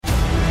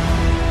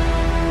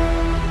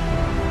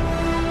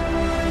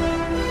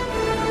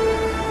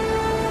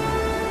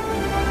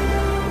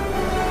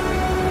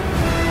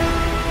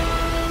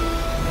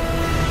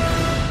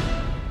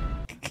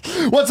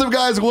What's up,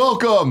 guys?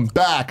 Welcome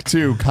back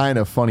to Kind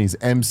of Funny's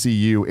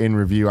MCU in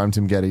Review. I'm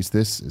Tim Geddes.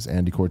 This is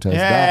Andy Cortez.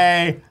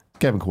 Hey.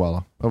 Kevin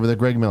Coelho. Over there,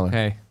 Greg Miller.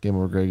 Hey. Game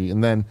Over Greggy.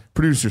 And then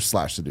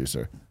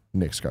producer/seducer,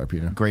 Nick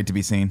Scarpino. Great to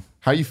be seen.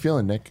 How you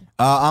feeling, Nick?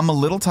 I'm a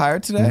little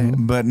tired today,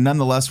 but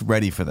nonetheless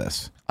ready for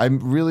this. I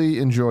really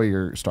enjoy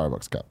your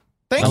Starbucks cup.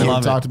 Thank I you.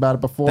 We've talked about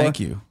it before. Thank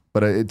you.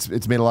 But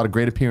it's made a lot of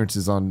great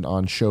appearances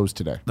on shows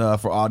today.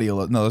 For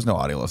audio, no, there's no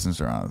audio listeners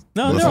around.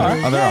 No, there are.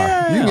 Oh, there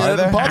are. You can get Are it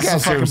there? in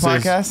podcast Fucking services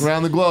podcast?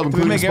 around the globe, Do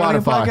we including make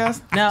everything Spotify.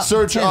 podcast? Now,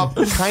 Search Tim, up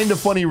Kind of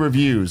Funny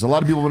Reviews. A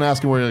lot of people have been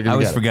asking where you're going to I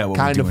always get forget it. what we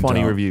Kind do of in Funny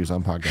Dog. Reviews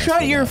on podcast.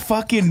 Shut your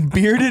fucking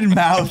bearded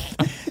mouth,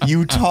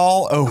 you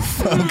tall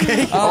oaf.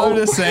 Okay. I'm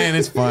just saying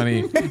it's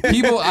funny.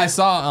 People I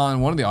saw on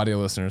one of the audio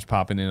listeners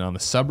popping in on the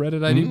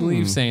subreddit, I do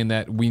believe, saying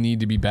that we need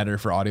to be better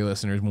for audio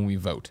listeners when we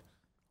vote.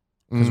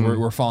 Because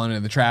we're falling into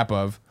the trap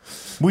of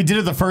we did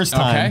it the first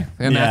time. okay,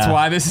 and that's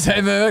why this is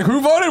like, who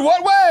voted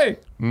what way.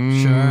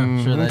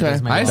 Sure, that okay.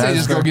 does make I a say lot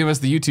just of go give us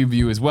the YouTube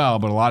view as well.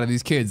 But a lot of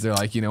these kids, they're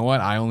like, you know what?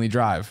 I only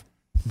drive.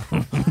 all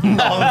the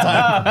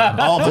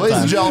time. Ladies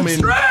and gentlemen,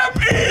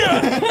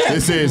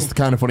 this is the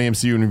Kind of Funny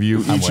MCU in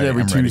Review. Each and ready.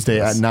 every I'm ready Tuesday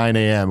for at this. 9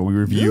 a.m. We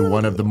review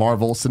one of the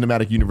Marvel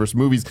Cinematic Universe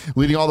movies,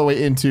 leading all the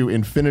way into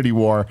Infinity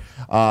War.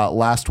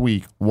 Last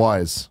week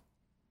was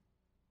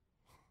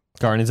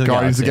Guardians of the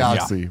Guardians of the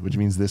Galaxy. Galaxy, which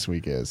means this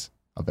week is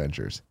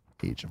Avengers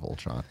Age of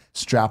Ultron.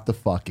 Strap the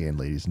fuck in,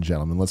 ladies and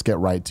gentlemen. Let's get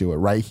right to it.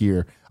 Right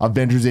here,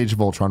 Avengers Age of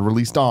Ultron,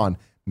 released on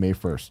May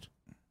 1st,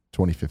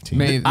 2015.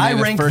 May I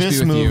the rank first this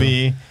be with you.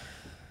 movie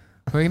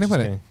Where are you gonna put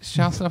it?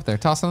 Toss it up there.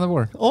 Toss it on the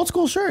board. old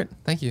school shirt.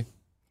 Thank you.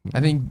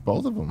 I think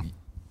Both of them.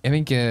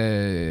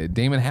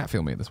 Damon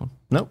Hatfield made this one.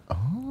 Nope.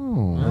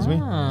 Oh. That's me.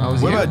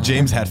 What about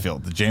James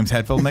Hetfield? Did James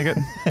Hetfield make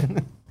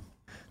it?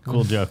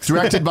 Cool jokes.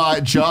 Directed by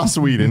Joss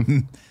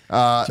Whedon. Play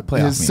off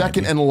His me,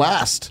 second Andy. and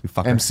last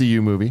fucker.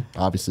 MCU movie,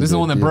 obviously. This is the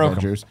one that broke him.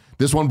 Avengers.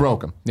 This one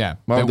broke him. Yeah.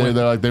 Well, They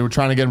went- they were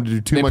trying to get him to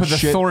do too They much put the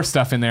shit. Thor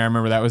stuff in there. I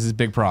remember that was his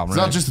big problem. It's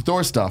right? not just the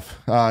Thor stuff.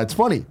 It's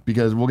funny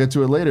because we'll get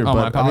to it later. Oh, my but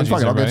I mean, apologies,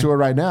 fuck it, I'll get everybody. to it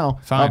right now.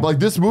 Fine. But like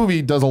this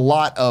movie does a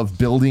lot of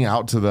building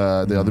out to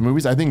the other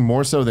movies. I think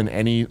more so than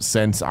any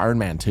since Iron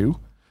Man 2.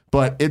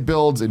 But it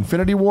builds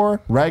Infinity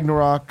War,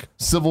 Ragnarok,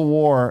 Civil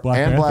War,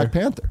 and Black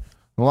Panther.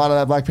 A lot of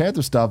that Black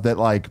Panther stuff that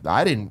like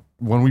I didn't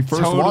when we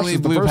first Totally watched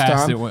it the blew first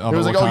past time. it with It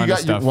was like, oh, you Wakanda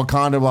got your stuff.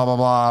 Wakanda, blah blah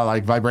blah,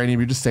 like vibranium.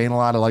 You're just saying a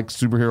lot of like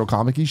superhero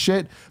comic-y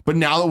shit. But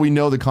now that we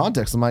know the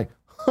context, I'm like,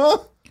 huh?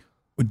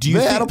 Do you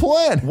They had a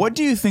plan. What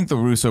do you think the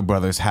Russo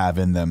brothers have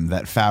in them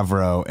that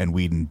Favreau and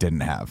Whedon didn't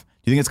have?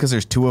 Do you think it's because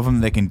there's two of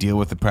them that can deal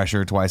with the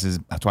pressure twice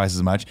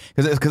as much?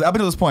 Because up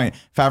until this point,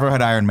 Favreau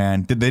had Iron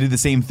Man. They did the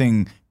same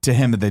thing to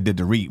him that they did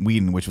to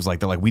Whedon, which was like,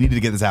 they're like, we needed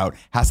to get this out.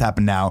 Has to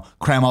happen now.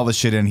 Cram all this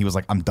shit in. He was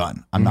like, I'm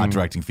done. I'm not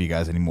directing for you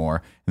guys anymore.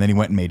 And then he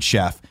went and made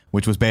Chef,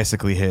 which was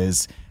basically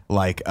his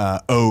like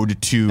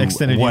ode to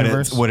Extended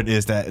universe. what it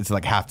is that it's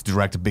like have to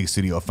direct a big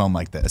studio film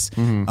like this.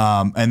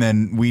 And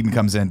then Whedon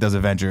comes in, does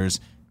Avengers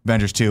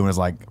 2, and is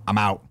like, I'm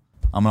out.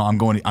 I'm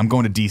going to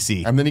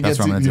DC. And then he That's gets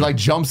what I'm gonna he do. like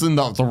jumps in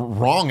the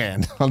wrong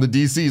end on the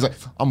DC. He's like,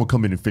 I'm gonna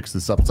come in and fix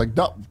this up. It's like,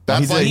 no,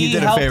 that's He like did, He he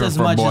did a helped favor as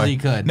for a much boy. as he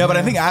could. No, but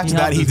I think after He that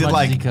helped he as did much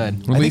like as he could. I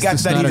think Release the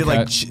after that he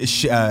did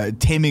Snyder like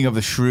Taming of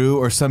the Shrew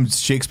or some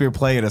Shakespeare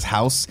play at his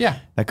house. Yeah.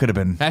 that could have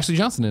been. Ashley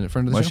Johnson in it,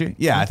 friend of the Was show. she?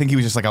 Yeah, I think he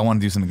was just like, I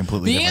want to do something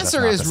completely The different.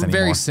 answer That's is not this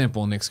very anymore.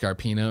 simple, Nick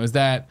Scarpino, is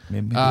that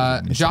Maybe it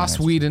was Joss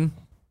Whedon,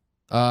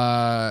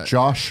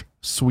 Josh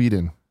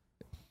Sweden.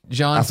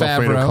 John That's what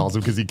Fredo Favreau, calls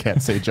him because he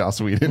can't say Joss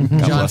Whedon. John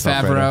bless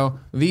Alfredo. Favreau.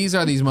 These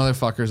are these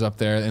motherfuckers up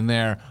there, and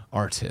they're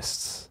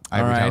artists. All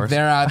Ivory right, towers.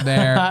 they're out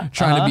there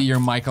trying to be your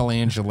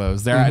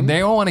Michelangelos. They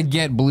don't want to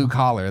get blue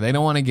collar. They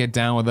don't want to get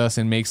down with us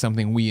and make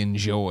something we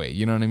enjoy.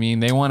 You know what I mean?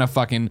 They want to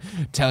fucking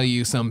tell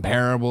you some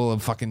parable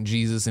of fucking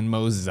Jesus and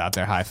Moses out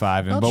there high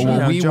fiving. But true.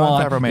 what we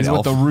John Favreau want made is what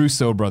Elf. the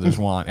Russo brothers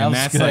want, and Elf's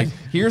that's good. like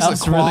here's a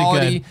Elf's really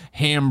quality good.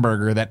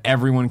 hamburger that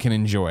everyone can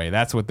enjoy.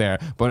 That's what they're.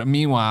 But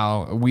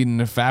meanwhile, Whedon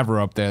and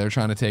Favreau up there, they're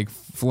trying to take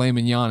filet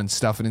mignon and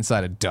stuff it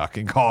inside a duck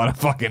and call it a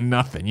fucking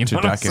nothing. You know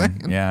what I'm saying?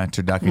 Turducken. Yeah,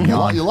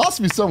 Turducken. You lost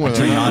me somewhere.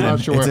 there. I'm not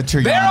sure. It's a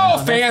turducken. They're all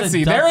the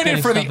fancy. duck They're in it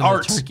face for stuff the in the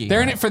arts. turkey.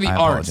 They're in it for the I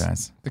arts.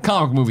 apologize. The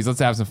comic movies. Let's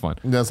have some fun.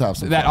 Let's have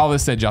some That fun. all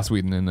this said, Joss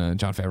Whedon and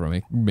John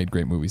Favreau made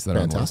great movies that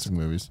Fantastic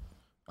movies.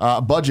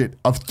 Budget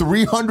of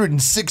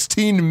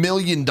 $316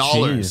 million.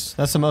 Jeez,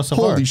 that's the most so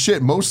far. Holy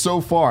shit, most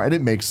so far. And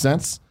it makes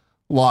sense.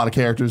 A lot of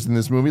characters in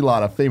this movie, a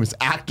lot of famous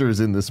actors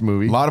in this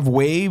movie. A lot of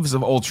waves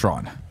of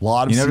Ultron.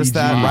 Lot of You notice CG.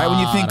 that? Right when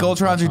you think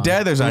Ultrons are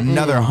dead, there's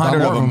another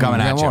 100 of them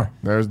coming at you.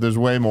 There's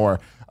way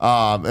more.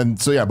 And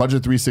so yeah,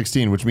 budget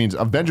 316, which means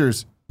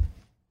Avengers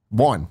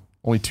 1,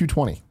 only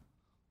 220.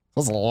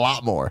 That's a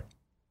lot more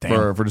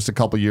for just a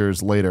couple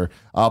years later.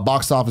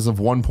 Box office of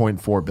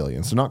 1.4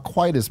 billion, so not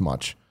quite as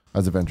much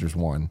as Avengers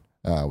 1,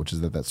 which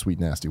is that sweet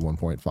nasty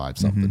 1.5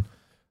 something.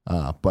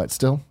 But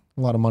still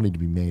a lot of money to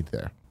be made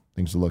there.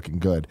 Things are looking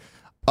good.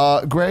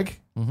 Greg,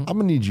 I'm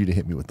gonna need you to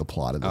hit me with the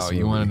plot of this. Oh,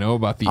 you want to know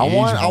about the I age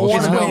want- of I want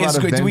Ultron? to know about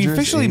Did we Avengers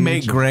officially make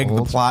Age of Greg the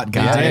Ultron? plot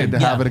Yeah, guy? I had to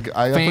have it.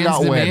 I Fans forgot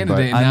when, demanded but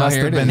it. I Now must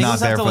here have it been is. not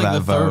It's there after for like that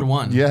the third vote.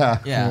 one. yeah,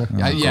 Yeah.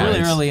 Yeah, Really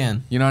it's- early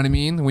in. You know what I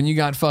mean? When you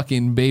got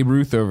fucking Babe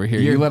Ruth over here,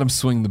 you let him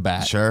swing the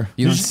bat. Sure.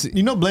 You don't see,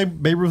 You know,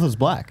 Babe Ruth was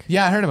black.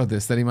 yeah, I heard about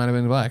this, that he might have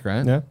been black,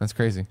 right? Yeah. That's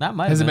crazy. That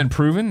might Has have it been been.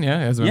 proven?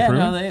 Yeah, has it been Yeah,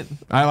 proven? no, they.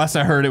 Last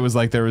I heard, it was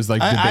like there was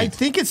like I debate.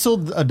 think it's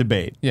still a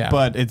debate. Yeah.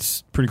 But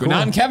it's pretty But cool.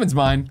 not in Kevin's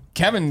mind.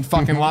 Kevin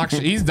fucking locks.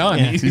 He's done.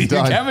 Yeah, he's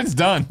done. Kevin's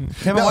done.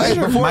 Kevin, why is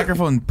your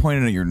microphone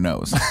pointed at your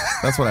nose?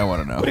 That's what I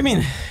want to know. What do you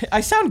mean?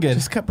 I sound good.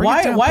 bring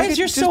it down, Why bring is it-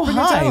 yours just so bring it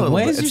down a high? little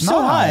Why bit. is yours It's so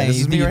not high. high? This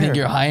is Do me you right think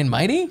here. you're high and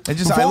mighty? It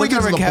just, Before I we look get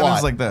to over the Kevin's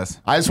plot, like this.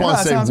 I just Yeah, want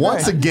to that say sounds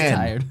once great. again,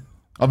 Tired.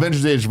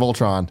 Avengers: Age of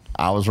Ultron.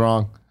 I was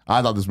wrong.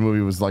 I thought this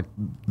movie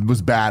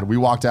was bad. We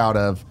walked out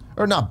of,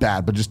 or not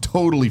bad, but just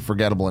totally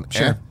forgettable and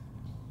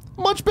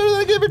much better than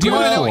I gave it Do you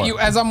want to know? credit for. You,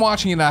 as I'm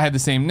watching it, I had the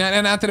same.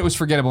 Not that it was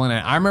forgettable in it.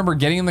 I remember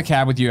getting in the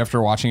cab with you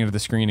after watching it at the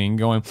screening,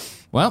 going,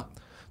 "Well,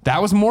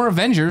 that was more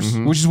Avengers,"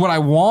 which is what I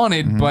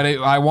wanted. But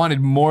I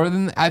wanted more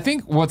than. I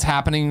think what's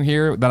happening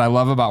here that I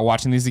love about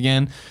watching these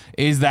again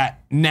is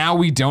that now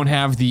we don't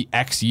have the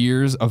X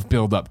years of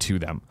build up to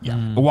them. Yeah.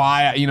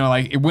 Why,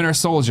 like Winter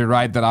Soldier,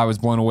 right? That I was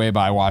blown away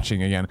by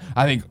watching again.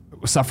 I think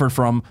suffered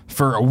from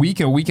for a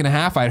week and a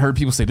half. I'd heard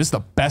people say this is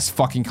the best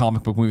fucking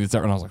comic book movie that's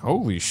ever, and I was like,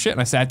 holy shit!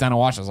 And I sat down and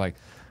watched. I was like,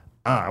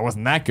 it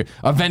wasn't that good.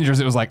 Avengers,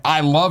 it was like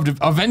I loved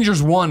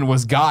Avengers 1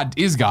 was God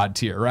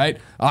tier, right?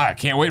 I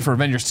can't wait for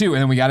Avengers 2,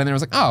 and then we got in there. I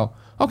was like, oh,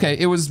 okay,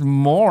 it was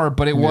more,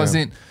 but it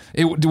wasn't.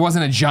 It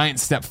wasn't a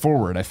giant step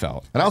forward. I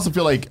felt. And I also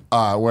feel like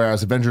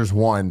whereas Avengers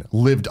 1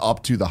 lived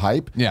up to the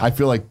hype, Yeah. I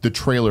feel like the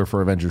trailer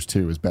for Avengers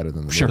 2 is better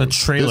than the movie. The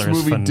trailer This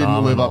is movie didn't live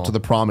phenomenal. up to the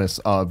promise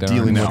of There are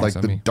dealing no- with like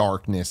I the mean-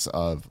 darkness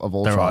of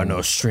Ultron. There are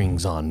no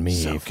strings on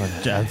me.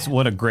 That's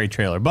what a great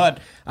trailer.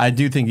 But I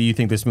do think that you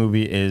think this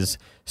movie is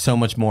so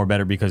much more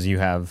better because you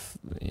have,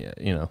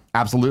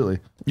 Absolutely.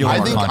 You want I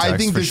more think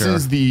context, for this sure.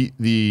 is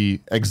the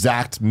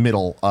exact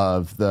middle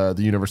of the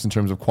universe in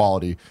terms of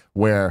quality,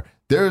 where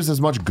there's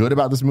as much good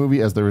about this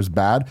movie as there is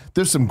bad.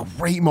 There's some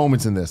great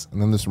moments in this,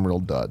 and then there's some real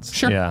duds.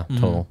 Sure. yeah,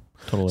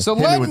 totally. So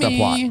Hit me let with the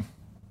plot. me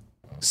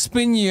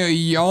spin you a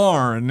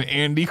yarn,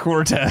 Andy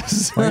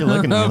Cortez. Why are you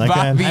looking at me like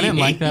about that? the I didn't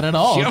like that at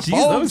all. Age of Jeez,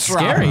 that was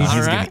Ultron, scary. all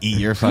He's right? gonna eat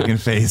your fucking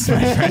face,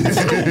 my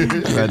friend.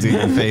 About to eat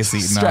your face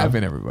eaten Strap off.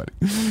 in, everybody.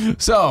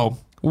 So,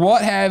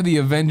 what have the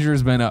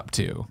Avengers been up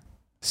to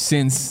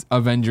since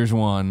Avengers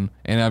 1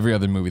 and every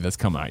other movie that's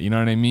come out? You know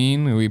what I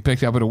mean? We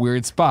picked up at a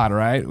weird spot,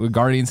 right?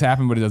 Guardians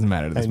happened, but it doesn't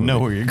matter to this I know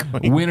movie. where you're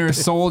going. Winter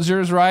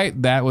Soldiers, right?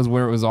 That was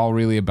where it was all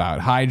really about.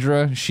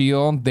 Hydra,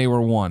 Shield, they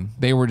were one.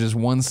 They were just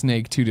one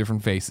snake, two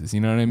different faces. You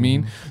know what I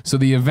mean? So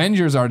the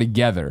Avengers are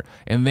together,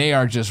 and they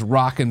are just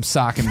rocking,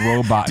 socking,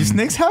 robot. Do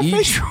snakes have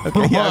each facial?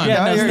 one,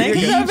 Yeah, no,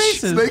 snakes have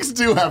faces. Snakes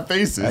do have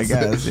faces. I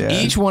guess, yeah.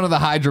 Each one of the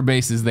Hydra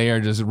bases, they are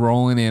just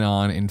rolling in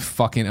on and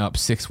fucking up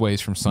 6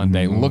 ways from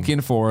Sunday, looking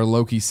for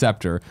Loki's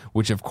scepter,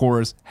 which of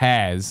course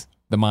has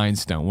the Mind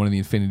Stone, one of the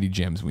Infinity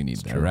Gems we need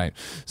there, right?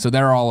 So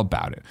they're all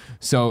about it.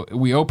 So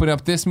we open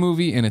up this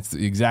movie, and it's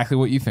exactly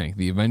what you think.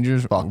 The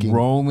Avengers Fucking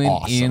rolling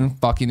awesome.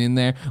 fucking in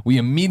there. We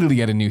immediately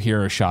get a new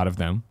hero shot of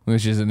them,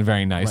 which is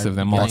very nice of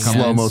them. All That coming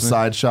in. slow-mo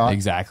side shot.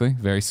 Exactly.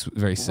 Very sick.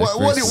 What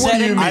very do sick. you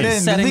mean? I didn't.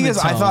 The Setting thing the is,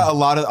 I tone. thought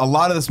a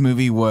lot of this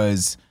movie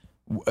was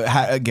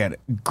again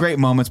great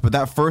moments, but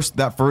that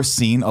first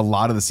scene, a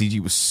lot of the CG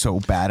was so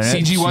bad. In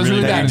it. CG was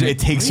really bad. It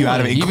takes you out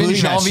of it. Even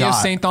including that Jean-Vive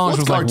shot. Saint-Ange Well,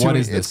 was like, what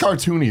is this? It's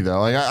cartoony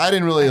though. Like I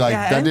didn't really like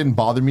Yeah, that. Didn't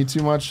bother me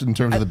too much in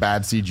terms of the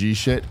bad CG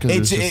shit because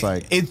it's just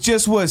like it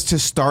just was to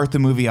start the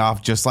movie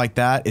off just like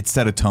that. It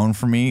set a tone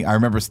for me. I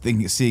remember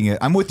seeing it.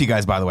 I'm with you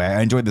guys, by the way.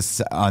 I enjoyed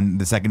this on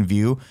the second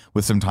view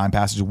with some time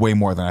passage way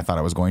more than I thought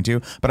I was going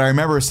to. But I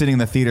remember sitting in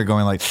the theater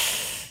going like,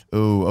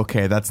 ooh,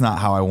 okay, that's not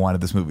how I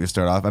wanted this movie to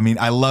start off. I mean,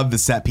 I love the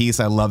set piece.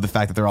 I love the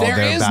fact that they're all There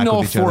there is back no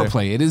with each other.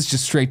 foreplay. It is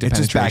just straight to It's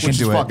just back penetration. Which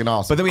is into it. fucking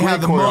awesome. But then we Great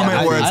have the choreography.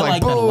 moment where it's I like,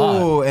 like that a lot.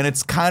 boo, and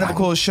it's kind of a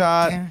cool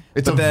shot.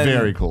 it's but a then-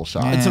 very cool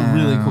shot. It's a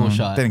really cool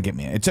shot. Didn't get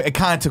me. It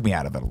kind of took me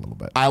out of it a little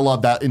bit. I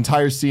love that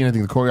entire scene. I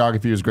think the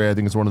choreography is great. I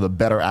think it's one of the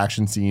better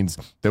action scenes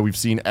that we've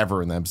seen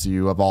ever in the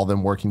MCU of all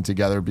them working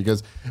together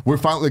because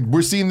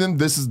we're seeing them.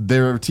 This is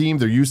their team.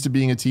 They're used to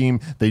being a team.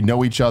 They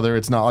know each other.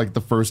 It's not like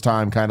the first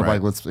time kind of Right.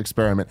 like let's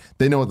experiment.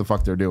 They know what the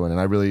fuck they're doing, and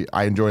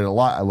I enjoyed it a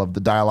lot. I love the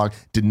dialogue.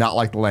 Did not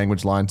like the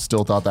language line.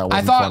 Still thought that was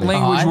I thought funny.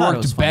 language I thought it worked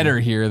was funny. better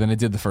here than it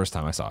did the first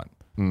time I saw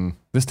it.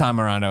 This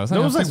time around, I was It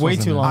was like this way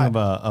wasn't too a- long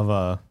of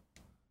a.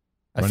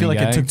 I Running feel like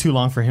gag? it took too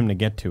long for him to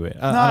get to it.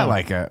 I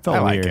like it. Felt I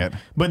like weird. it.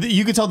 But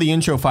you could tell the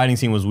intro fighting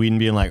scene was Whedon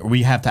being like,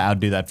 we have to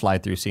outdo that fly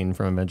through scene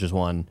from Avengers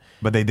 1.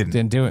 But they didn't.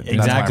 Didn't do it. That's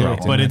my Exactly.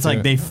 problem. But it's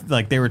Didn't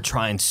like do they were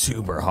trying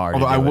super hard.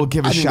 Although to I do will it.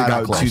 give a I think they shout got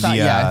out close. to I thought- the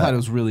yeah, I thought it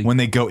was really- when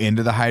they go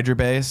into the Hydra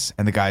base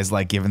and the guy's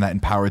like giving that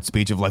empowered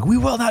speech of like, we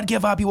will not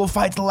give up, you will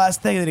fight to the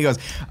last thing, and then he goes,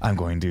 I'm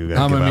going to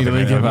I'm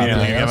immediately give up.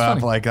 immediately Yeah, give that's up.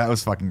 funny. Like that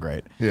was fucking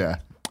great. Yeah.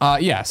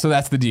 Yeah, so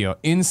that's the deal.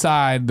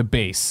 Inside the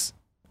base,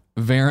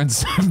 Baron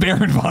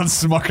von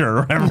Smucker, or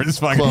whatever his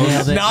fucking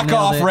Close.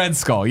 knockoff Red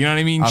Skull. You know what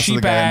I mean? Also the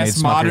Cheap guy that made ass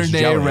Smucker's modern day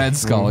jelly. Red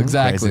Skull.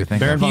 Exactly. Crazy to think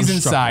Baron of. von He's Strucker.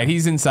 inside.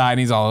 He's inside. And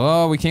he's all,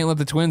 oh, we can't let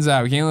the twins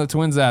out. We can't let the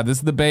twins out. This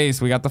is the base.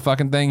 We got the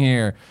fucking thing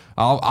here.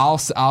 I'll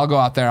go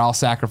out there. I'll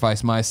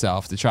sacrifice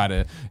myself to try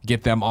to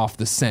get them off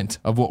the scent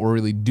of what we're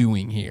really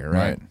doing here,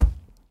 right?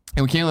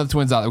 And we can't let the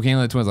twins out. We can't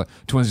let the twins out.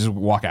 Twins just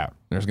walk out.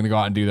 They're just gonna go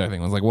out and do their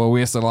thing. I was like, well, we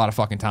wasted a lot of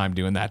fucking time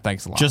doing that.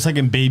 Thanks a lot. Just like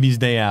in Baby's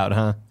Day Out,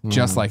 huh?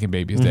 Just like in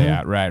Baby's Day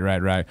Out.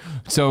 Right.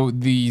 So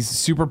these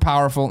super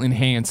powerful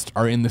enhanced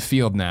are in the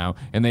field now,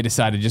 and they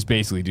decide to just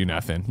basically do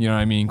nothing. You know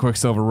what I mean?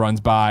 Quicksilver runs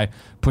by,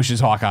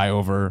 pushes Hawkeye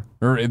over,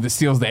 or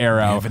steals the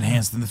arrow. Have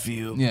enhanced in the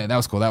field. Yeah, that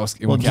was cool. That was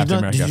Well, when did Captain you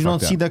America not, did you got not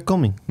fucked see up. that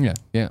coming?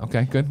 Yeah.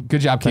 Okay, good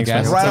job, Thanks,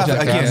 Kick-Ass. man. Right Good off,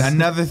 job, again, Kick-Ass.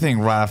 another thing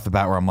right off the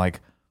bat where I'm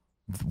like,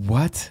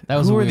 what? That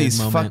was Who a are weird these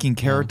moment. fucking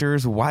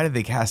characters? Why did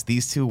they cast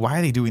these two? Why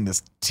are they doing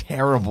this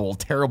terrible,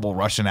 terrible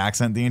Russian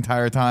accent the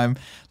entire time?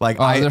 Like,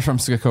 They're from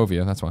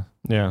Sokovia. That's why.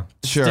 Yeah.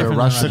 sure, different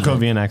than Russian.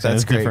 Sokovian accent.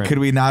 That's It's great. different. Could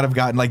we not have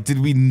gotten, like, did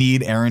we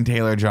need Aaron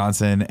Taylor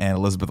Johnson and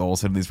Elizabeth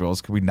Olsen in these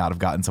roles? Could we not have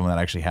gotten someone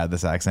that actually had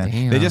this accent?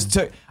 Damn. They just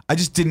took, I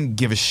just didn't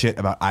give a shit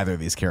about either of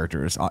these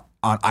characters on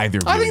either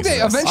I think viewings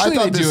they of this.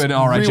 eventually they do an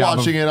all right job.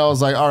 Rewatching it, I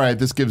was like, all right,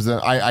 this gives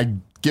them. I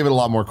give it a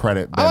lot more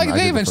credit. I like than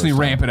they did the eventually first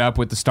time. ramp it up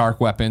with the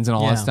Stark weapons and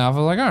all Yeah. that stuff. I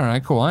was like, all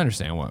right, cool. I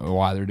understand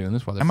why they're doing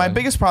this. Why they're And my fighting.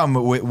 biggest problem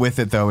with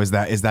it though is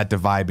that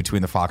divide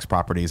between the Fox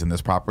properties and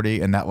this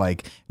property, and that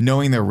like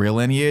knowing their real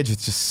lineage,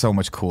 it's just so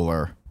much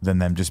cooler than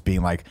them just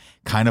being like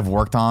kind of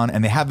worked on.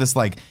 And they have this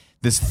like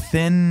this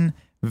thin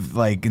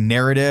like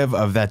narrative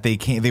of that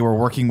they were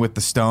working with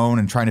the Stone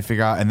and trying to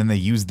figure out, and then they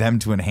used them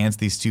to enhance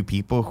these two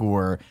people who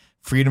were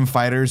freedom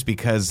fighters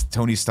because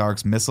Tony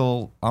Stark's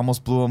missile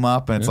almost blew them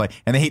up, and it's like,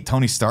 and they hate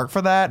Tony Stark for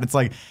that. It's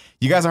like,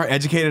 you guys aren't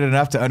educated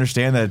enough to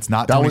understand that it's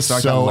not That Tony was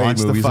Stark so that 8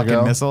 launched the movies fucking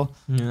ago. missile.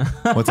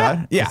 What's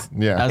that? Yeah.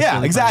 Yeah. That's Yeah,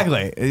 really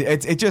exactly.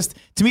 It just,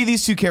 to me,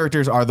 these two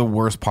characters are the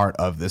worst part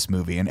of this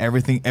movie, and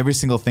every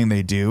single thing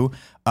they do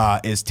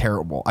is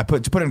terrible. To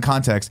put it in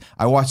context,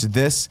 I watched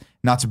this,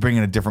 not to bring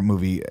in a different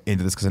movie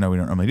into this because I know we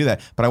don't normally do that,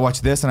 but I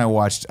watched this and I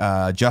watched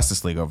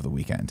Justice League over the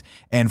weekend.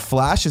 And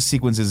Flash's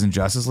sequences in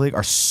Justice League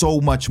are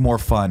so much more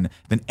fun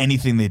than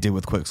anything they did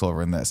with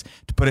Quicksilver in this.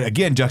 To put it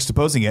again,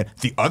 juxtaposing it,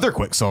 the other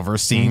Quicksilver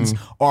scenes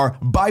are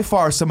by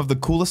far some of the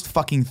coolest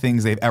fucking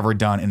things they've ever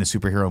done in a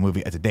superhero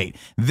movie to date.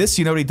 This,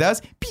 you know what he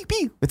does? Pew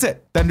pew. That's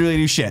it. Doesn't really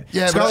do shit.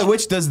 Yeah, Scarlet but-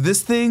 Witch does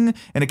this thing,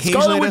 and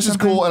occasionally Scarlet Witch does is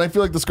something. cool, and I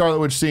feel like the Scarlet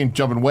Witch scene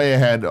jumping way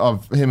ahead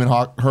of him and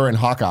her and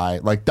Hawkeye.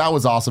 Like that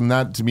was awesome.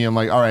 That to me, I'm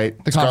like, all right,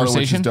 The Scarlet Witch is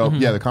conversation? dope.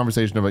 Yeah, the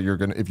conversation about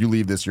if you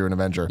leave this, you're an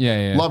Avenger.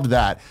 Yeah. Loved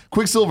that.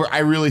 Quicksilver, I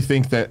really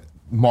think that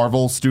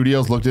Marvel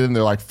Studios looked at it and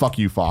they're like, fuck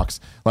you, Fox.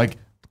 Like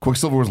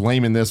Quicksilver was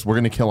lame in this. We're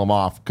gonna kill him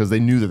off because they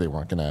knew that they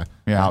weren't gonna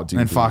outdo.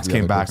 And Fox the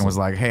came other back and was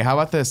Quicksilver. like, "Hey, how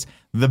about this?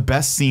 The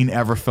best scene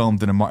ever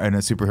filmed in a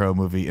superhero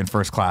movie in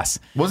First Class."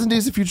 Wasn't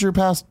Days of Future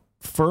Past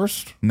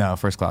first? No,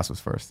 First Class was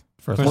first.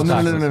 Well, no.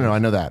 I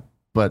know that,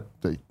 but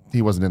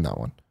he wasn't in that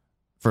one.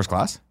 First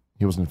Class?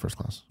 He wasn't in First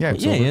Class. Yeah,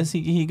 Yeah, he is.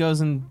 He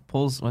goes and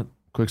pulls what?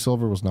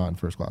 Quicksilver was not in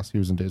First Class. He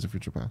was in Days of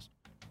Future Past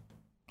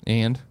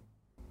And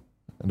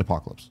and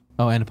Apocalypse.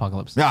 Oh, and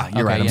Apocalypse. Ah,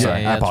 you're right. I'm sorry.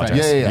 I that's apologize.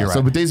 right. Yeah. You're right.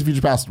 So, but Days of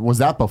Future Past, was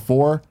that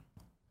before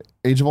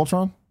Age of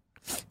Ultron?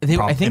 I think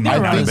It they might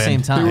were not around have the been. same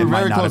They time. were It might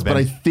very not close, have but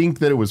I been. think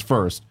that it was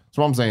first.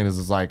 So what I'm saying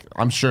is like,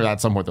 I'm sure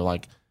at some point they're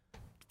like,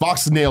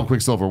 Fox nailed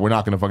Quicksilver. We're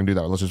not going to fucking do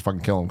that. Let's just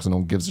fucking kill him because no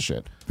one gives a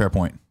shit. Fair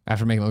point.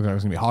 after making it look like it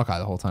was gonna be Hawkeye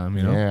the whole time,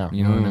 you know? Yeah.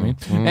 You know what I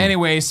mean?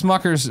 Anyway,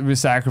 Smuckers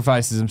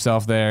sacrifices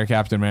himself there.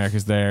 Captain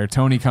America's there.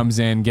 Tony comes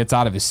in, gets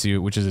out of his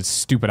suit, which is a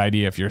stupid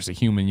idea if you're just a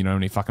human. You don't have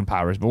any fucking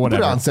powers, but Put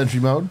whatever. it on sentry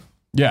mode.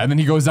 Yeah, and then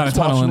he goes down a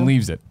tunnel watching and it.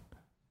 leaves it.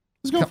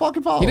 He's going to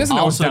fucking follow. He doesn't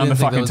know it's Also down the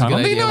didn't think fucking that was a tunnel.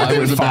 good They idea. know Why it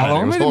didn't was it a bad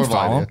follow idea? him. It was They a didn't horrible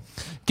follow him.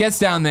 idea. Gets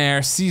down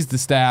there, sees the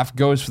staff,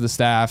 goes for the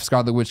staff.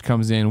 Scarlet Witch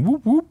comes in,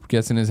 whoop whoop,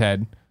 gets in his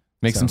head,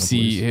 makes him Sound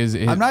see police.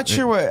 his I'm not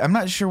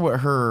sure what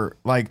her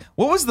like.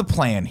 What was the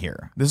plan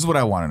here? This is what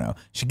I want to know.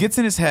 She gets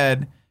in his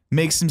head,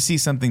 makes him see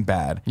something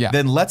bad, Yeah.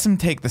 then lets him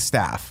take the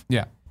staff.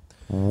 Yeah.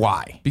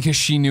 Why? Because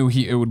she knew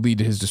it would lead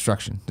to his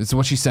destruction. It's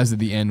what she says at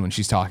the end when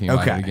she's talking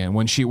about Okay. it again.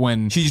 When she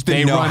just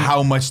didn't know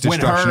how much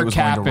destruction it was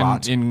going to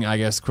rot. and I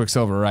guess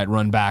Quicksilver, right,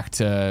 run back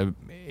to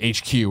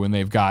HQ and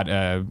they've got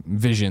a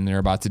vision. They're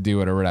about to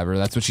do it or whatever.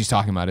 That's what she's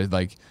talking about. It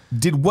like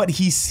Did what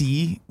he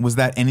see, was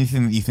that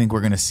anything that you think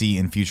we're going to see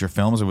in future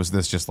films, or was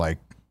this just like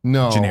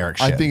No, generic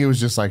I shit? think it was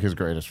just like his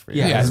greatest fear.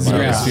 Yeah, his Yeah.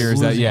 greatest fear is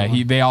that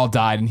Losing they all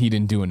died and he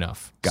didn't do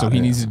enough. Got So he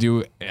it. needs to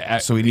do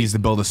So he needs to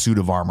build a suit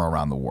of armor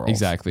around the world.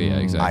 exactly. Yeah,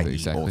 exactly. i.e.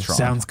 Exactly.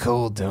 Ultron.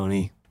 cool,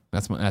 Tony.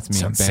 That's me. Sounds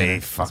Banner.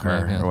 safe, That's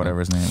fucker, right, yeah. or whatever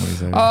his name was.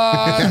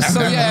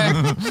 So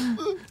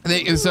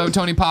yeah, so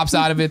Tony pops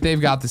out of it. They've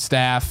got the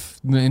staff,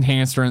 the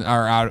enhanced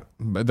are out.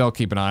 But they'll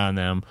keep an eye on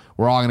them.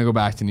 We're all gonna go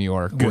back to New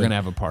York. We're gonna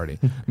have a party.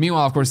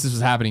 Meanwhile, of course, this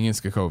was happening in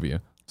Sokovia.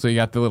 So you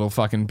got the little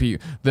fucking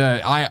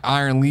the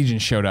Iron Legion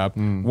showed up.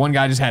 One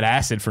guy just had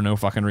acid for no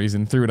fucking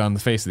reason, threw it on the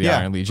face of the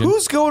Iron Legion.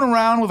 Who's going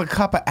around with a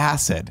cup of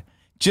acid?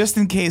 just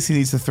in case he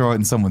needs to throw it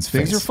in someone's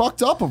Things face. are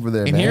fucked up over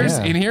there, And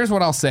man. here's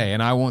what I'll say,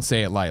 and I won't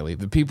say it lightly.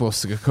 The people of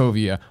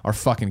Sokovia are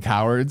fucking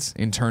cowards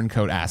and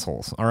turncoat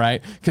assholes, all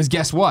right? Because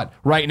guess what?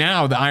 Right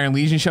now, the Iron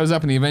Legion shows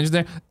up in the Avengers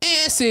there.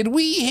 Acid,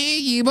 we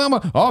hate you,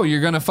 mama. Oh,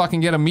 you're going to fucking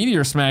get a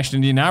meteor smashed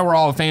into you. Now we're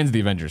all fans of the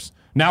Avengers.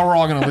 Now we're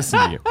all going to listen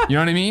to you. You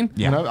know what I mean?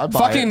 Yeah. I buy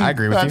Fucking, it. I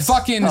agree with you.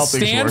 Fucking How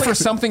things stand work. for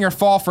something or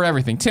fall for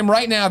everything. Tim,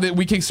 right now that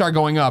we can start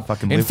going up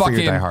Fucking and live free or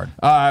fucking die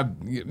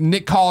hard.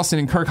 Nick Collison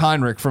and Kirk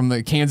Heinrich from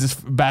the Kansas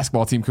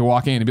basketball team could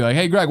walk in and be like,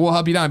 "Hey, Greg, we'll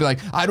help you down." I'd be like,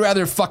 "I'd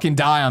rather fucking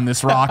die on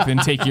this rock than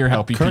take your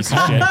help, you piece of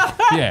shit."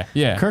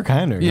 Yeah. Kirk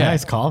Heinrich. Yeah.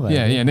 Nice call,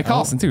 man. Yeah. Nick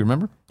Collison too.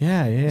 Remember?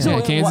 Yeah.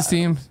 Yeah, Kansas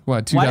team.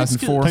 What? Why does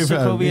 2004.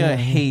 Sokovia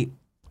hate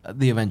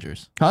the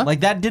Avengers? Huh? Like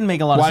that didn't make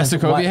a lot Why of does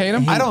sense. Sokovia hate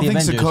 'em? I don't the think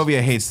Avengers.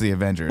 Sokovia hates the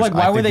Avengers. Like,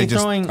 why I were think they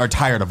just throwing- are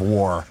tired of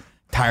war,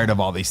 tired of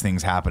all these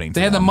things happening.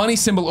 They had the money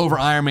symbol over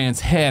Iron Man's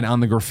head on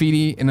the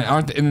graffiti, and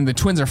then the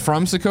twins are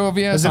from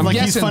Sokovia. As So if I'm like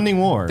he's guessing funding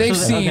war. They've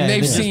So seen. okay,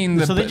 They've they just- seen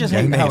the. so they just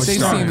hate they've Howard seen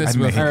Stark. this I'd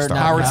with hate Stark.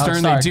 Howard Howard Stern.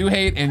 Stark. They do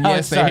hate, and Howard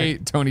yes, they Stark.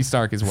 hate Tony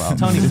Stark as well.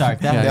 Tony Stark.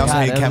 That They also God,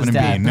 hate that Kevin was and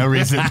dad. Bean. No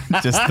reason.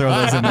 Just throw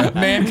those in there.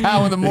 Man,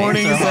 cow in the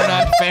mornings. They're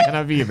not a fan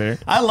of either.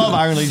 I love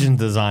Iron Legion's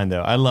design,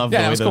 though. I love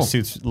Yeah, the it way was those cool.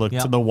 suits looked.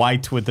 Yeah. The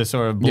white with the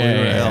sort of blue. Yeah,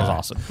 yeah, yeah. That was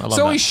awesome. I love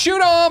So that. we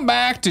shoot on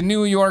back to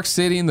New York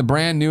City in the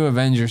brand new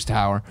Avengers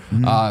Tower.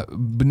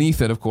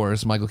 Beneath it, of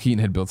course, Michael Keaton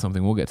had built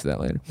something. We'll get to that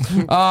later.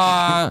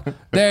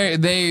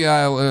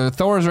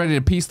 Thor's ready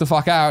to piece the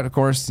fuck out. Of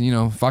course,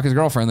 fuck his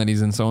girlfriend that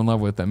he's so in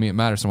love with that it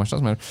matters so much.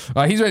 Doesn't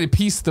matter. He's ready to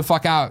piece the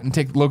fuck out and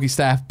take Loki's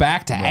staff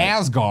back to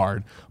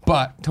Asgard.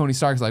 But Tony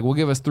Stark's like, "We'll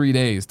give us 3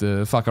 days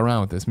to fuck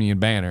around with this, me and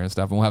Banner and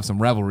stuff, and we'll have some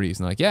revelries."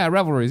 And they're like, "Yeah,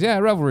 revelries. And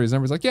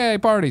everybody's like, "Yay,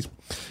 parties!"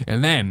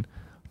 And then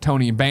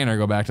Tony and Banner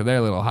go back to their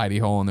little hidey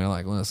hole, and they're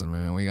like, "Listen,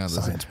 man, we got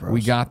this. We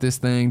got this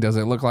thing. Does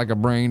it look like a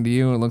brain to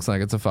you? It looks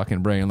like it's a fucking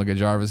brain. Look at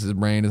Jarvis's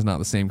brain. It's not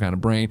the same kind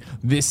of brain.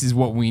 This is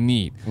what we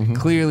need.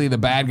 Clearly, the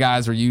bad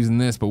guys are using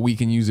this, but we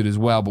can use it as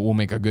well. But we'll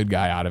make a good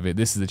guy out of it.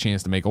 This is the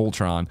chance to make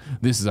Ultron.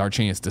 This is our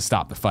chance to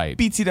stop the fight."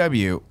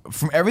 BTW,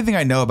 from everything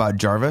I know about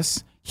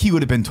Jarvis, he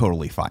would have been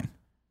totally fine.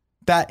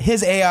 That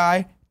his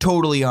AI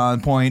totally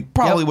on point.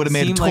 Probably Yep, would have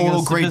made a seemed like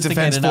total a great defense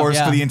sophisticated enough, force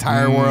for yeah. the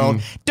entire world.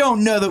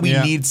 Don't know that we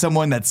Yeah. need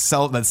someone that's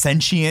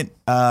sentient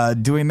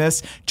doing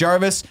this.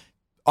 Jarvis,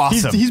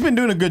 awesome. He's been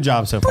doing a good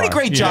job so far. Pretty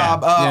great Yeah.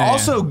 job. Yeah.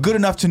 Also good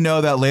enough to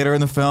know that later in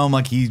the film,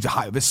 like he's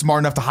smart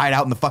enough to hide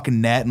out in the fucking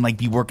net and like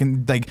be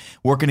working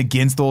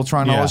against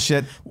Ultron and all Yeah. this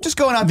shit. Just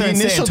going out there The and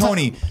saying, initial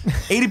Tony,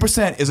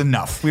 80% is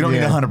enough. We don't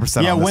need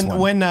 100%. Yeah, on this one.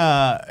 when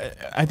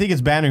I think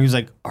it's Banner who's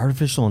like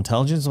artificial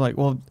intelligence. I'm like,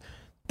 well,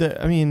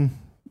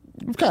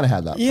 We've kind of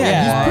had that.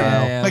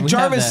 like we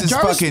Jarvis have is that.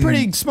 Jarvis fucking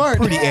pretty smart.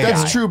 pretty AI.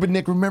 That's true, but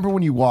Nick, remember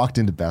when you walked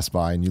into Best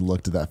Buy and you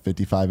looked at that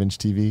 55-inch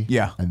TV?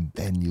 Yeah. And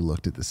then you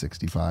looked at the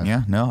 65.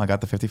 Yeah, no, I got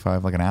the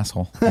 55 like an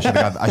asshole. I should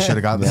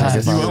have got the Yeah,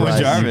 65. you went with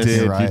Right, Jarvis. You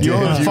did. Right. You You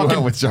did. went with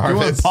fucking with You went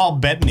Jarvis. with Paul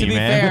Bettany, To be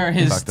man. fair,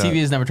 his Fucked up. TV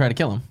has never tried to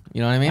kill him.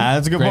 You know what I mean?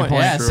 That's a good Great point.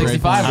 point. Yeah, Great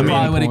 65 point.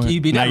 probably would Great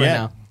have be dead Not right yet.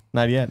 now.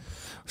 Not yet.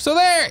 So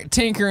they're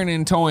tinkering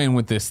and toying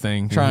with this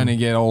thing, trying to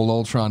get old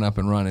Ultron up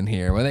and running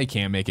here. Well, they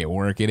can't make it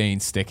work. It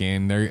ain't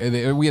sticking.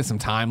 We had some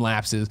time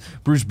lapses.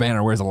 Bruce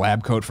Banner wears a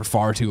lab coat for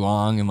far too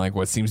long in like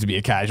what seems to be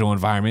a casual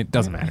environment.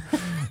 Doesn't matter.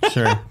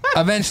 Sure.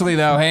 Eventually,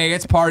 though, hey,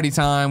 it's party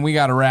time. We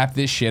got to wrap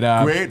this shit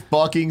up. Great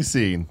fucking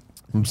scene.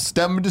 From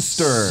stem to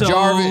stern. So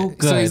So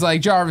good. he's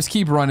like, "Jarvis,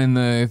 keep running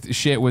the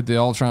shit with the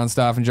Ultron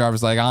stuff." And Jarvis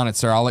is like, "On it,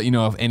 sir. I'll let you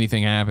know if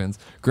anything happens."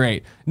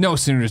 Great. No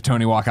sooner does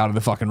Tony walk out of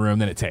the fucking room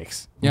than it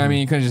takes. You know what I mean?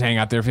 You couldn't just hang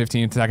out there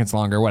 15 seconds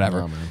longer,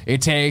 whatever.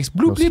 it takes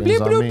bloop, bloop, strings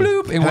bloop, on bloop, me.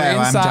 bloop. And we're Hello,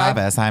 I'm inside.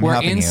 Jarvis. I'm we're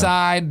helping you.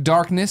 inside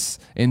darkness,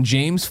 and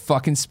James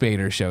fucking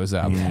Spader shows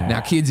up. Now,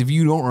 kids, if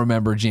you don't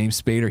remember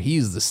James Spader,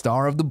 he's the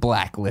star of The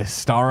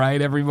Blacklist. All right,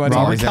 everybody?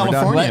 Robert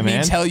California, Let me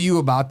man. tell you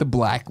about The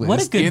Blacklist.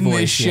 What a good in voice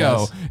this he show.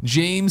 has.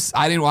 James,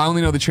 I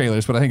only know the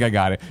trailers, but I think I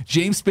got it.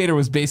 James Spader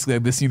was basically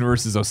like this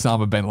universe's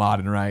Osama bin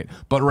Laden, right?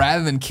 But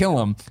rather than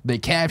kill him, they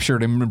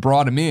captured him and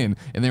brought him in,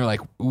 and they were like,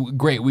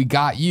 "Great, we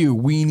got you.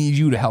 We need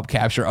you to help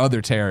capture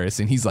other terrorists."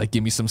 And he's like,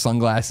 "Give me some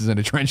sunglasses and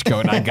a trench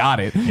coat," and I got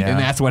it. Yeah. And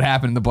that's what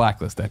happened in The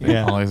Blacklist, I think.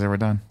 Yeah. All he's ever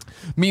done.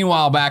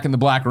 Meanwhile, back in the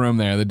black room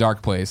there, the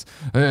dark place,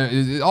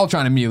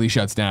 Ultron immediately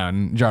shuts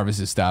down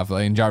Jarvis's stuff.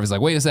 And Jarvis is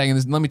like, "Wait a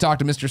second, let me talk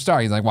to Mr.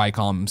 Stark." He's like, "Why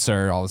call him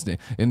sir?" All this.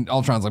 And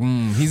Ultron's like,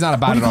 "He's not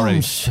about it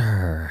already."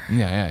 Sure.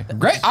 Yeah.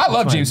 Great. I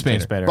love James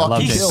Spader. I Fuck,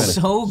 love he He's James killed Spader.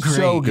 it. so great.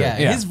 So good.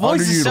 Yeah. His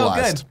voice is so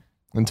good. Underutilized.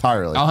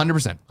 Entirely.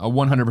 100%. 100%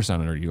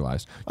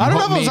 underutilized. I don't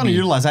know if it was Maybe-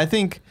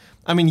 underutilized.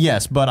 I mean,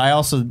 yes, but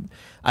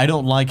I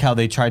don't like how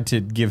they tried to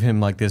give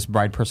him like this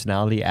bright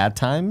personality at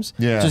times.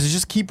 Yeah.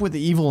 Just keep with the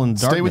evil and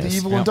darkness. Stay with the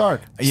evil and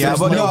dark. Yeah, There's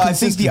but no, I think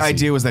consistency. the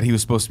idea was that he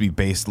was supposed to be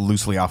based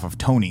loosely off of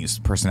Tony's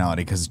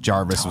personality because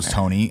Jarvis was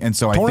Tony, and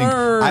so I think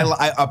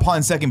I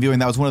upon second viewing,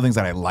 that was one of the things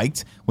that I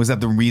liked was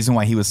that the reason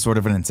why he was sort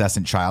of an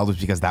incessant child was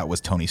because that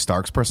was Tony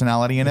Stark's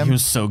personality in him. He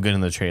was so good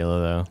in the trailer,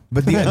 though.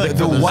 But the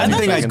one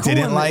thing I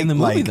didn't like, in the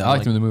movie, though. I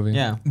liked him in the movie.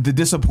 Yeah. the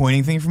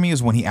disappointing thing for me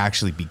is when he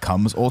actually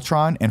becomes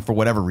Ultron, and for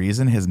whatever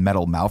reason, his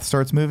metal mouth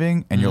starts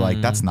moving, and you're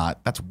like, that's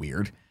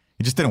weird.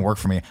 It just didn't work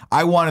for me.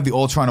 I wanted the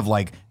Ultron of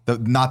like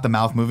not the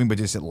mouth moving, but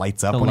just it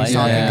lights up when he's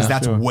light, talking yeah, because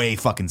that's sure. way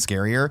fucking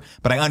scarier.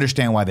 But I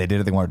understand why they did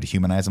it. They wanted to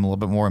humanize him a little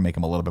bit more and make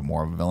him a little bit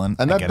more of a villain.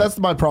 And I get that's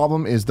it. my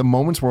problem is the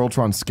moments where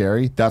Ultron's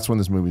scary, that's when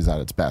this movie's at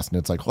its best. And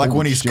it's like Like holy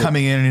when he's shit.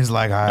 coming in and he's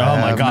like, Oh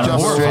my God,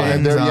 Just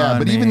horrifying. yeah,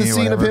 but even the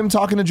scene of whatever. him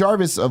talking to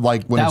Jarvis of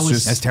like when That it's was-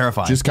 just That's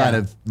terrifying. just kind Yeah.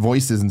 of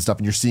voices and stuff,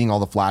 and you're seeing all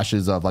the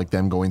flashes of like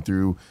them going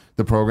through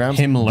the programs.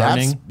 Him That's-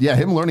 learning. Yeah,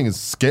 him learning is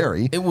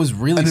scary. It was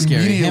really And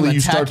scary. Him immediately you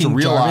start to attacking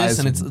realize,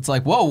 Jarvis, and it's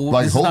like, whoa,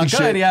 like this is holy not shit,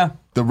 good. Yeah.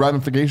 the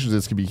ramifications of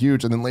this could be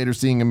huge. And then later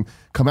seeing him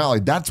come out,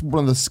 like that's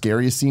one of the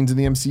scariest scenes in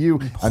the MCU.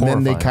 And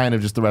then they Horrifying. kind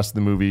of just the rest of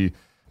the movie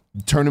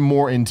turn him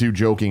more into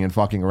joking and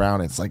fucking around.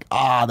 It's like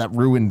that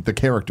ruined the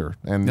character.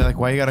 And You're like,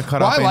 why you got to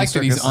cut Well, off? I Andy like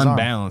that he's Serkis's arm?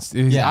 unbalanced.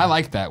 Yeah. I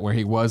like that where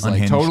he was like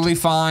Unhinged. totally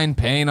fine,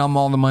 paying him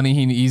all the money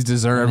he's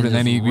deserved, and And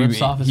then then just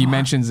rips off his he arm.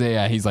 mentions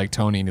he's like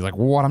Tony, and he's like,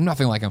 "What? I'm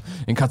nothing like him,"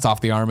 and cuts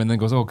off the arm, and then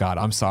goes, "Oh God,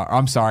 I'm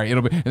sorry,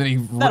 it'll be," and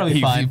then That'll be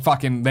he fine.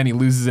 fucking then he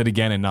loses it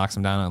again and knocks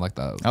him down. I like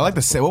that. I like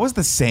the what was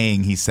the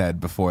saying he said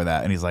before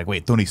that? And he's like,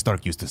 wait, Tony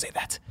Stark used to say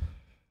that.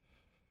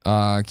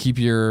 Keep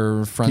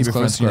your friends your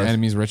close, friends your close.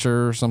 enemies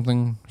richer, or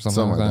something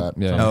Something like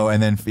that. Yeah, Oh,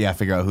 and then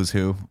figure out who's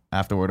who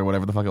afterward or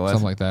whatever the fuck it was.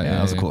 Something like that, Yeah, yeah,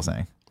 that was a yeah. cool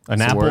saying.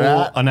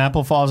 An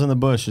apple falls in the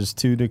bush is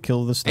 2 to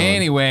kill the stone.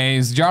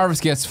 Anyways, Jarvis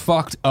gets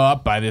fucked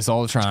up by this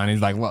Ultron.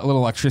 He's like, little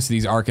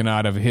electricity's arcing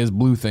out of his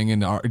blue thing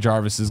into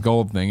Jarvis's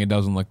gold thing. It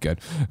doesn't look good.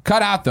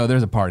 Cut out, though.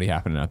 There's a party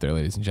happening out there,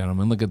 ladies and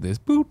gentlemen. Look at this.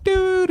 A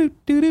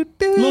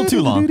little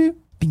too long.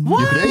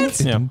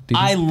 What? Yeah.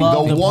 I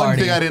love the the one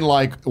party. thing I didn't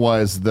like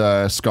was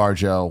the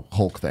ScarJo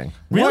Hulk thing.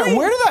 Where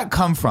did that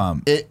come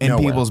from in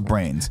nowhere. people's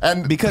brains?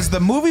 And- because the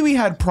movie we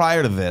had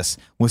prior to this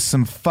was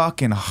some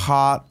fucking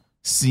hot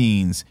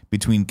scenes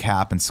between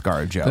Cap and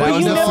ScarJo. That was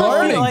you the never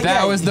flirting. feel like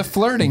That that. was the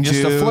flirting.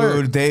 Just a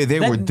flirt. Dude, they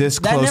That- were this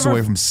that close never-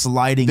 away from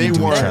sliding They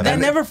into were. each other. That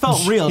never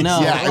felt real. No.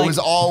 Yeah, it like- was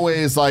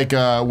always like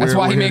That's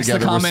why he makes the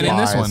comment in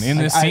this one, in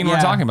this scene we're yeah.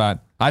 talking about.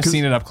 I've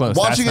seen it up close.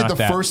 Watching That's it not the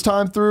that. first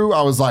time through,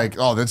 I was like,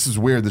 "Oh, this is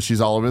weird that she's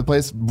all over the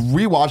place."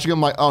 Rewatching, I'm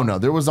like, "Oh no,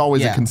 there was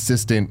always a Yeah.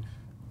 consistent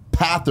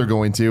path they're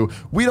going to."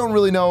 We don't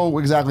really know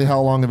exactly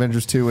how long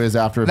Avengers 2 is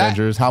after That-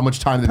 Avengers, how much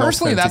time they don't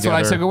Personally, spend that's what I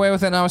together. took away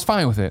with it, and I was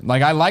fine with it.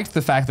 Like, I liked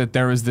the fact that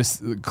there was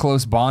this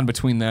close bond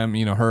between them.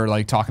 You know, her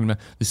like talking about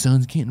the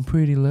sun's getting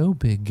pretty low,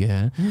 big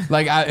guy.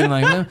 Like,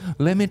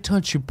 let me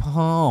touch your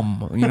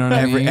palm. You know what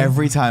I mean?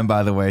 Every time,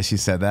 by the way, she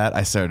said that,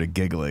 I started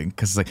giggling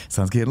because it's like,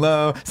 sun's getting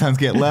low, sun's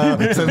getting low.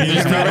 Sun's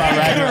getting low.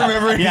 I can't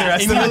remember the Yeah,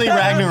 rest of immediately it.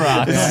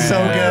 Ragnarok. It's so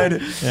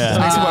good. Yeah. It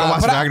makes me want to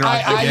watch but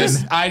Ragnarok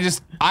again.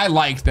 I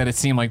liked that it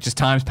seemed like just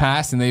time's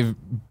passed and they've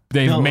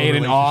Built a made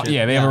an relationship. they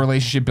have a Yeah.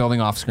 relationship building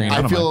off screen. I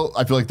don't mind.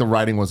 feel like the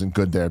writing wasn't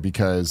good there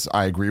because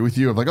I agree with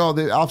you of like, oh,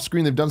 they off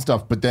screen they've done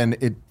stuff, but then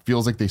it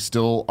feels like they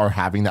still are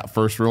having that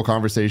first real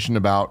conversation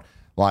about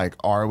like,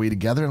 are we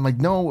together? And I'm like,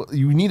 no,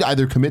 you need to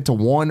either commit to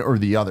one or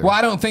the other. Well,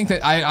 I don't think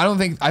that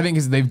I think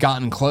they've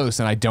gotten close,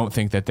 and I don't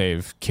think that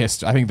they've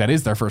kissed. I think that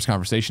is their first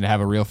conversation to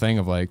have a real thing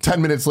of like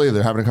 10 minutes later,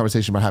 they're having a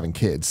conversation about having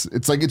kids.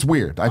 It's like, it's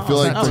weird. I feel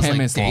like, that was 10 like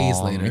minutes days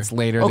long. later. It's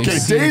later. okay, They've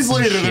seen days some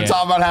later, they're shit.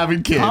 talking about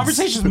having kids.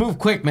 Conversations move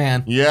quick,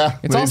 man. Yeah,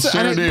 It's they also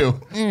sure I do.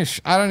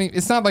 I don't.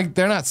 It's not like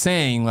they're not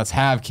saying let's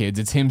have kids.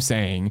 It's him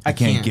saying, I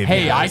can't give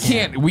 "Hey, you I that.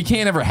 can't. We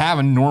can't ever have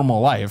a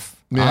normal life.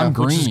 Yeah, I'm which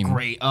Which is green."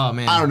 great. Oh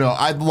man. I don't know.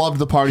 I loved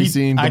the party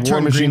scene. The I War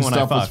turned Machine green when I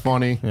stuff was fuck.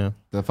 funny. Yeah.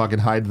 The fucking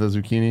hide the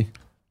zucchini.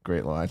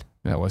 Great line.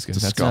 That was good.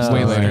 That's Disgusting.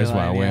 way later as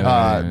well. Way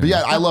later. But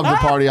yeah, I loved the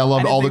party. I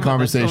loved didn't all the think about that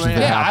conversations story.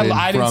 that Yeah, happened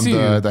I did from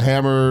too. the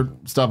Hammer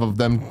stuff of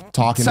them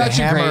talking. Such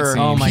to a great Hammer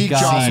scene. Oh my Peak God.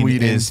 Joss Scene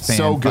Whedon, is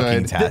so good.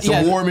 fan-fucking-tastic.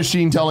 The Yeah. War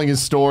Machine telling his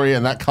story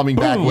and that coming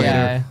back later.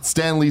 Yeah.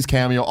 Stan Lee's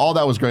cameo, all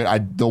that was great.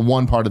 The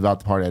one part about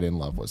the party I didn't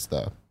love was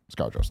the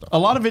ScarJo stuff. A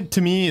lot of it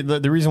to me,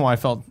 the reason why I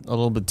felt a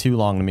little bit too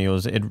long to me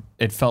was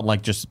it felt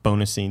like just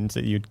bonus scenes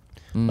that you'd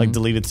like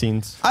deleted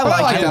scenes. I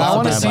like that. I love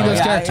want to that, see but those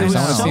yeah, characters. It was I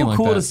want to so see them like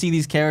cool that. to see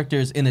these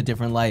characters in a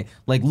different light.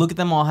 Like, look at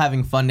them all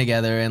having fun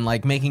together and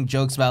like making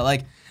jokes about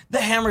like the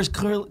hammer's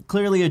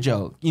clearly a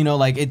joke. You know,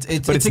 like it's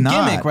it's a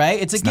not. gimmick, right?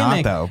 It's a It's not,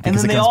 gimmick. though, and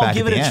because then it they comes all back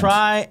give at it the a end.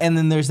 try. And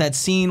then there's that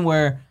scene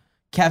where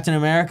Captain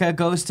America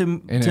goes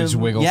to it just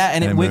wiggles. Yeah, and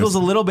And it it wiggles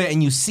moves. a little bit,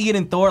 and you see it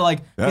in Thor, like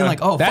being like,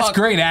 "Oh, That's fuck.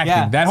 great acting.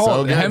 Yeah. That whole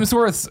So good.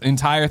 Hemsworth's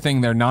entire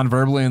thing there,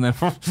 non-verbally, and then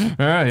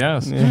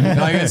yes,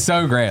 like it's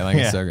so great. Like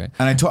it's so great.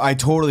 And I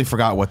totally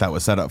forgot what that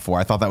was set up for.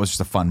 I thought that was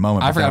just a fun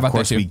moment. I but forgot then, about of that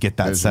course, too. we get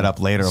that Vision. set up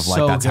later of like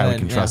So that's how we good,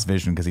 can trust yeah.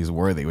 Vision because he's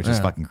worthy, which is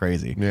fucking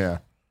crazy. Yeah.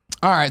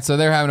 All right, so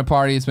they're having a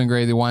party. It's been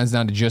great. It winds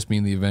down to just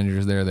being the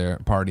Avengers. They're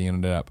partying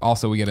it up.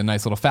 Also, we get a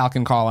nice little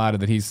Falcon call out of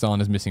that he's still on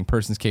his missing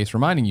persons case,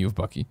 reminding you of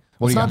Bucky.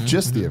 Well, it's do you not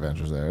just the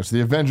Avengers there. It's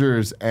the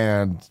Avengers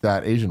and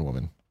that Asian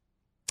woman.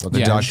 The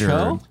Yeah. Doctor.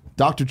 Cho?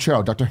 Dr.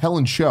 Cho, Dr.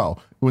 Helen Cho,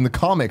 who in the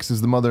comics is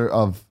the mother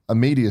of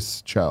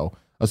Amadeus Cho,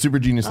 a super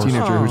genius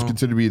teenager who's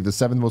considered to be the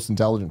seventh most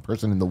intelligent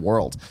person in the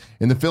world.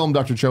 In the film,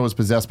 Dr. Cho is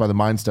possessed by the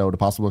Mind Stone, a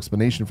possible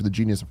explanation for the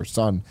genius of her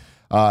son,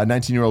 a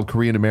 19-year-old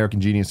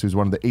Korean-American genius who's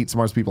one of the 8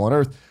 smartest people on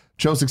Earth.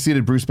 Cho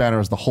succeeded Bruce Banner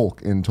as the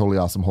Hulk in Totally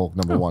Awesome Hulk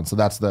 #1. So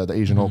that's the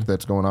Asian Hulk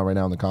that's going on right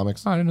now in the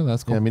comics. Oh, I didn't know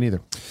that's cool. Yeah, me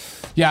neither.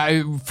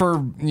 Yeah,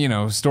 for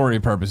story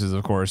purposes,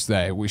 of course,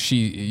 she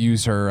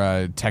used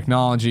her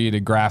technology to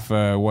graph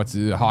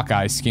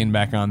Hawkeye's skin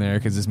back on there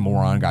because this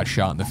moron got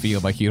shot in the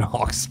field like you'd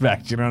all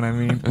expect. You know what I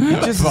mean?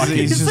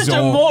 He's such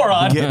a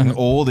moron. Getting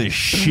old as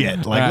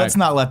shit. Like, let's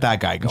not let that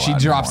guy go. She out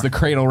drops anymore. the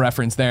cradle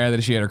reference there that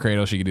if she had her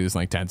cradle, she could do this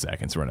in like 10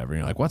 seconds or whatever. And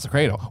you're like, what's a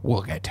cradle?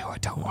 We'll get to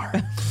it. Don't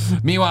worry.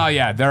 Meanwhile,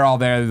 yeah, they're all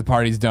there. The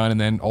party's done, and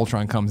then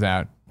Ultron comes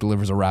out,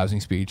 delivers a rousing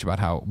speech about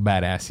how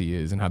badass he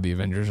is and how the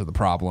Avengers are the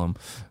problem.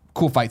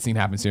 Cool fight scene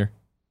happens here.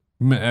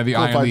 The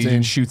Iron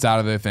Legion shoots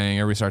out of the thing.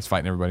 Everybody starts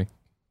fighting everybody.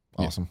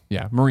 Awesome.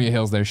 Yeah, Maria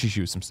Hill's there. She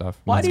shoots some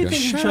stuff. Why That's do you good.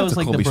 think you Shout out chose to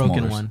like the Colby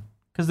broken Smulders. one?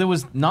 Because there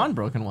was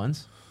non-broken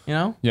ones.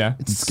 Yeah.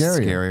 It's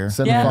scarier.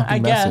 Send Yeah, a fucking I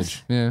guess.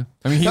 message. Yeah.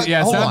 I mean,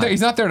 Hold on.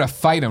 he's not there to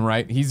fight him,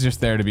 right? He's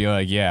just there to be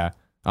like, yeah,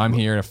 I'm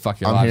here to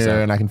fuck your I'm lives here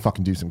out. and I can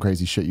fucking do some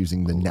crazy shit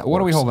using the network. What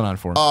are we holding on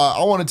for?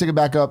 I want to take it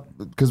back up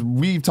because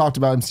we've talked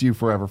about MCU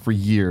forever for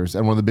years,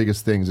 and one of the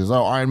biggest things is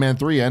Iron Man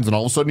 3 ends and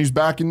all of a sudden he's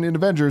back in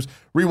Avengers.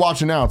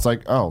 Rewatching now, it's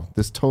like, oh,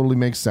 this totally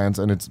makes sense,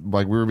 and it's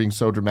like we were being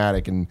so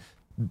dramatic and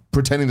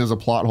pretending there's a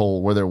plot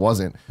hole where there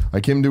wasn't.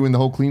 Like him doing the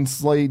whole clean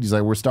slate, he's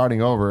like, we're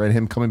starting over, and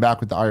him coming back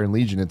with the Iron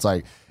Legion. It's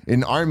like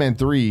in Iron Man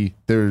 3,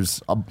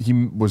 he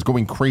was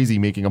going crazy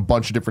making a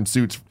bunch of different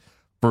suits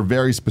for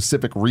very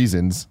specific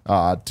reasons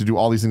to do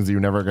all these things that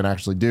you're never going to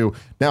actually do.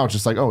 Now it's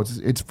just like, oh,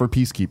 it's for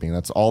peacekeeping.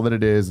 That's all that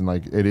it is, and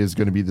like it is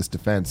going to be this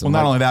defense. Well,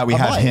 not only that, we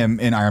have him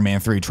in Iron Man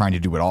 3 trying to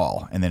do it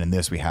all. And then in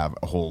this, we have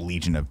a whole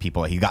legion of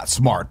people. He got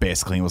smart,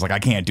 basically, and was like, I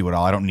can't do it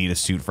all. I don't need a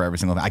suit for every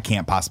single thing. I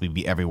can't possibly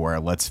be everywhere.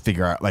 Let's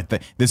figure out,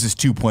 this is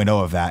 2.0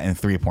 of that, and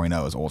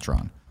 3.0 is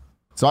Ultron.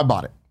 So I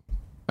bought it.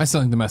 I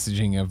still think the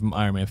messaging of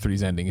Iron Man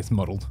 3's ending is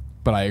muddled.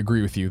 But I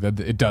agree with you that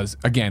it does.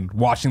 Again,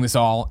 watching this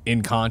all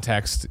in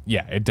context,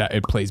 yeah,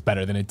 it plays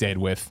better than it did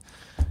with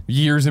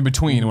years in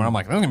between where I'm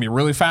like, that's going to be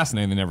really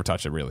fascinating. They never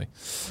touch it, really.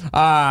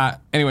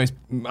 Anyways,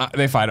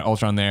 they fight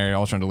Ultron there.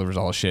 Ultron delivers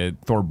all his shit.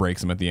 Thor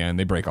breaks him at the end.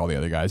 They break all the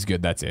other guys.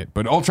 Good, that's it.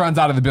 But Ultron's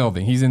out of the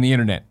building. He's in the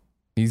internet.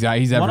 He's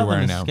everywhere One of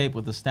them now. escaped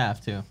with the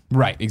staff too.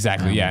 Right,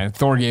 exactly, yeah. And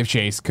Thor gave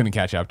chase, couldn't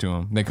catch up to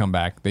him. They come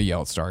back. They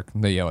yell at Stark.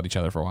 They yell at each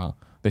other for a while.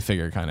 They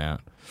figure it kind of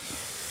out.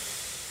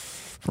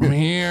 From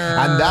here.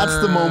 And that's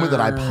the moment that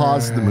I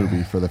paused the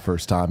movie for the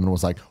first time and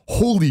was like,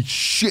 holy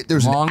shit,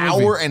 there's Long an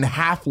movie. hour and a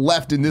half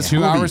left in this 2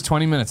 movie. hours,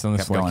 20 minutes on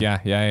this Kept flick. going.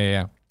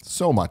 Yeah.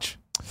 So much.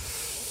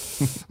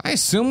 I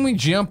assume we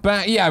jump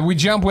back. Yeah, we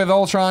jump with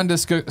Ultron to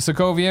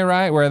Sokovia,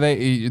 right? Where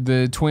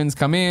the twins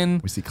come in.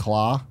 We see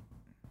Claw.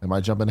 Am I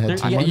jumping ahead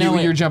too Yeah, much? no,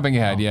 You're jumping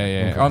ahead.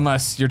 Yeah.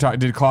 Unless you're talking.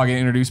 Did Claw get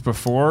introduced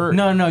before?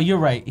 No, you're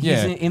right. He's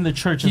Yeah. in the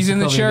church. He's in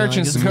the church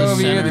in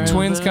Sokovia. The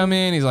twins in. come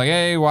in. He's like,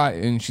 "Hey, why?"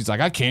 And she's like,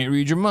 "I can't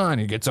read your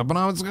mind." He gets up and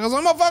on and goes,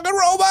 "I'm a fucking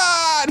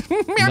robot." Meow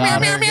meow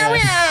Got meow her, meow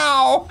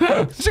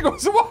meow. She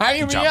goes, "Why are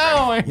you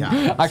meowing?"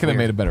 Yeah, I could have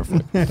made a better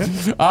flip.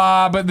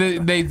 But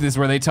this is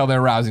where they tell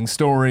their rousing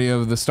story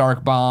of the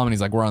Stark bomb, and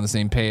he's like, "We're on the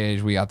same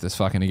page. We got this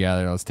fucking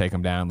together. Let's take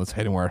him down. Let's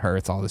hit him where it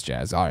hurts. All this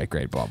jazz. All right,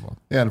 great. Blah blah."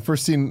 Yeah, the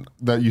first scene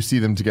that you see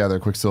them together,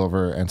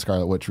 Quicksilver and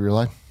Scarlet Witch, you're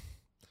like,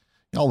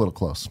 y'all a little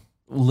close.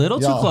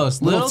 Little too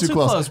close. Little too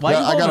close. Why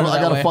Yeah, you I got holding her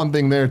that a way? fun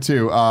thing there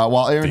too.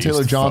 While Aaron They Taylor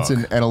used to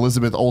Johnson fuck. and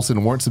Elizabeth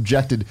Olsen weren't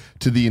subjected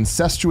to the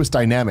incestuous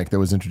dynamic that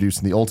was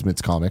introduced in the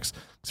Ultimates comics,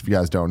 because if you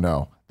guys don't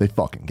know, they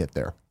fucking get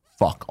their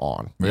fuck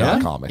on in the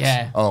comics.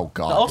 Yeah. Oh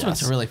god. The Ultimates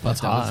yes. are really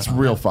fucked up. It's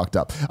real fucked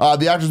up.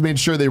 The actors made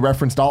sure they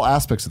referenced all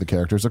aspects of the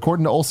characters.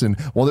 According to Olsen,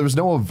 while there was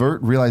no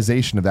overt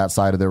realization of that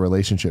side of their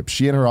relationship,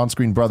 she and her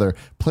on-screen brother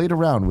played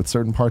around with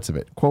certain parts of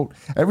it. Quote,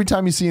 every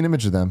time you see an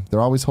image of them,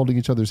 they're always holding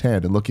each other's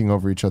hand and looking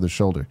over each other's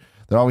shoulder.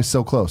 They're always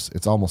so close,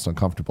 it's almost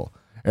uncomfortable.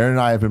 Aaron and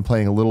I have been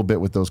playing a little bit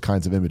with those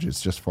kinds of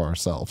images just for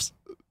ourselves.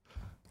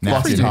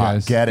 Nasty. Fucking hot.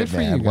 guys. Get Good it, for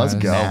man. you Let's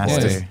guys. go,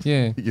 Nasty. boys.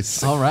 Yeah. You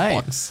sick All right.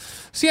 fucks.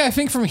 So yeah, I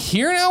think from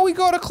here now we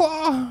go to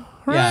Claw.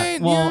 Right?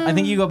 Yeah. Well, Yeah. I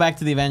think you go back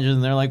to the Avengers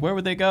and they're like, where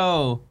would they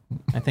go?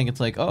 I think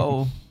it's like,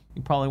 oh, he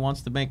probably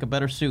wants to make a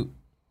better suit.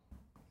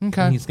 Okay.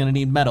 And he's gonna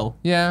need metal.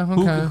 Yeah.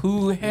 Okay.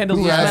 Who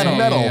handles Who the has metal?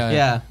 metal?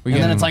 Yeah. We And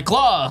get then him. it's like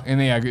Claw.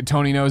 And yeah,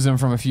 Tony knows him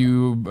from a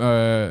few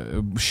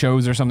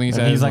shows or something. He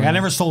says He's like, I when-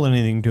 never sold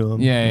anything to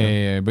him.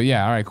 Yeah. But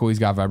yeah, all right, cool. He's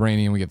got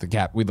vibranium. We get the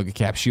Cap. We look at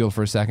Cap's shield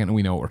for a second, and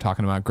we know what we're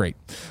talking about. Great.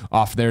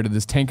 Off there to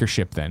this tanker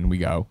ship. Then we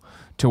go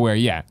to where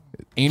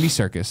Andy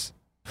Serkis,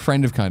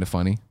 friend of Kind of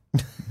Funny,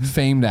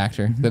 famed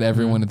actor that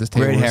everyone at this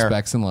table Great hair.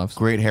 respects and loves.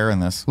 Great hair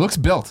in this. Looks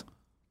built.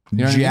 You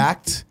know what I mean?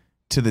 Jacked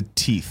to the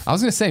teeth. I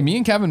was gonna say, me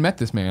and Kevin met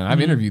this man.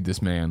 I've interviewed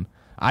this man.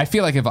 I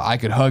feel like if I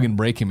could hug and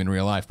break him in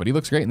real life, but he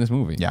looks great in this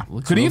movie. Yeah.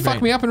 Could he real fuck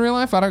great. me up in real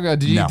life? I don't.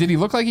 Did he? No. Did he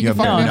look like he could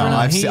fuck no, me up? No, in real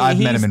life? I've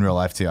met him he's- in real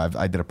life too.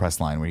 I did a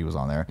press line where he was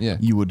on there. Yeah.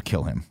 You would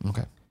kill him.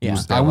 Okay. Yeah.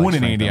 was there, I like, wouldn't,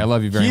 strength Andy. him. I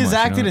love you very He much. has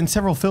acted you know? in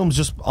several films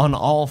just on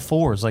all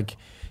fours. Like,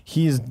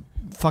 he's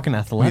fucking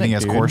athletic. You think he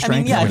has dude. core I strength?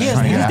 mean, yeah, When he he's has,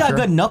 trying to he's get got after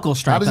good it? knuckle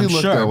strength. How does he I'm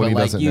look sure, though when but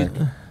he does like it, you,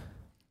 Nick?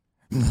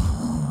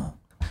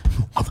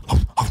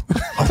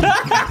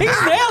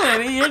 He's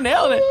nailing it. You're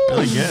nailing it.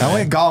 Really good. I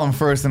went Gollum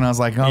first, and I was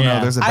like, oh Yeah.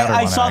 no, there's a better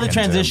one. I saw that the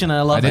can do. transition and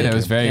I loved I it. did. It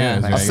was very good. It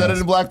was I very said good. it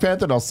in Black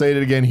Panther, and I'll say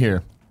it again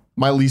here.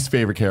 My least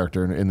favorite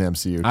character in the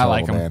MCU. I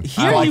like him. Man.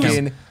 Here I he was-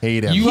 fucking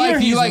hate him. You Here like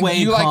he's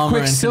way calmer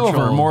and Quicksilver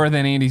controlled. more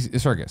than Andy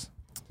Serkis.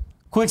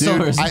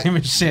 Quicksilver is Dude, his name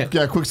is shit.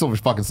 Yeah, Quicksilver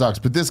fucking sucks,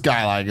 but this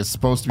guy like is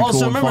supposed to be Also,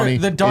 cool and remember funny.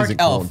 the Dark isn't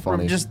cool Elf and from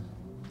funny. just,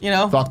 you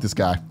know. Fuck this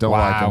guy. Don't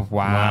like him.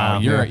 Wow.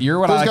 You're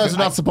what Those I like guys to-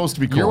 are not supposed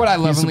to be cool. You're what I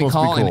He's lovingly supposed to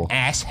be call cool. an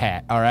ass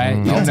hat. All right, you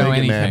I'll don't know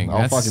take it, man. anything. I'll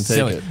That's fucking take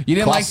silly. it. You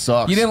didn't Klaus like.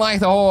 sucks. You didn't like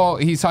the whole.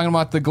 He's talking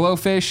about the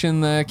glowfish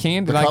and the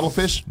candy. The like,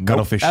 cuttlefish?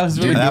 Cuttlefish. That was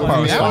really That good.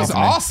 part was That funny was to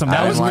me. awesome. That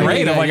I was like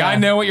great. it. I'm like, Yeah. I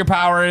know what your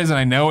power is, and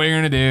I know what you're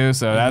gonna do.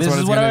 So that's This what is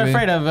it's what gonna I'm be.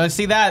 afraid of. I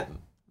see that.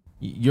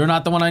 You're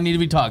not the one I need to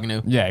be talking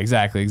to. Yeah,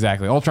 exactly.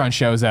 Ultron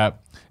shows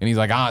up and he's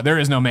like, there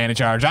is no man in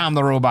charge. I'm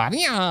the robot.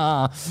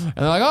 Yeah. And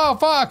they're like, oh,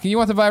 fuck. You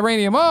want the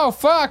vibranium? Oh,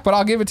 fuck. But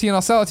I'll give it to you and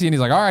I'll sell it to you. And he's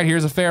like, all right,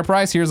 here's a fair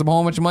price. Here's a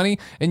whole bunch of money.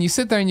 And you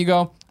sit there and you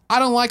go, I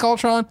don't like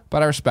Ultron,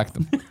 but I respect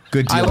him.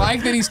 Good deal. I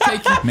like that he's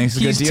taking Makes a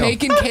good he's deal.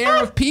 taking care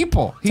of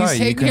people. He's Sorry,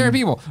 you taking care of can-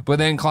 people. But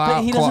then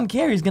But he doesn't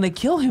care. He's gonna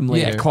kill him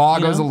later. Yeah, Claw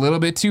you goes know? a little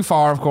bit too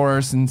far, of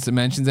course, and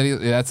mentions that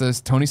that's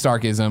a Tony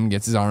Starkism,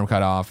 gets his arm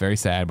cut off. Very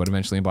sad, but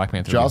eventually in Black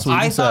Panther. Joss Whedon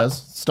I thought-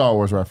 says, Star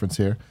Wars reference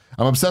here.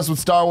 I'm obsessed with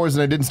Star Wars,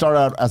 and I didn't start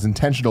out as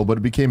intentional, but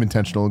it became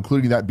intentional,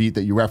 including that beat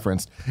that you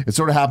referenced. It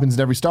sort of happens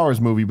in every Star Wars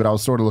movie, but I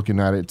was sort of looking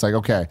at it. It's like,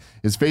 okay,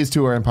 is Phase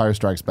 2 or Empire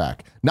Strikes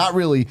Back? Not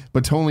really,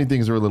 but tonally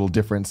things are a little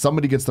different.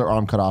 Somebody gets their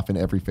arm cut off in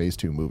every Phase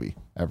 2 movie,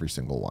 every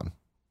single one.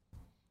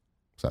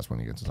 So that's when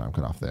he gets his arm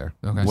cut off there.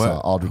 Okay. What?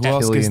 Aldrich Who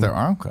else gets Killian. their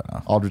arm cut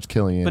off? Aldrich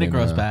Killian. But it in,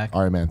 grows back.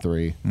 Iron Man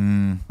 3.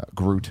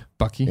 Groot.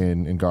 Bucky.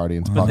 In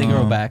Guardians. But they Bucky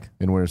grow back.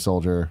 in Winter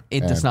Soldier. It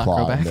and does not Claw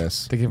grow back. in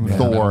this. They give him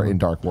Thor in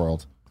Dark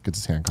World. Gets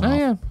his hand cut Oh, off.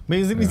 yeah. I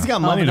mean, he's got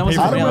money but to pay it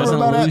for I wasn't- don't it. That was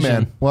remember an about illusion.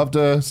 Ant-Man. We'll have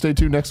to stay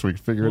tuned next week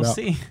to figure We'll it out.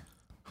 see.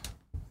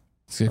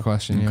 It's a good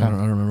question. Yeah, I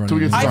don't remember. Till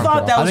we get any. to I Dark thought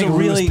World. that I was a think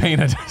really.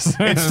 painted.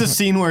 It's the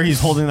scene where he's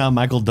holding out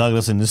Michael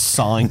Douglas and just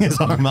sawing his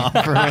arm off.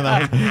 For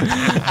that.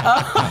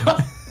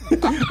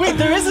 Wait,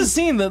 there is a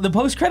scene, the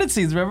post credit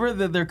scenes. Remember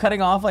that they're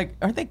cutting off? Like,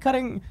 aren't they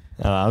cutting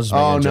I was just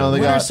Oh, making a no, joke. they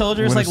Winter got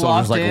Soldiers Winter like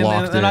Soldier's, locked in?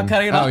 locked And they're not in.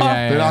 cutting it Oh, off.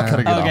 yeah, They're not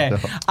cutting it Okay,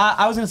 off.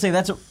 I was gonna say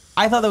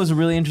I thought that was a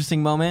really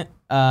interesting moment,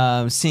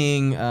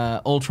 seeing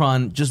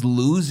Ultron just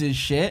lose his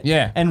shit,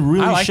 Yeah. and I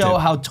really liked show it.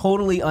 how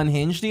totally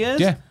unhinged he is.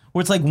 Yeah.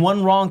 Where it's like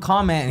one wrong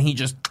comment and he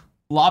just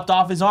lopped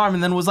off his arm,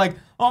 and then was like,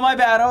 "Oh my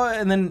bad,"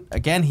 and then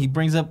again he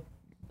brings up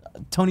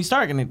Tony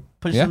Stark and it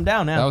pushes him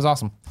down. Now That was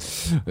awesome.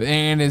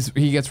 And as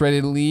he gets ready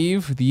to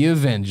leave, the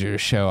Avengers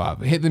show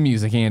up. Hit the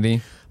music,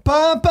 Andy.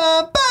 Ba,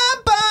 ba,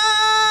 ba, ba.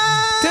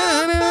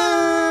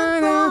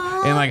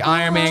 And like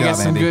Iron Man Good gets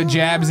job, some Andy. good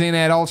jabs in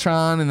at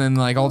Ultron, and then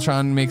like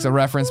Ultron makes a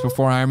reference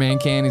before Iron Man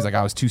can. He's like,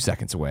 I was 2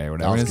 seconds away or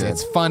whatever. was It's, good.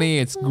 it's funny,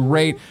 it's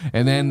great.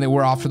 And then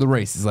we're off to the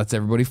races. Lets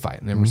everybody fight,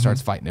 and everyone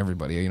starts fighting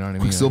everybody. You know what I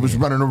mean? Quicksilver's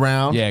running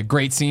around. Yeah,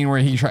 great scene where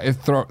he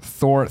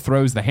Thor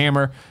throws the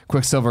hammer.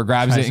 Quicksilver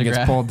grabs Tries it and to gets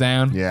grab- pulled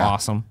down. Yeah.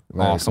 Awesome.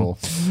 Very awesome. cool.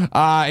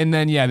 And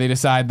then they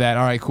decide that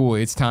all right, cool.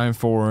 It's time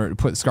to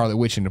put Scarlet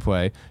Witch into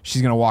play.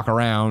 She's gonna walk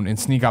around and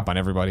sneak up on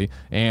everybody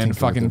and Tinker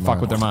fucking with their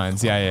fuck with their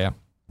minds. Yeah.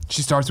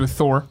 She starts with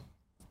Thor,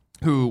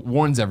 who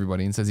warns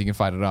everybody and says he can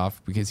fight it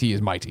off because he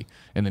is mighty.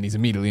 And then he's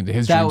immediately into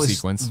his that dream was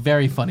sequence.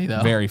 very funny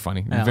though. Very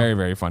funny, Yeah. very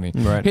very funny.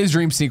 Right. His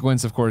dream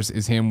sequence, of course,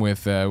 is him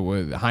with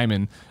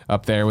Hyman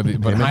up there. With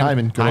but Him and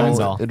Hyman. Good Hyman's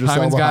old Idris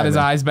Elba got his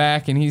Hyman. eyes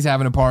back, and he's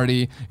having a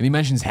party, and he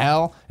mentions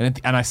hell, and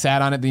I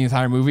sat on it the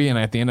entire movie, and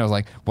at the end I was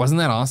like, wasn't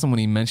that awesome when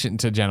he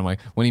mentioned to Jen? I'm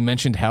like, when he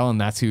mentioned hell, and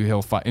that's who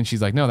he'll fight, and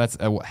she's like, no, that's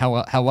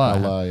hella.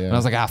 yeah. And I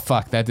was like,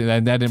 fuck, that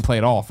didn't play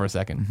at all for a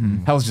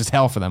 2nd. Hell's just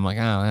hell for them. I'm like,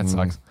 that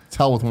sucks. It's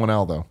hell with one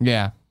L though.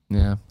 Yeah.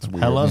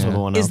 Hello's with the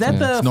one Is else. that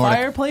the It's Nordic.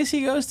 fireplace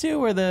he goes to,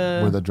 where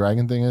Where the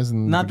dragon thing is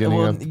in the not the beginning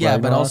well, of yeah,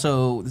 but Ragnarok?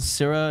 also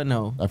Syrah?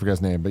 No, I forgot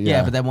his name, but yeah,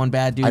 yeah. but that one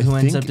bad dude I who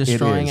ends think up it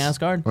destroying is.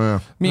 Asgard. Yeah.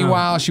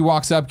 Meanwhile, she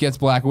walks up, gets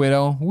Black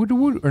Widow.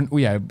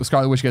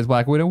 Scarlet Witch gets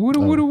Black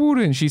Widow.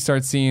 And she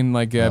starts seeing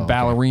like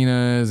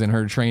ballerinas and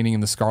her training in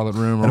the Scarlet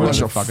Room or And a whatever bunch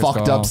the of fuck it's fucked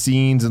called. up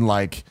scenes and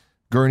like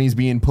gurneys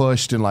being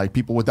pushed and like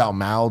people without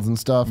mouths and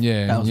stuff.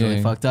 Yeah, That was yeah.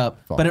 really fucked up.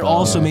 Fucked But it up.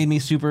 also made me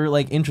super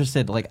like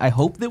interested. Like I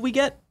hope that we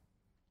get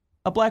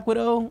a Black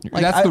Widow.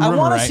 Like That's the I rumor,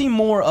 want right? to see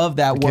more of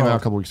that It came out a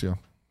world. couple weeks ago.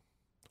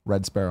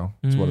 Red Sparrow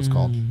is what it's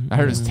called. I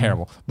heard it's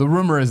terrible. The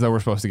rumor is that we're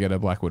supposed to get a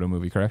Black Widow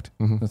movie, correct?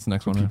 That's the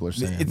next one. People are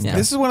saying. Yeah.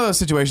 This is one of those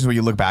situations where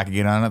you look back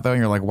again on it though, and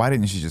you're like, why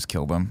didn't she just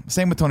kill them?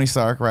 Same with Tony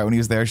Stark, right? When he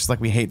was there, she's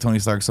like, we hate Tony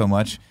Stark so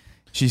much.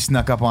 She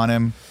snuck up on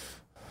him,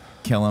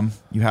 kill him.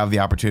 You have the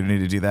opportunity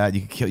to do that.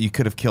 You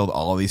could have killed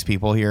all of these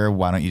people here.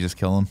 Why don't you just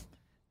kill them?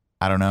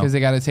 I don't know. Because they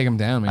got to take them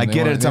down. Man. I They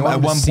get want- it. they At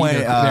want to one see point,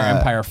 their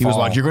empire he was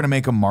fall. like, "You're going to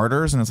make them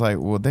martyrs," and it's like,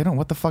 well, they don't.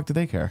 What the fuck do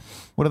they care?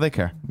 What do they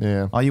care?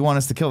 Yeah. All you want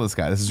is to kill this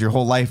guy. This is your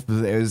whole life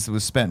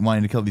was spent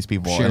wanting to kill these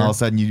people, Sure. and all of a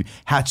sudden you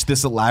hatch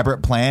this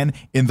elaborate plan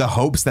in the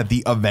hopes that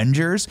the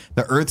Avengers,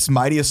 the Earth's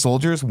mightiest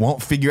soldiers,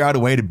 won't figure out a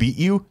way to beat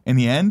you in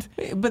the end.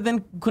 But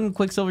then couldn't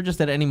Quicksilver just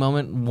at any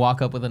moment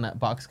walk up with a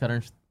box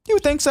cutter You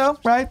would think so,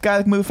 right? Guy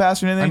that can move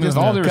faster than I anything. mean, with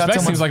all due got respect,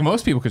 someone- seems like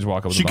most people could just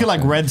walk over. She could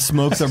like red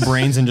smoke their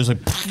brains and just like.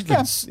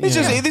 Yeah. It's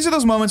just these are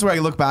those moments where I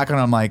look back and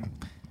I'm like,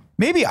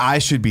 maybe I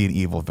should be an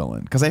evil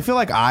villain because I feel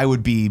like I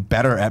would be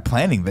better at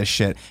planning this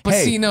shit. But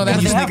hey, see, no, when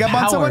that's- you They sneak have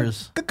up on someone,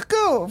 powers.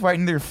 go right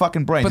into their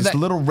fucking brain. But Just that-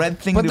 a little red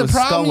thing But into the a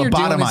skull, problem you're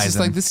doing is lobotomize just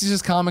him. like this is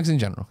just comics in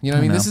general. You know what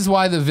I mean? know. This is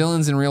why the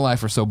villains in real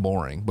life are so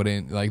boring. But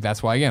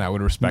that's why again I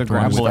would respect The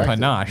one with Grappler.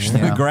 panache. Yeah.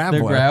 The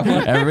grappler.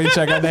 Grappler. Everybody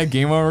check out that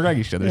Game Over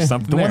Greggy show. There's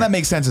something The there. one that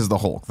makes sense is the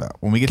Hulk, though.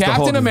 When we get to the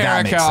Hulk, Captain that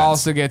America makes sense.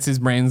 also gets his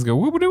brains go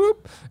whoop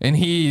whoop, and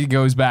he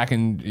goes back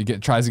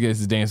and tries to get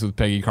his dance with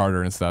Peggy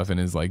Carter and stuff in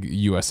his like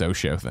USO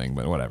show thing.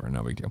 But whatever,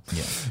 no big deal.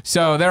 Yeah.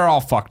 So they're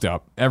all fucked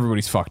up.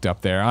 Everybody's fucked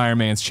up there. Iron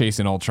Man's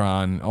chasing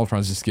Ultron.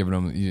 Ultron's just giving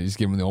him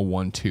the old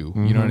 1-2.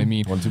 You know what I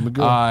mean? 1-2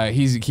 McGill.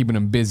 He's keeping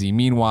him busy.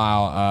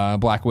 Meanwhile,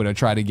 Black Widow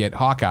tried to get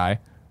Hawkeye.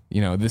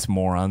 You know, this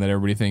moron that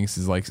everybody thinks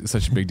is like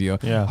such a big deal.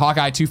 Yeah.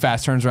 Hawkeye too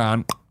fast turns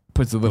around,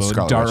 puts a little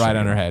Scarlet dart Witch right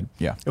on again. her head.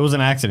 Yeah. It was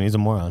an accident. He's a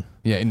moron.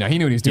 Yeah, no, he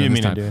knew what he was doing didn't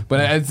this mean to time. do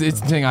But it's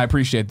the thing I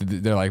appreciate that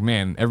they're like,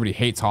 man, everybody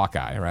hates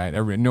Hawkeye, right?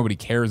 Nobody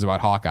cares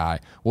about Hawkeye.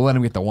 We'll let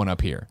him get the one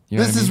up here. You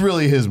know This what I is mean?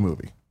 really his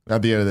movie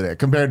at the end of the day,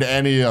 compared to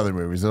any other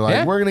movies. They're like,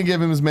 Yeah. we're going to give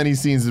him as many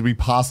scenes as we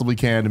possibly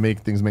can to make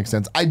things make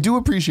sense. I do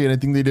appreciate, I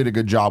think they did a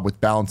good job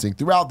with balancing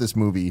throughout this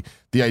movie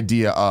the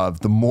idea of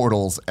the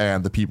mortals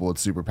and the people with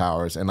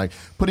superpowers and like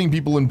putting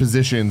people in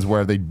positions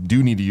where they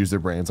do need to use their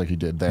brains like he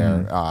did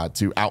there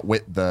to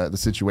outwit the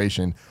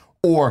situation,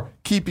 or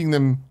keeping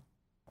them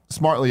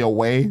smartly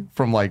away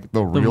from like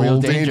the real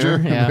danger.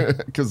 yeah.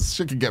 Because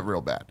shit can get real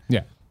bad.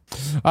 Yeah.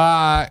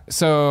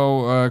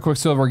 So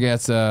Quicksilver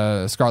gets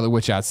Scarlet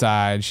Witch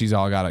outside. She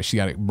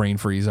got a brain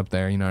freeze up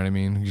there. You know what I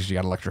mean? She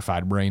got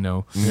electrified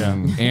braino. Yeah.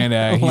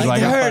 And he's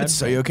like, it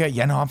hurts. Are you okay?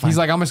 Yeah, no, I'm fine. he's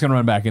like, I'm just gonna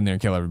run back in there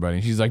and kill everybody.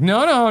 And she's like,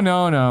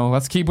 no.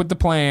 Let's keep with the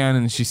plan.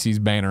 And she sees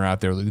Banner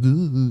out there like,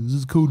 this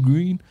is Code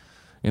Green.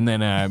 And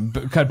then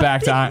cut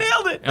back to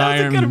Nailed it. That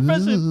was a good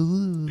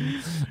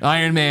impression.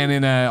 Iron Man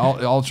and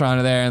Ultron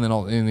are there, and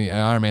then the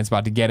Iron Man's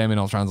about to get him, and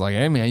Ultron's like,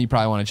 "Hey man, you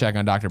probably want to check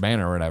on Dr.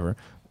 Banner or whatever."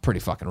 Pretty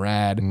fucking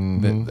rad.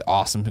 The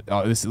awesome.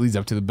 This leads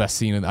up to the best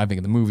scene I think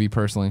in the movie.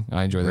 Personally,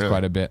 I enjoy this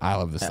quite a bit. I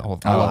love this. I love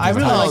I this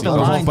really whole like the scene.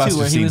 line Buster too,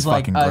 where he scene's was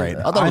like, fucking great.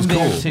 I thought it was "I'm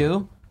there cool.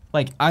 too."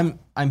 Like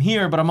I'm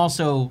here, but I'm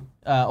also.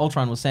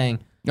 Ultron was saying,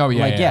 Oh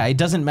yeah, like, yeah. it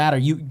doesn't matter.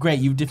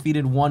 You've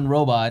defeated one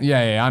robot.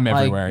 Yeah, I'm Like,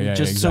 everywhere. Yeah,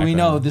 just exactly. so we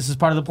know, this is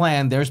part of the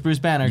plan. There's Bruce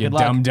Banner. You Good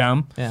luck.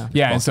 dumb.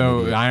 Yeah. And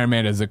so Iron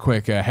Man does a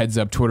quick heads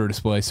up Twitter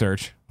display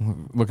search,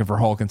 looking for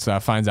Hulk and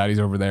stuff. Finds out he's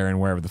over there and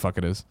wherever the fuck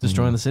it is.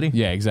 Destroying the city.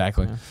 Yeah,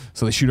 exactly.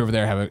 So they shoot over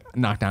there, have a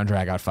knockdown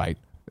drag out fight.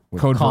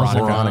 Code Calls her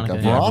Veronica.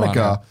 Veronica.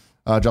 Yeah,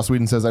 Veronica. Joss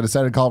Whedon says, I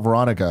decided to call it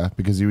Veronica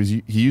because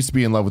he used to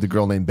be in love with a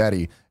girl named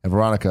Betty, and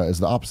Veronica is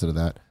the opposite of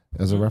that,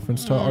 as a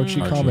reference to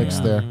Archie Comics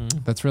there.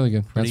 That's really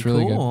good. That's Pretty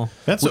really cool. good.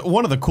 That's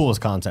one of the coolest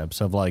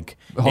concepts of like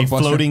a Hulkbuster?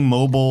 floating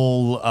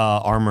mobile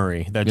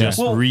armory that Yeah. just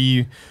Well-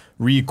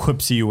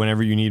 re-equips you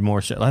whenever you need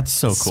more shit. That's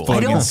so cool. I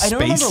Floating don't in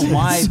space. remember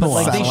why, but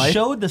like they Satellite?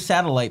 showed the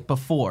satellite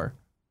before,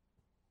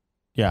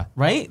 Yeah.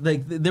 right?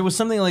 Like there was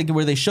something like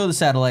where they show the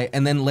satellite,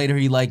 and then later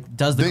he like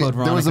does the code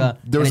Veronica.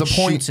 There was and a it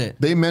point shoots it.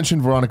 they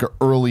mentioned Veronica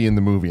early in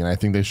the movie, and I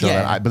think they showed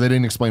Yeah. that, but they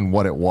didn't explain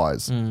what it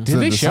was. Did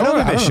they show I don't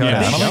it? think they showed it.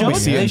 I don't think we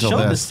showed- see it they until showed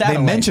the this. They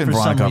satellite mentioned for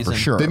some Veronica for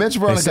reason. sure. They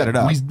mentioned Veronica. set it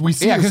up. We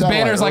see Yeah, the because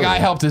satellite Banner's like, earlier. I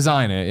helped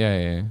design it.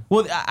 Yeah.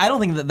 Well, I don't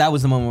think that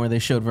was the moment where they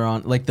showed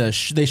Veronica. Like they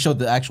showed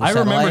the actual. I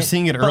remember satellite,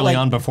 seeing it but, early like,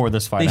 on before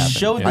this fight they happened.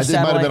 showed Yeah. the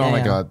It might have been on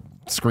like satellite,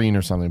 a screen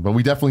or something, but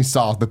we definitely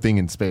saw the thing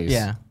in space.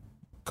 Yeah.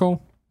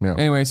 Cool. Yeah.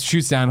 Anyways,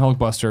 shoots down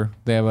Hulkbuster.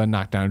 They have a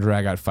knockdown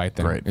drag out fight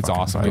there. Great It's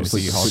fucking awesome. fight. Good to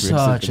see Hulk.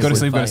 Such a Go to good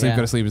sleep. Go to fight, sleep. yeah.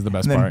 Go to sleep is the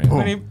best And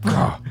part. then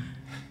boom.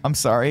 I'm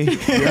sorry.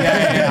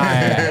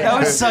 That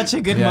was such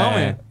a good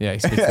moment. Yeah, he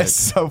spits It's it.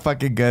 so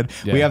fucking good.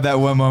 Yeah. We have that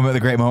one moment, the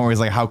great moment where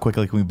he's like, how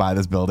quickly can we buy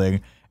this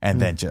building?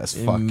 And then just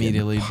fucking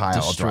Immediately pile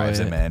destroy drives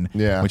it. him in,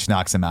 Yeah. which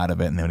knocks him out of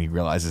it. And then he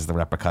realizes the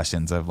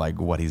repercussions of like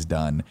what he's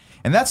done.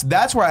 And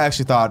that's where I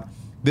actually thought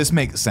this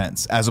makes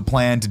sense as a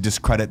plan to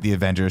discredit the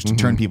Avengers, to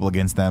turn people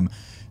against them.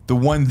 The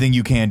one thing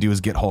you can do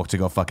is get Hulk to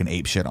go fucking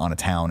ape shit on a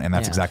town, and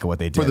that's Yeah. exactime what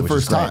they did For the which is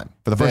first great. time.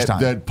 For the first That-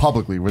 time. That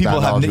publicly, with People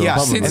that have, knowledge yeah,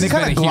 publicly. and they Since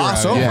kind he's of been a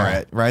gloss hero, over yeah.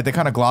 it, right? They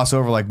kind of gloss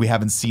over like we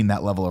haven't seen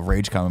that level of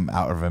rage come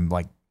out of him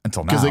like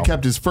until now. Because they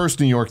kept his first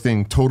New York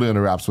thing totally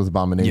under wraps with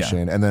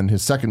Abomination, and then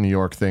his second New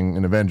York thing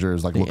in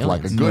Avengers looked like a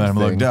aliens. good Let him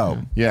thing. look dope.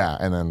 Yeah,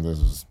 and then this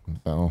is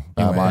Anyway,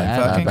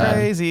 bad. fucking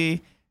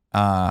crazy.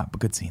 But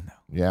good scene though.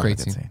 Yeah, Great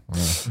Good scene.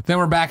 scene. Then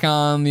we're back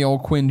on the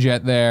old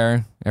Quinjet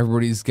there.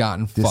 Everybody's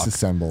gotten fucked.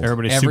 disassembled.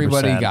 Everybody's super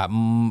Everybody sad. got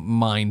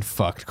mind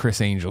fucked,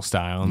 Chris Angel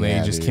style, and Yeah,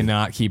 they just dude.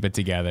 cannot keep it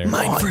together.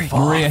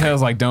 Maria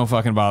Hill's like, don't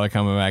fucking bother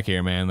coming back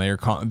here, man.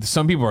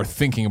 Some people are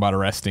thinking about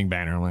arresting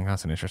Banner. I'm like,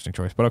 that's an interesting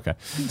choice, but okay.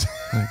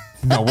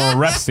 No, we're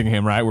arresting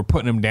him, right? We're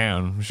putting him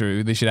down. I'm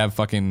sure they should have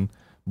fucking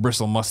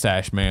bristle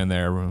mustache man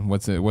there.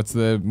 What's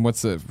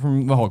the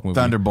from the Hulk movie?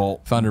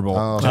 Thunderbolt.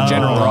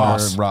 General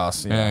Ross.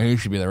 Ross. Yeah. Yeah, he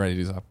should be there ready to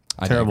do something.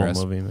 I Terrible digress.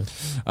 movie, man.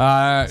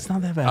 It's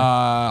not that bad.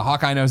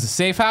 Hawkeye knows a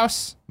safe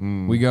house.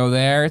 We go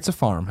there. It's a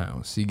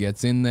farmhouse. He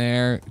gets in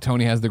there.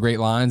 Tony has the great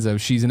lines of,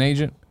 she's an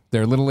agent.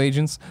 They're little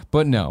agents,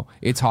 but no,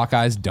 it's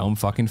Hawkeye's dumb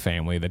fucking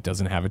family that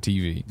doesn't have a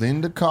TV.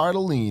 Linda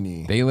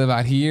Cardellini. They live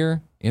out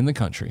here in the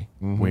country.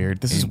 Weird.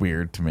 This is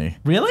weird to me.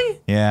 Really?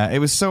 Yeah, it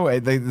was so.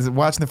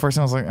 Watching the first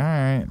one, I was like, all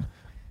right.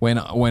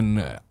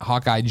 When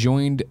Hawkeye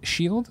joined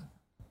S.H.I.E.L.D.,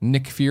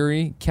 Nick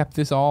Fury kept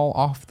this all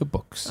off the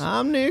books.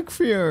 I'm Nick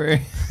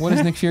Fury. What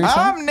does Nick Fury say?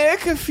 I'm Nick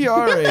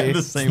Fury.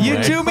 The same You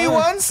way. do me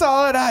one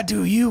solid, I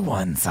do you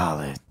one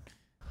solid.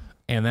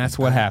 And that's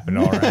what happened,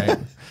 all right.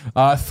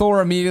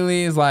 Thor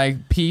immediately is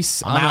like,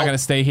 peace, I'm not going to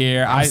stay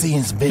here.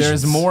 seeing some visions.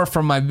 There's more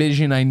from my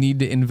vision I need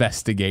to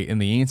investigate,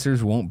 and the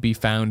answers won't be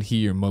found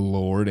here, my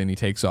lord. And he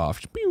takes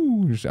off.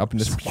 Pew, just up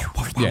into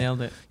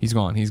Nailed it. He's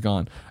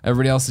gone.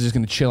 Everybody else is just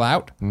going to chill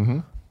out.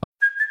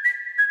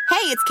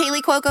 Hey, it's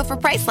Kaylee Cuoco for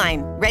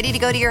Priceline. Ready to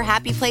go to your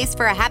happy place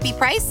for a happy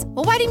price?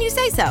 Well, why didn't you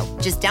say so?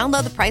 Just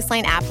download the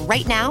Priceline app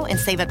right now and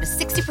save up to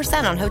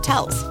 60% on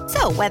hotels.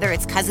 So whether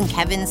it's Cousin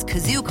Kevin's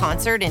Kazoo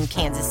Concert in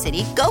Kansas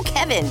City, go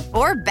Kevin,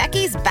 or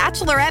Becky's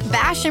Bachelorette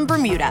Bash in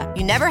Bermuda,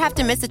 you never have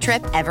to miss a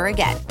trip ever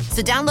again.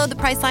 So download the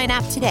Priceline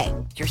app today.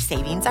 Your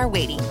savings are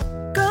waiting.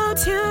 Go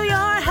to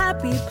your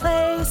happy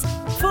place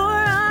for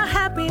a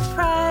happy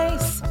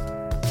price.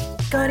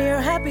 Go to your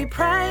happy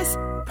price,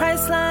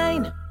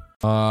 Priceline.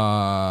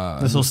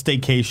 This little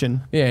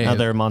staycation. Yeah. Out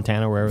there in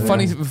Montana, wherever.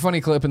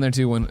 Funny clip in there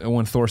too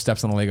when Thor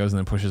steps on the Legos and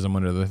then pushes them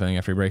under the thing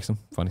after he breaks them.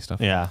 Funny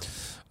stuff. Yeah.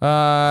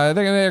 They're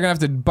gonna have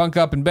to bunk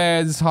up in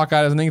beds.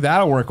 Hawkeye doesn't think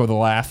that'll work with a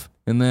laugh.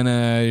 And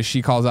then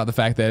she calls out the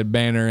fact that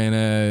Banner and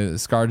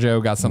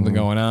ScarJo got something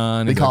going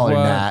on. They He's call like, her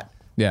 "What?" Nat.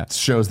 Yeah. It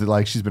shows that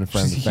like she's been a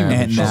friend of the family.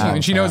 Aunt Nat.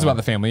 And she knows about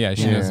the family. Yeah,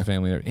 she knows the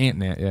family. Aunt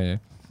Nat. Yeah.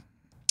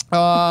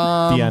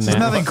 There's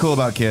nothing cool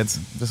about kids.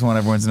 Just want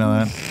everyone to know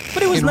that.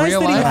 But it was In nice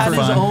real that he life, had for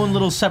his fun. own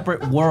little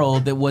separate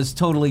world that was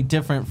totally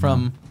different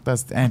from.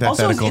 That's Also, it's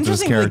antithetical to his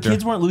interesting that character.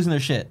 kids weren't losing their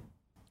shit.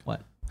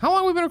 What? How long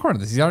have we been recording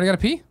this? He's already got a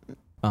pee?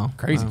 Oh,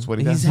 Crazy. That's what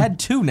he He's does. had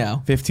 2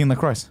 now. 15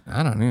 LaCroix.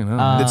 I don't even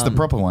know. It's the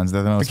purple ones.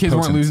 They're the the most kids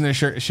weren't potent. losing their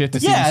shit to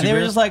see Yeah, the they were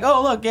superheroes? just like,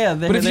 oh, look, yeah,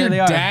 But if there your they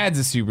are. dad's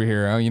a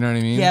superhero, you know what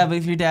I mean? Yeah, but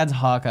if your dad's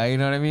Hawkeye, you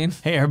know what I mean?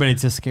 Hey,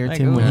 everybody's just scared Like,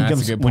 Tim when oh, he that's a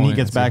comes good when he point.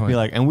 gets That's a back. good Be point.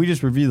 like, and we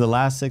just reviewed the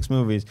last 6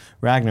 movies: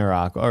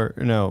 Ragnarok or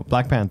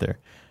Black Panther.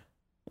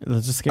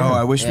 Let's just scare Oh, him.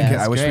 I wish we Yeah, could.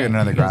 it's I wish we great. had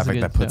another It's a graphic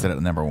good that puts show. it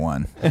at number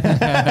 1. We don't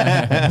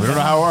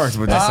know how it works,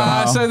 but just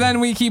somehow. So then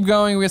we keep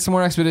going. We get some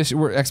more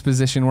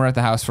exposition. We're at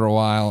the house for a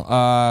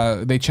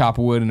while. They chop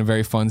wood in a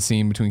very fun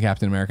scene between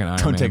Captain America and Iron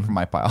Man. Don't take from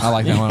my pile. I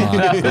like that one a lot.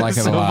 I like it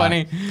a so lot.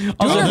 funny.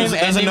 Also, Oh, him there's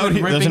a ending note with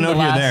here. There's a ripping note the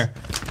here. last-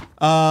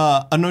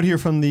 There. A note here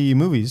from the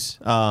movies.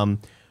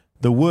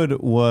 The wood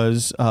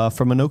was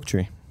from an oak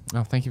tree.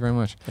 Oh, thank you very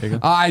much.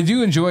 I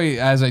do enjoy,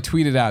 as I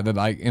tweeted out, that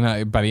like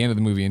by the end of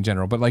the movie in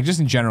general, but like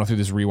just in general through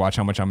this rewatch,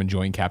 how much I'm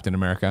enjoying Captain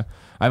America.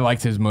 I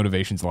liked his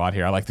motivations a lot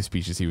here. I like the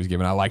speeches he was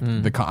giving. I liked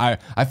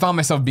I found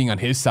myself being on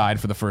his side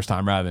for the first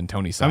time rather than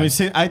Tony's side. I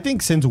mean, I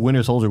think since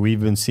Winter Soldier,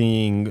 we've been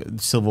seeing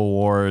Civil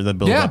War, the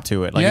build up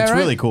to it. Like, Yeah, it's right.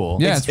 really cool.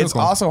 Yeah, It's, real it's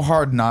cool. also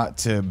hard not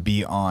to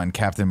be on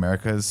Captain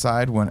America's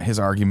side when his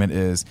argument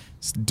is,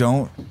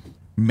 don't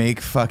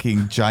make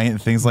fucking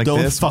giant things like Don't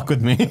this. fuck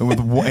with me. with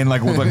one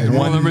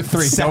number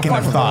 3. second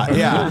of thought.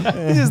 Yeah,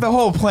 this is the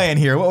whole plan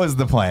here. What was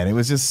the plan? It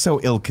was just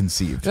so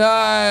ill-conceived.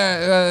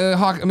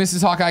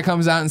 Mrs. Hawkeye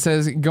comes out and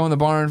says, "Go in the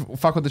barn,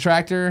 fuck with the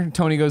tractor."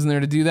 Tony goes in there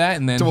to do that,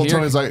 and then Well, here-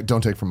 Tony's like,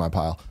 don't take from my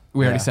pile.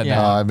 we already said Yeah.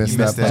 that. I missed You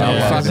that. missed it. part.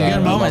 Yeah. Fuck Yeah. you.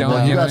 Good moment, Don't-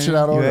 though. You got shit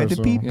out of You order. had to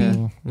so- pee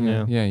pee.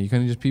 Yeah, you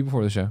couldn't just pee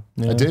before the show.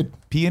 I did.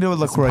 Pee into a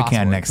LaCroix Impossible.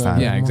 can next time.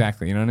 Yeah,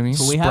 exactly. You know what I mean?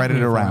 we have Spread it pee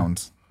for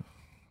around.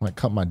 I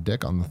cut my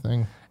dick on the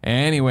thing.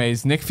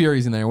 Anyways, Nick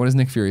Fury's in there. What does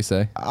Nick Fury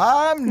say?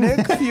 I'm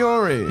Nick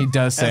Fury. He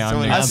does say, That's "I'm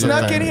really Nick I awesome. Fury."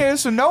 snuck in here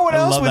so no one I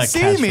else love would that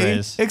see me,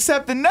 catchphrase.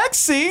 except the next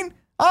scene,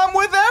 I'm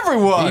with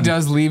everyone. He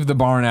does leave the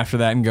barn after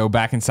that and go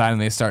back inside, and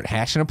they start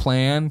hashing a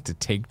plan to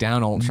take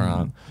down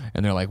Ultron.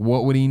 And they're like,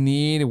 what would he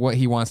need? What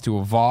he wants to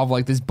evolve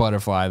like this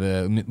butterfly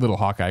the little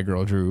Hawkeye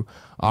girl drew.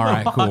 All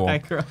right, cool. Hawkeye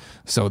girl.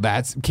 So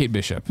that's Kate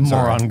Bishop.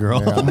 Moron girl.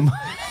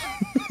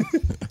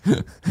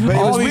 But it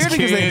All was these weird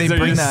because they kids are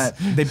bring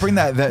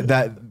just-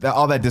 that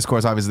all that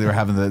discourse. Obviously, they were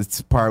having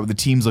the part where the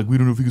team's like, we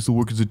don't know if we can still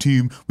work as a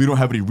team. We don't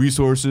have any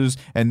resources.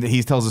 And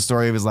he tells the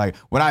story of his like,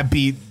 when I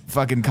beat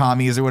fucking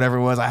commies or whatever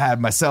it was, I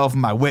had myself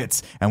and my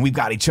wits, and we've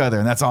got each other,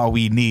 and that's all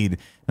we need.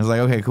 I was like,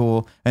 okay,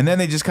 cool. And then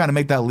they just kind of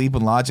make that leap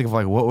in logic of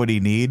like, what would he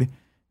need? And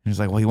he's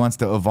like, well, he wants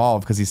to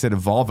evolve because he said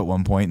evolve at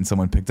one point, and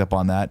someone picked up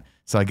on that.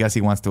 So I guess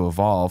he wants to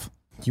evolve.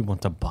 You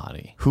want a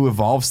body. Who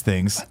evolves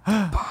things?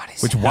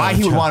 Which why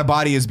he would want a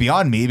body is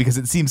beyond me, because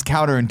it seems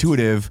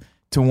counterintuitive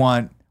to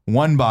want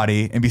one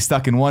body and be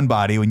stuck in one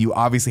body when you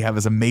obviously have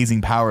this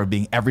amazing power of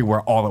being everywhere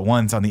all at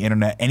once on the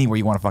internet, anywhere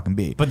you want to fucking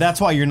be. But that's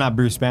why you're not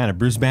Bruce Banner.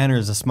 Bruce Banner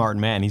is a smart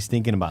man. He's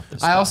thinking about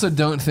this. I also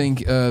don't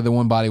think the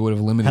one body would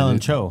have limited Helen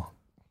it. Cho.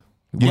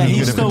 Yeah, he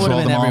could have still would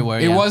have controlled been them all. everywhere.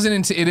 It yeah.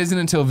 wasn't. It isn't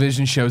until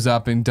Vision shows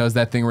up and does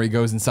that thing where he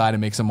goes inside and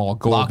makes them all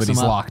gold, Locks but he's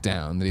them up. locked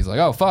down. That he's like,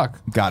 oh fuck.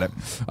 Got it.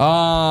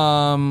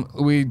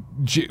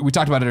 We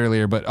talked about it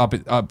earlier, but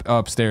up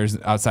upstairs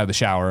outside the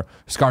shower,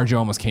 ScarJo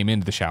almost came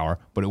into the shower,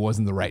 but it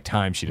wasn't the right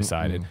time. She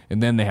decided,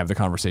 and then they have the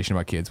conversation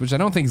about kids, which I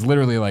don't think is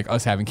literally like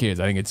us having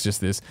kids. I think it's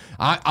just this.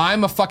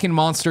 I'm a fucking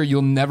monster.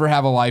 You'll never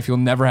have a life. You'll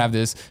never have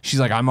this. She's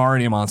like, I'm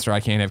already a monster.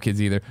 I can't have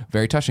kids either.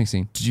 Very touching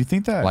scene. Did you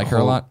think that Like her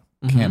a lot.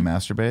 can't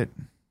masturbate?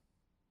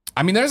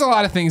 I mean, there's a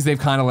lot of things they've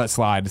kind of let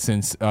slide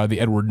since the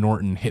Edward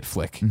Norton hit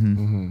flick.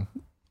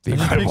 The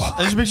Incredible.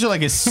 I just picture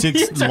like a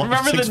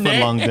remember the 6 foot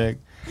name? long dick.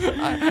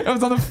 It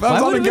was on the. Why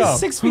on would the it be go.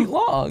 6 feet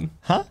long?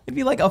 Huh? It'd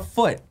be like a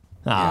foot.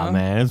 Oh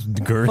man, it's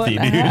girthy, Foot and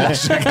a dude.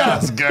 half.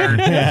 That's girth.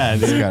 Yeah,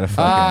 It's dude. got a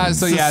fucking.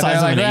 So It's the yeah, size they're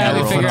of like, an yeah, they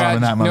 8-year-old. figure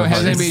On that out. No, has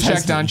motherfucker. anybody It's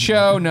checked on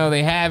Cho? No,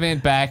 they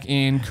haven't. Back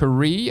in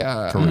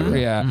Korea.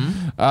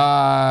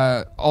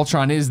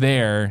 Ultron is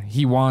there.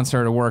 He wants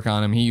her to work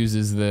on him. He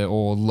uses the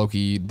old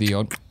Loki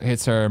deal,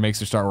 hits her,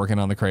 makes her start working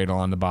on the cradle,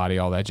 on the body,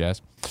 all that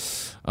jazz.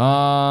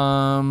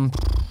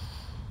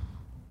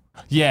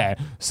 Yeah,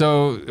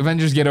 so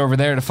Avengers get over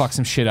there to fuck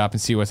some shit up and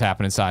see what's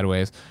happening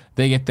sideways.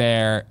 They get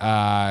there.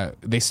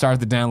 They start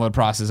the download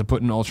process of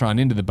putting Ultron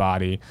into the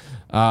body.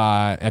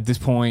 At this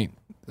point,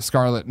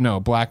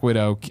 Black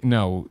Widow,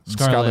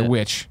 Scarlet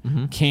Witch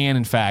can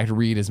in fact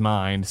read his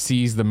mind,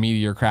 sees the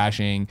meteor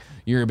crashing.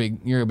 You're a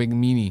big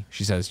meanie,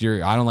 she says.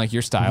 I don't like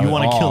your style. You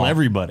want to kill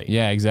everybody.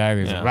 Yeah,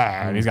 exactly. He's Yeah. like,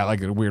 "Rah," and he's got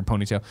like a weird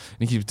ponytail, and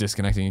he keeps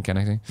disconnecting and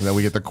connecting. And then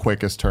we get the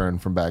quickest turn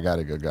from bad guy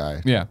to good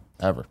guy Yeah,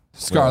 ever.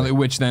 Scarlet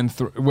Witch then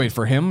wait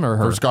for him or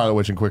her. For Scarlet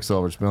Witch and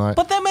Quicksilver, just being like,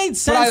 But that made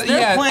sense. Their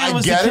yeah, plan I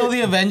was to get kill it.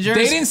 the Avengers.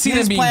 They didn't see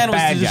His them being plan was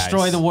bad to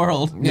destroy guys. the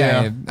world.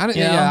 Yeah,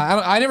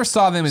 Yeah. I never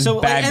saw them as So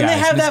bad and guys. they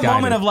have that misguided.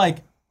 moment of like,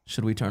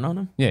 should we turn on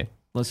him? Yeah.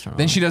 Let's turn on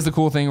Then him. she does the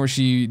cool thing where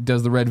she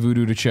does the red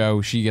voodoo to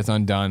Cho. She gets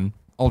undone.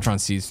 Ultron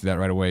sees through that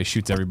right away.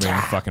 Shoots everybody in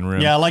the fucking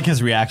room. Yeah, I like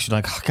his reaction.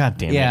 Like, oh, god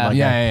damn it. Yeah. Like,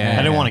 Yeah.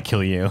 I didn't want to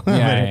kill you.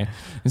 Yeah.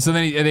 And so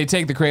then they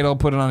take the cradle,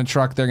 put it on a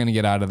truck. They're gonna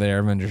get out of there.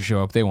 Avengers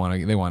show up. They want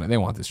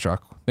this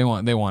truck. They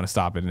want to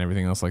stop it and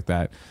everything else like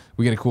that.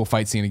 We get a cool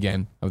fight scene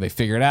again. They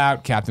figure it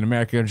out. Captain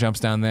America jumps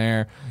down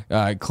there.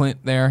 Clint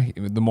there,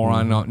 the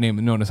moron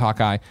known as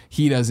Hawkeye.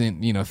 He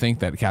doesn't think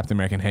that Captain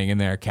America can hang in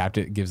there.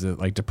 Captain gives it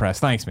like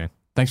depressed. Thanks, man.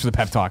 Thanks for the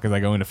pep talk as I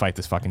go in to fight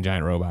this fucking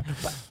giant robot.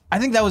 I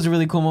think that was a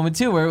really cool moment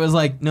too, where it was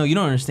like, no, you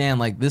don't understand.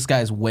 Like, this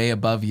guy's way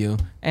above you,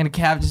 and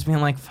Cap just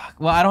being like, fuck.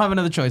 Well, I don't have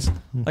another choice.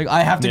 Like,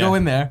 I have to go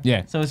in there.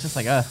 Yeah. So it's just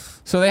like,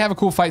 So they have a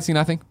cool fight scene,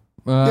 I think.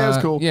 yeah, it was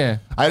cool. Yeah.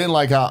 I didn't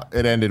like how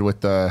it ended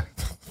with the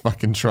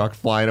fucking truck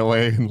flying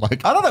away and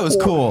like. I thought that was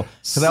cool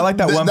because I like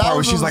that one That part where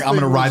was she's the like, "I'm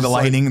gonna thing ride was the just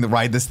like- lightning and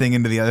ride this thing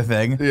into the other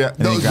thing." Yeah, And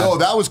then he grabs-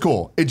 that was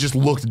cool. It just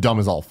looked dumb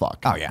as all fuck.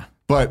 Oh yeah.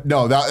 But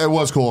no, that it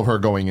was cool of her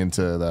going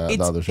into the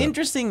it's other ship.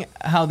 interesting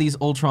how these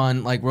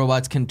Ultron like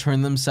robots can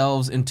turn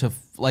themselves into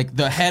like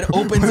the head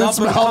opens up Its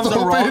and becomes mouth a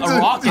opens.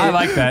 rocket. I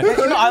like that.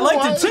 No, I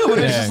liked it too, but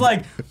it's Yeah. just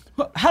like,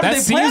 how did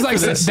That they plan seems like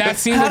for this? that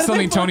seems How like did they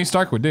something plan- Tony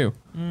Stark would do.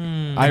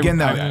 Again,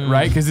 though,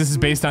 right? Because this is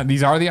based on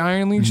these are the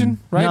Iron Legion,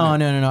 right?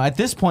 No. At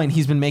this point,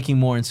 he's been making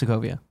more in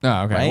Sokovia.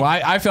 Oh, okay. Right?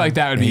 Well, I feel like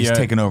that would be he's a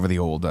taken over the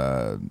old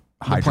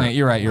Hydra plant.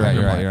 You're right.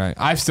 plant.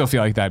 I still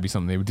feel like that'd be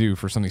something they would do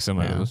for something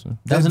similar to this.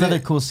 That was another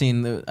cool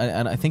scene that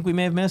I think we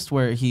may have missed,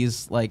 where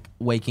he's like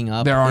waking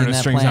up. There are in no that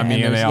strings plant, on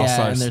me, and they all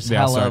and there's start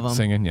hella of them.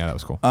 singing. Yeah, that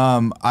was cool.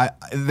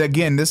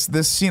 Again, this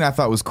scene I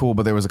thought was cool,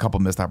 but there was a couple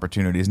missed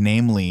opportunities.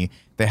 Namely,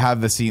 they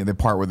have the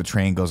part where the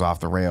train goes off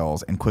the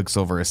rails and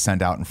Quicksilver is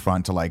sent out in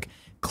front to like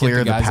clear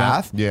the the guys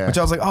path. out? Yeah. Which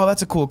I was like, oh,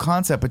 that's a cool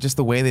concept, but just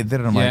the way they did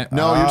it, I'm Yeah. like,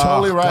 No, you're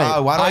totally right.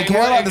 God, why do I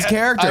care about this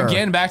character?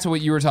 Again, back to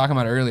what you were talking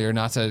about earlier,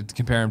 not to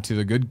compare him to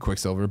the good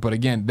Quicksilver, but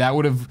again, that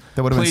would have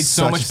That would've been played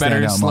so such much a better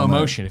in standout slow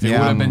moment. motion. If it Yeah.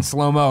 would have been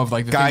slow mo of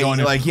like the guy, thing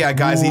going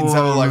guys eating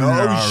something like,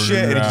 oh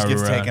shit, and it just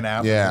gets Right. taken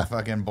out. Yeah. And the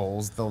fucking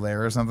bowl's still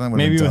there or something. Would've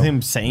Maybe been with dope.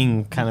 him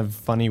saying kind of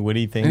funny,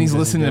 witty things. and he's as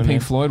listening to doing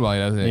Pink it. Floyd while he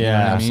does it. You Yeah,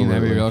 know what I mean?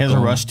 That'd be absolutely. real He has a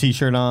cool. Rush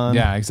t-shirt on.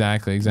 Yeah,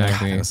 exactly.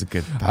 That's a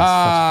good.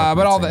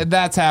 But all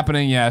that's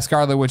happening. Yeah,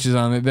 Scarlet Witch is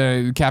on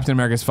the Captain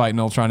America's fighting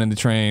Ultron in the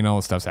train. All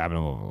this stuff's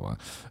happening. Blah, blah,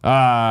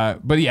 blah.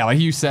 But yeah, like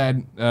you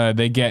said,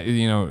 they get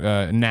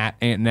Aunt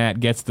Nat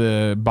gets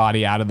the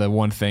body out of the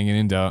one thing and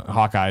into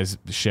Hawkeye's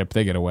ship.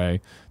 They get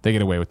away. They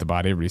get away with the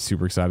body. Everybody's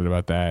super excited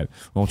about that.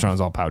 Ultron's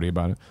all pouty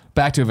about it.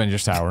 Back to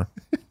Avengers Tower.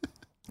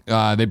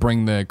 They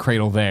bring the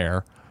cradle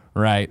there,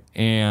 right?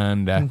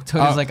 And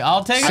Tony's like,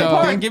 I'll take it so-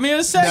 apart. Give me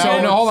a second.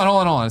 so no, hold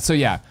on. So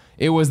yeah,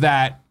 it was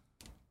that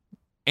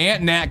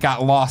Aunt Nat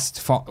got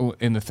lost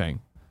in the thing,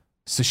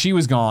 so she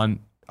was gone.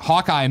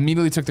 Hawkeye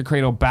immediately took the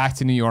cradle back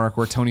to New York,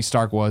 where Tony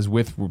Stark was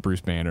with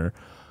Bruce Banner.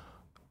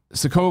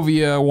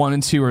 Sokovia 1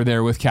 and 2 are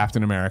there with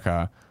Captain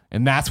America,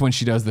 and that's when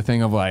she does the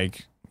thing of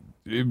like,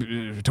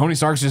 Tony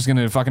Stark's just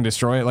gonna fucking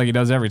destroy it like he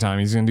does every time.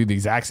 He's gonna do the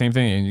exact same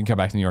thing, and you can come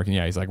back to New York, and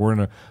yeah, he's like, we're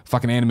gonna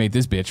fucking animate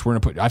this bitch. We're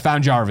gonna I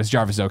found Jarvis.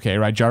 Jarvis, okay,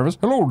 right? Jarvis,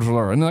 hello,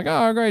 and they're like,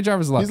 oh, great,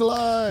 Jarvis is alive. He's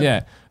alive.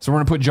 Yeah, so we're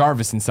gonna put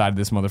Jarvis inside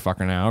this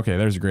motherfucker now. Okay,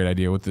 there's a great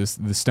idea with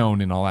the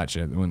stone and all that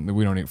shit. When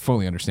we don't even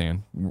fully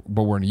understand,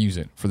 but we're gonna use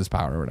it for this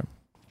power or whatever.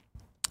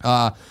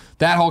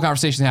 That whole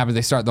conversation happens.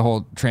 They start the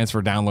whole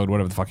transfer, download,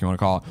 whatever the fuck you want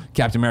to call it.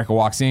 Captain America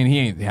walks in. He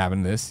ain't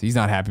having this. He's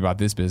not happy about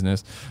this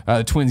business.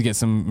 The twins get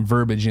some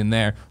verbiage in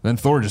there. Then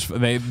Thor just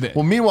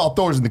Well, meanwhile,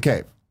 Thor's in the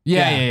cave.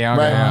 Yeah. Right?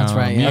 That's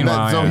right, yeah. And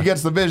then, so yeah. he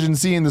gets the vision,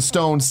 seeing the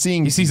stone,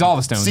 He sees all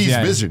the stones. sees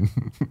yeah. Vision,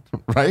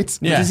 right?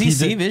 Yeah, Does he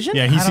see Vision?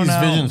 Yeah, he I don't sees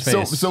know. Vision's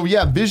face. So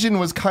yeah, Vision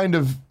was kind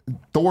of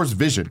Thor's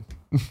vision.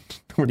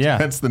 Yeah.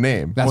 That's the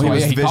name. That's Well, he why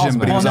was he calls Vision, him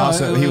but he that. was, Well, no,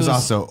 also, it he was was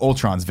also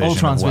Ultron's Vision.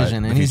 Ultron's of what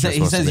vision, the and he future's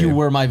supposed says to you be.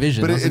 were my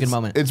vision. But That was a good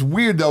moment. it's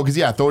weird though, because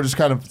yeah, Thor just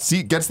kind of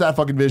gets that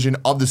fucking vision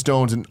of the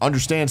stones and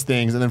understands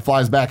things, and then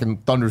flies back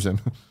and thunders him.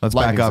 Let's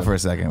back Lightnings up him. for a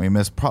second. We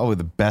missed probably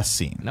the best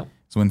scene. Nope.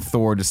 It's when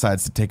Thor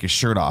decides to take his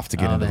shirt off to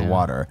get into the damn.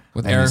 water.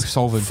 With And Eric he's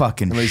Solvin.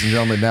 Fucking Ladies and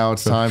gentlemen, now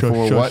it's time for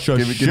what?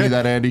 Give me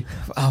that, Andy.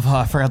 Oh,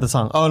 I forgot the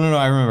song. Oh, no,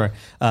 I remember.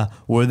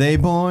 Were they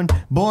born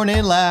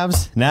in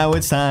labs? Now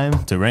it's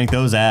time to rank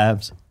those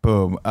abs.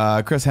 boom.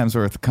 Chris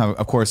Hemsworth,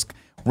 of course,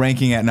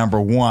 ranking at number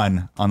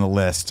 1 on the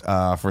list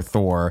for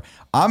Thor.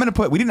 I'm going to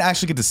put, we didn't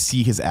actually get to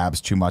see his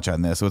abs too much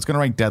on this, so it's going to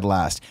rank dead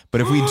last.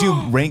 But if we do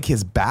rank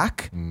his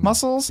back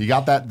muscles, You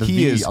got that, the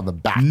he V is on the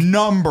back.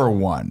 number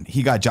 1.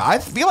 He got, I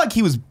feel like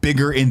he was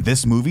bigger in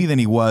this movie than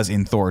he was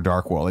in Thor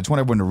Dark World. I just want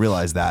everyone to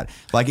realize that.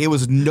 Like, it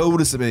was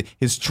noticeable.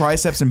 His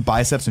triceps and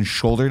biceps and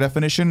shoulder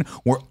definition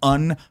were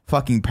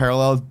unfucking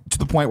paralleled to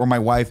the point where my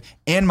wife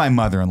and my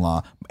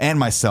mother-in-law and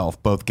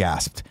myself both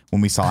gasped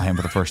when we saw him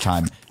for the first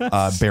time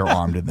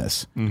bare-armed in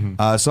this.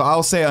 So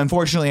I'll say,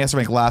 unfortunately, he has to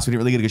rank last. We didn't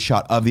really get a good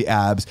shot of the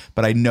abs,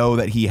 but I know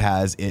that he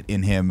has it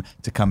in him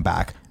to come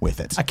back with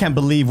it. I can't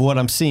believe what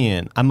I'm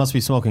seeing. I must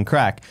be smoking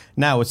crack.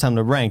 Now it's time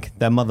to rank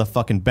that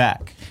motherfucking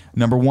back.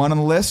 Number 1 on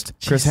the list,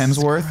 Chris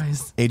Hemsworth,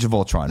 Christ. Age of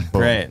Ultron.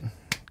 Boom.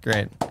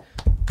 Great.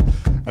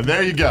 And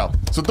there you go.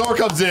 So Thor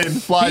comes in,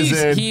 flies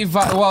in.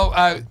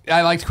 I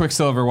liked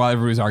Quicksilver while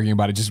everybody was arguing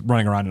about it, just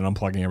running around and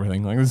unplugging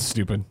everything. Like, this is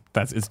stupid.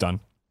 It's done.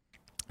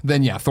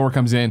 Then yeah, Thor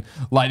comes in,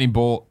 lightning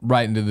bolt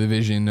right into the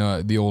Vision,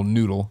 the old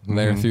noodle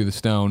there through the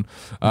stone.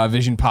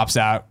 Vision pops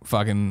out,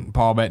 fucking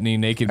Paul Bettany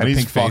naked and with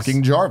he's pink face.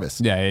 fucking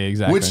Jarvis. Yeah,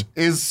 exactly. Which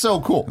is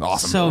so cool.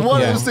 Awesome. So One cool.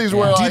 of those things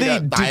where Do like,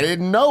 they- I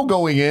didn't know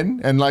going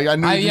in, and like I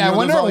knew I there was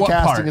wonder all the what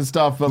casting part. and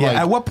stuff, but Yeah, like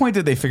at what point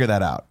did they figure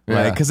that out?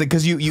 Right? Yeah.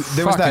 Because you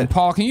there was fucking that.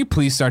 Paul, can you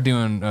please start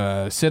doing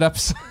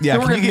sit-ups? Yeah,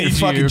 We're can you gonna get need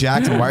fucking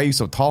jacked? And why are you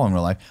so tall in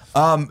real life?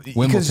 Because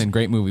Wimbledon,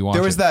 great movie. Watch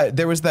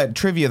There was that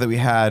trivia that we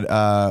had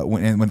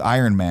with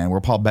Iron Man, where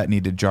Paul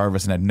Bettany did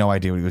Jarvis and had no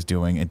idea what he was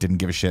doing and didn't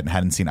give a shit and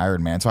hadn't seen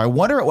Iron Man. So I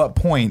wonder at what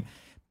point,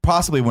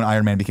 possibly when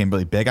Iron Man became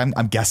really big, I'm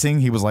guessing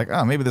he was like,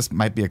 oh, maybe this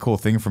might be a cool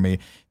thing for me.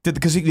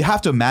 Because you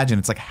have to imagine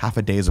it's like half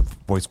a day's of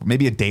voice,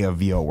 maybe a day of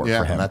VO work Yeah,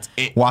 for him. that's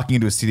it. Walking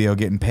into a studio,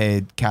 getting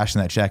paid, cashing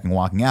that check, and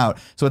walking out.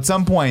 So at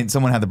some point,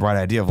 someone had the bright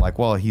idea of like,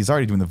 well, he's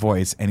already doing the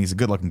voice, and he's a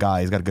good-looking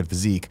guy. He's got a good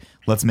physique.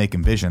 Let's make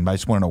him Vision. But I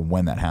just want to know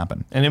when that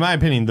happened. And in my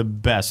opinion, the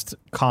best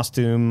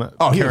costume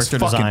Oh, he was character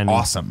fucking design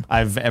awesome.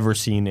 I've ever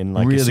seen in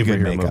like Really a good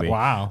superhero makeup. movie.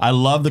 Wow. I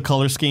love the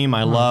color scheme.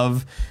 I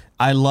love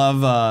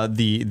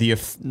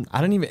the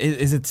I don't even,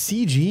 is it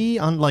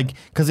CG on like,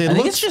 because it I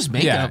think looks it's just Yeah,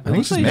 makeup. I think It looks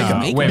it's like makeup.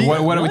 makeup.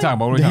 Wait, what are we talking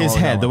about? What are we talking his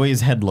about? head, the way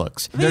his head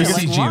looks. There's Yeah,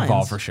 like CG lines.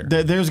 involved for sure.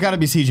 There's got to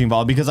be CG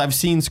involved because I've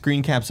seen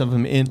screen caps of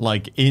him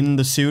in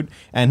the suit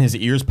and his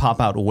ears pop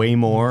out way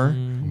more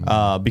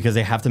because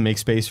they have to make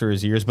space for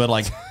his ears. But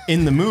like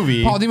in the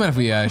movie, Paul, do you mind if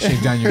we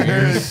shave down your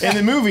ears? in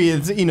the movie,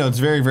 it's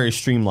very, very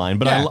streamlined.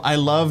 But Yeah. I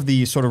love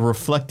the sort of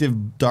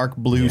reflective dark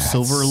blue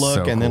silver it's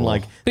look, so and then cool.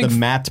 like Big the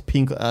matte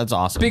pink. That's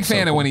awesome. Big So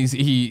fan of cool. when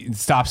he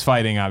stops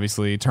fighting,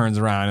 obviously, turns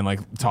around and like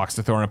talks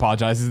to Thor and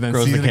apologizes, then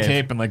Grows sees the the cape.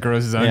 cape and like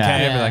grows his own Yeah.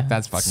 cape. Yeah. Like,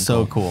 that's fucking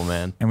So cool,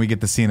 man. And we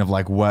get the scene of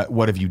like,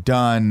 what have you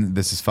done?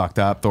 This is fucked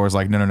up. Thor's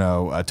like,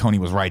 no. Tony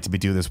was right to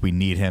do this. We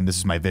need him. This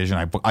is my vision.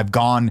 I've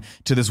gone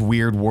to this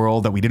weird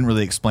world that we didn't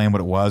really explain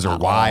what it was or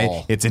why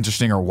all. it's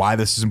interesting or why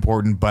this is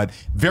important, but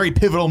very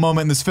pivotal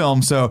moment in this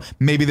film. So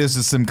maybe there's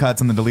just some cuts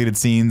on the deleted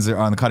scenes or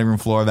on the cutting room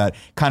floor that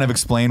kind of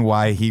explain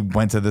why he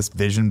went to this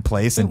vision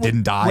place and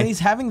didn't die. When he's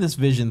having this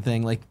vision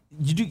thing, like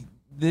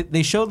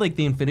they showed like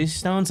the Infinity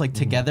Stones like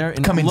together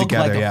and Coming it looked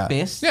together, like yeah. a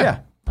fist. Yeah.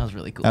 That was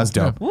really cool. That was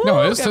dope. Woo,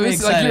 No, it's got me like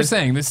you're excited.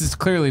 saying, this is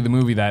clearly the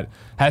movie that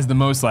has the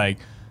most like,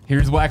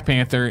 here's Black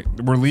Panther,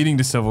 we're leading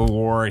to Civil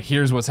War,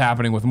 here's what's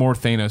happening with more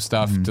Thanos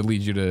stuff to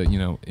lead you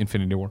to,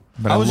 Infinity War.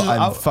 But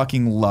I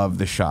fucking love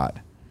the shot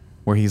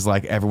where he's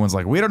like, everyone's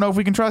like, we don't know if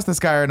we can trust this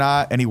guy or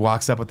not. And he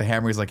walks up with the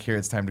hammer. He's like, here,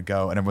 it's time to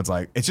go. And everyone's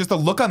like, it's just the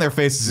look on their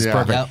faces is Yeah.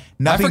 perfect. Yep.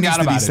 Nothing I needs forgot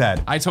to be about it.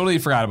 said. I totally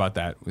forgot about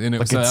that. And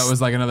Like, so it's- that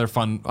was like another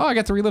fun, I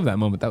got to relive that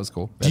moment. That was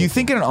cool. Do you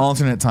think in an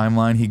alternate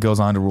timeline he goes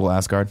on to rule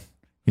Asgard?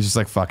 He's just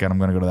like, fuck it, I'm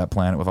going to go to that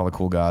planet with all the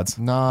cool gods.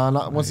 Nah,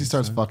 not once he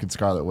starts fucking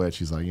Scarlet Witch.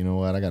 He's like, you know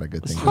what? I got a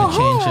good thing. It's gonna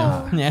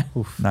change him. Yeah.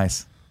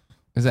 Nice.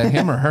 Is that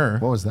him or her?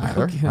 What was that?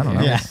 I don't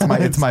know. Yeah.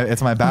 It's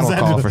my battle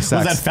call for Was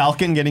sex. that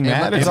Falcon getting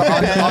mad? It's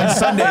on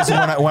Sundays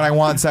when I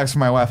want sex from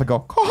my wife, I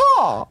go,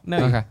 ha. No.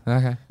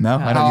 Okay. No,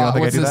 I don't, you don't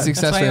think What's I do the that?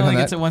 success That's why rate he on only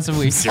that? gets it once a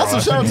week. Also,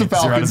 shout out to 0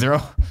 Falcon to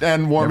 0.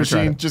 and War Never tried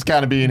Machine it. just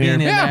kind of being here.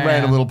 Being in Yeah, there,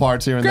 random yeah. little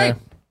parts here and Great. there.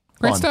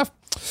 Great Fun.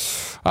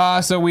 stuff.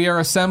 So we are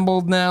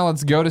assembled now.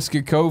 Let's go to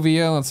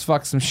Sokovia. Let's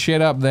fuck some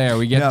shit up there.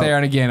 We get there,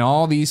 and again,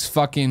 all these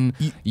fucking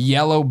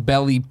yellow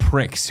belly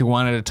pricks who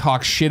wanted to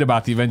talk shit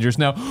about the Avengers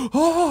now,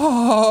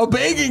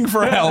 begging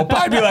for help.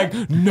 I'd be like,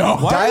 no.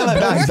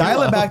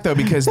 Dial it back though,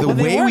 because the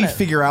way we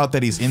figure out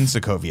that he's in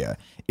Sokovia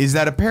is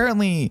that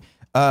apparently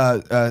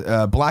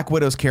Black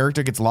Widow's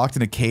character gets locked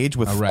in a cage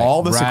with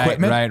all this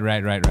equipment.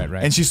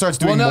 Right. And she starts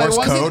doing Morse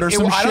code or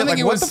some shit.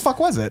 Like, what the fuck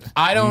was it?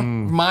 I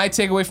don't. My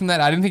takeaway from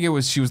that, I didn't think it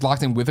was she was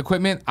locked in with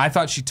equipment. I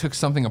thought she took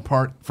something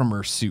apart from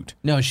her suit.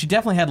 No, she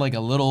definitely had like a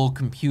little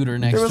computer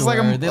next There was to like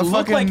her. a It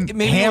looked fucking like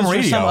maybe ham it was for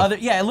radio. some other.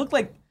 Yeah, it looked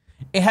like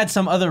it had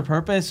some other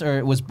purpose, or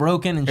it was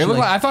broken. And It she, looked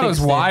like I thought it was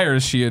fixed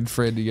wires she had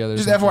frayed together.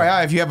 Just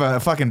FYI, if you have a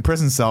fucking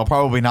prison cell,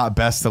 probably not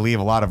best to leave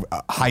a lot of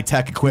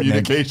high-tech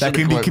equipment that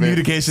can be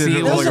communication. See,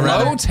 it was rolling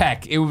around. low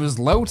tech. It was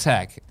low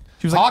tech.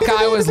 She was like,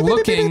 Hawkeye was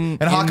looking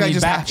and Hawkeye in the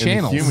just back in the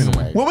channels. human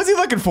way. What was he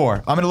looking for?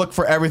 I'm going to look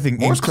for everything,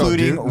 Morse code,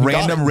 including dude. You got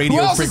random it. radio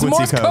Who else is frequency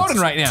Morse codes. coding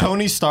right now?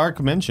 Tony Stark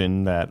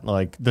mentioned that.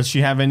 Like, does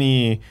she have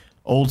any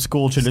old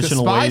school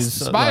traditional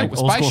ways, like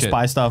old school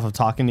spy stuff of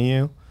talking to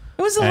you?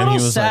 It was a And little he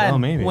was like, sad oh,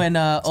 maybe. when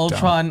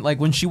Ultron, like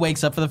when she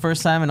wakes up for the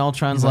first time, and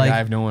Ultron's He's like, like, I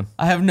have no one.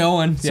 I have no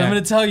one, so I'm Yeah.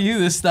 going to tell you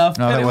this stuff.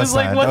 No, and that it was was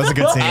like, sad. what That was the a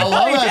good fuck? scene. I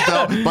love Yeah.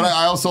 that though, but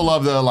I also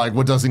love the like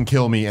what doesn't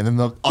kill me, and then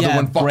the other Yeah,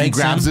 one fucking breaks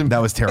grabs him. That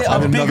was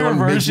terrifying. A And another bigger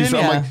one makes you version, so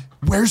I'm yeah. like,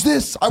 where's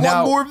this? I Now,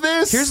 want more of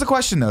this. Here's the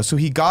question, though. So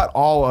he got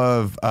all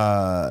of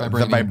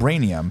the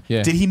vibranium.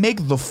 Yeah. Did he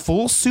make the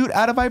full suit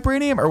out of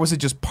vibranium, or was it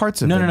just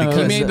parts of No, it? no, no, He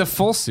Because made the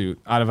full suit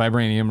out of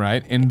vibranium,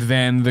 right? And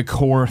then the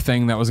core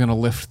thing that was going to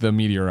lift the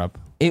meteor up.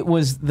 It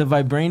was the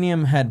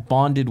vibranium had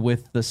bonded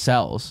with the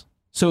cells,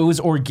 so it was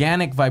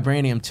organic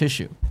vibranium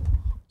tissue.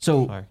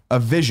 So, a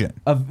vision.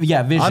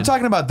 vision. I'm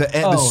talking about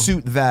the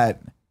suit that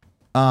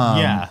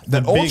Yeah,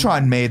 that the big-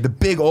 Ultron made, the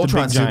big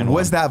Ultron suit. giant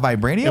Was that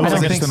vibranium? It Or was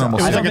was like it just a- a normal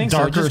it was I suit? don't like a think so. It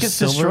darker just gets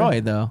silver.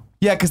 destroyed though.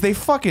 Yeah, because they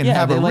fucking Yeah,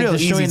 have they a like real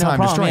destroy easy no time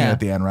problem, destroying yeah. it at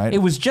the end, right? It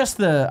was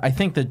just I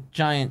think the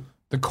giant.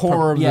 The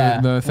core of yeah,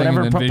 the thing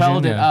whatever in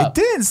propelled Vision, it yeah. up.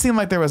 It didn't seem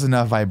like there was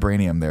enough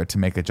vibranium there to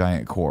make a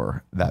giant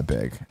core that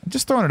big.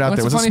 Just throwing it out What's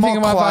there. It was the a funny small thing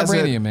about closet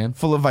vibranium, man?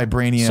 full of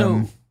vibranium.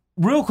 So,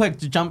 real quick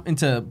to jump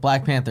into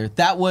Black Panther,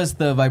 that was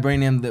the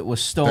vibranium that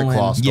was stolen.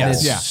 Claw stole.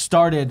 Yes. That Yeah.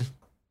 started.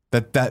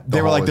 that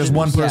they were whole like, there's issue.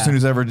 one person Yeah.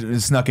 who's ever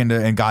snuck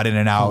into and got in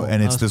and out, and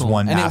That it's was this cool.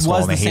 one and it asshole,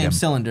 was and the they hate same him.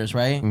 cylinders,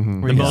 right? Where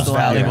The you most still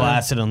valuable have it.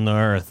 asset on the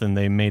earth, and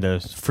they made a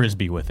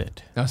frisbee with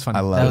it. That was funny.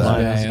 I love That was that.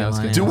 a Yeah, good that was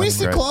line. good. Do we That's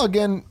see great. Claw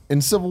again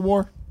in Civil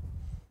War?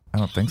 I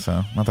don't think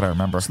so. Not that I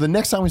remember. So the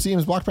next time we see him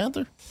is Black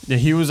Panther? Yeah,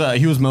 he was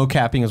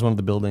mocapping as one of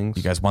the buildings.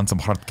 You guys want some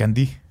hard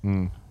candy?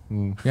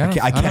 Yeah,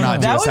 I cannot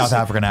do That a was South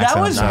African accent.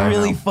 That was I don't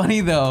really know. funny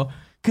though,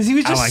 because he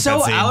was just like so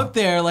that scene. out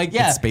there. Like,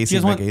 yeah, It's spacey you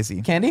guys like want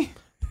AC. candy?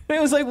 And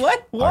it was like,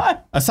 what?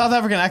 What? A South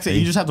African accent,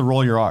 you just have to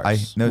roll your R's. I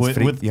know it's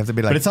free. You have to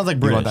be like, but it sounds like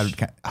you want British.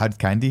 that hard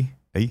candy?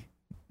 Hey,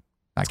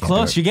 I can't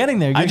Close. do You're getting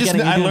there. You're I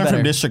getting, learned better.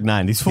 from District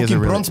 9. These it. He has a fucking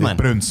really- bronze, man.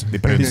 The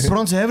Bruns. These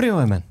bronze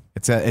everywhere, man.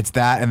 It's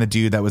that and the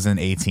dude that was in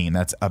 18.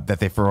 That's that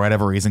they for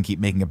whatever reason keep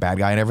making a bad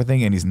guy and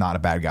everything, and he's not a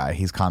bad guy.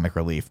 He's comic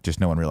relief. Just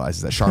no one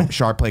realizes that.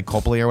 Sharp played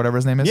Copley or whatever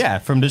his name is. Yeah,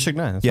 from District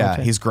 9. That's what I'm Yeah,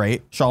 saying. he's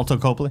great. Charlton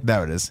Copley.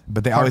 There it is.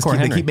 But they always Hardcore keep,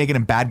 they Henry. keep making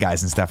him bad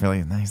guys and stuff. You're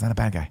like, no, he's not a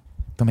bad guy.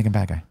 Don't make him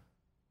bad guy.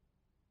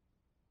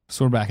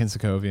 So we're back in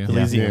Sokovia.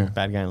 Elysium. Yeah.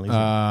 Bad guy in Elysium.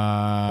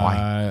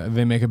 Why?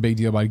 They make a big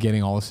deal about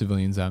getting all the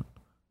civilians out.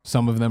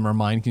 Some of them are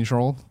mind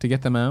controlled to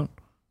get them out.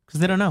 Because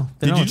they don't know.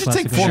 They Did don't you know just what's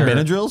take classified.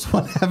 4 Benadryls?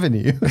 What haven't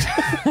you?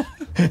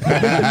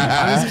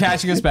 I'm just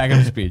catching us back up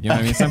to speed. You know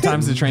what I mean?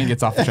 Sometimes the train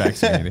gets off the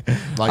tracks. Like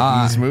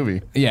in this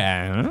movie.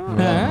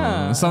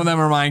 Yeah. Some of them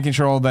are mind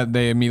controlled that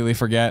they immediately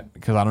forget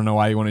because I don't know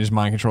why you want to just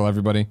mind control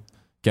everybody.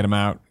 Get them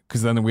out.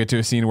 Because then we get to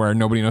a scene where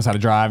nobody knows how to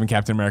drive and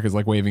Captain America's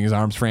like waving his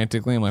arms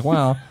frantically. I'm like,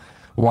 well,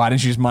 why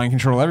didn't you just mind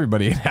control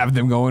everybody and have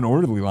them go in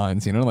orderly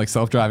lines, you know, like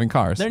self-driving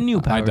cars? They're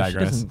new powers. I She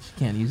digress.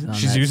 can't use it on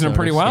She's that using them sort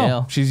pretty of well.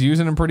 scale. She's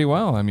using them pretty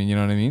well. I mean, you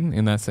know what I mean?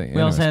 In that We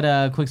also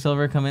had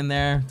Quicksilver come in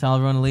there, tell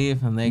everyone to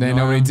leave, and they They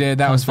ignore nobody him. did.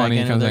 That was Comes back funny.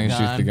 He in comes with back and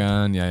their shoots the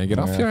gun. Yeah, you get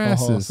off your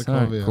asses. All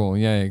right, Sokovia. cool.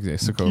 Yeah,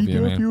 exactly.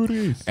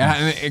 Sokovia,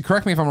 man. And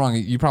correct me if I'm wrong.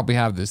 You probably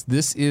have this.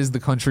 This is the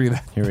country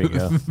that Here we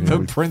go.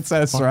 the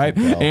princess, right?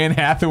 Anne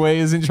Hathaway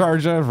is in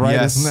charge of, right?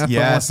 Isn't that the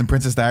Yes, and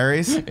Princess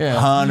Diaries. Yeah.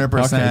 100%.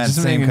 Okay,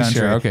 just same making country.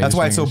 sure. Okay, That's just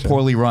why it's so making sure.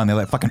 poorly run. They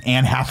let fucking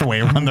Anne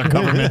Hathaway run their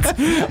government.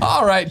 one?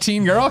 All right,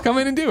 teen girl, come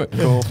in and do it.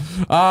 Cool.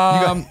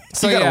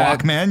 So you got a yeah,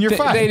 Walkman, you're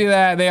fine. They do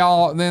that.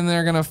 Then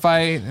they're gonna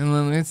fight, and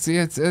then it's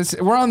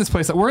we're on this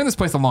place. We're in this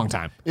place a long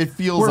time. It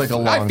feels like a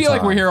long time. I feel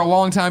like we're here a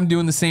long time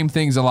doing the same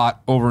things a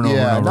lot over and over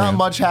and Yeah, over. not again.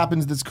 much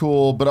happens that's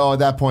cool, but at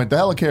that point, the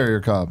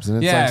helicarrier comes,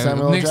 and it's like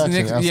Samuel L. Jackson.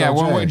 yeah.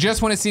 SLJ.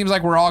 Just when it seems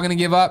like we're all gonna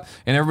give up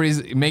and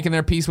everybody's making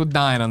their peace with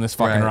dying on this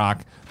fucking Right.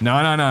 rock. No.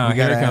 we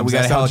Here it got comes. a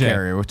SLJ.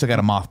 helicarrier. We took out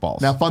a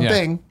mothballs. Now, fun Yeah.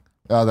 thing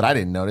that I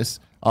didn't notice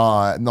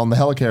on the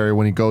helicarrier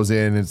when he goes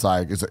in, it's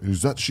like, is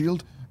that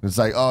SHIELD? And it's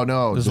like, oh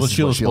no, This is what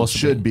SHIELD is supposed to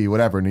should be,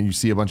 whatever. And then you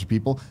see a bunch of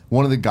people.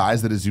 One of the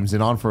guys that it zooms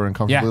in on for an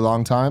uncomfortably Yeah.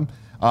 long time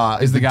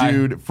is the guy.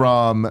 dude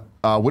from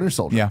Winter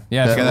Soldier. Yeah.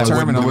 Yeah, that the was,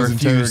 terminal was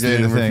refused to do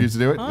interrogated and the thing. refused to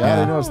do it. Yeah, I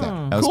didn't notice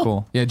that. That was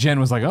cool. Yeah, Jen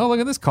was like, "Oh, look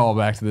at this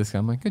callback to this guy."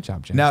 I'm like, "Good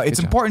job, Jen." Now, Good it's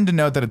job. important to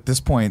note that at this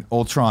point,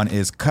 Ultron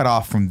is cut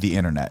off from the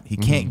internet. He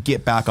can't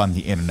get back on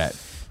the internet.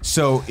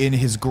 So in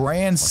his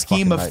grand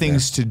scheme fucking of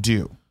things to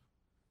do,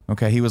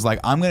 okay, he was like,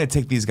 I'm going to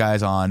take these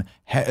guys on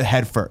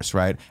head first,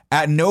 right?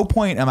 At no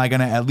point am I going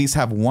to at least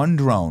have one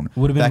drone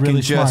Would have been that really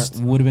can just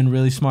smart. Would have been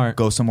really smart.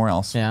 go somewhere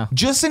else. Yeah.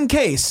 Just in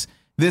case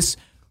this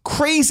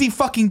crazy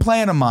fucking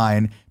plan of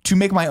mine to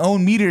make my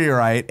own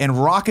meteorite and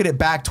rocket it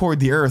back toward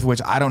the Earth,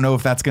 which I don't know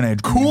if that's going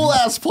to... Cool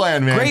ass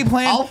plan, man. Great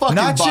plan. I'll fucking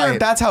Not buy sure it. if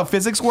that's how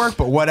physics work,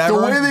 but whatever.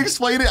 The way they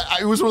explained it,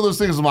 it was one of those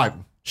things. I'm like,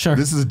 Sure.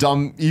 this is a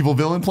dumb evil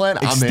villain plan.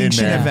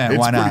 Extinction I'm in, man. event. It's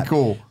Why not? pretty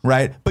cool.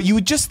 Right? But you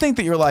would just think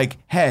that you're like,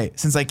 hey,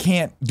 since I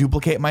can't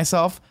duplicate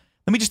myself,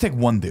 let me just take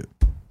one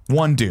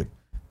dude,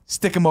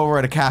 stick him over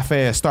at a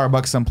cafe, a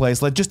Starbucks,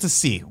 someplace, just to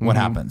see what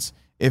happens.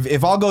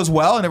 If all goes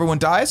well and everyone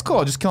dies, cool.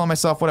 I'll just kill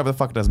myself. Whatever the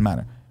fuck, it doesn't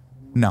matter.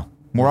 No,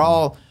 we're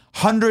all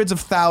hundreds of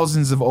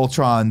thousands of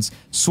Ultrons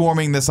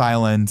swarming this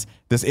island,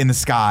 this in the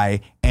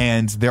sky,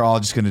 and they're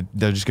just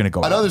gonna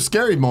go. Another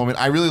scary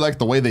moment. I really liked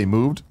the way they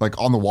moved, like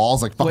on the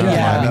walls, like fucking yeah.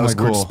 climbing, That was like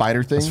weird cool.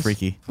 spider things. That's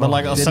freaky. But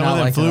like Did some not of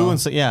them like it at flew all. and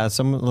so, yeah,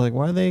 some like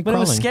why are they But it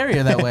was crawling?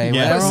 scarier that way.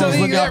 Yeah. Everyone So was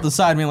looking either- up the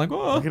side, being like,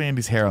 "Whoa!" Look at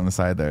Andy's hair on the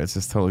side there. It's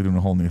just totally doing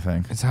a whole new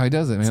thing. That's how he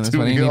does it, man. That's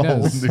what Doing Andy a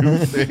whole does. new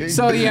thing.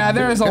 So yeah,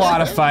 there's a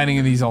lot of fighting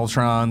in these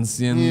Ultrons,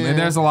 and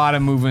there's a lot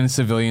of moving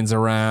civilians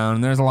around.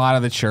 And there's a lot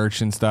of the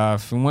church and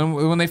stuff. And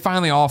when they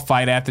finally all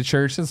fight at the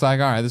church, it's like,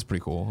 all right, this is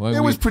pretty cool. Like, It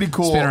was we pretty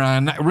cool. Spin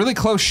around, really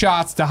close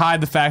shots to hide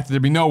the fact that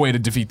there'd be no way to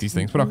defeat these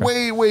things. But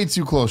okay, way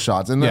too close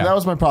shots, and Yeah. that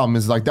was my problem.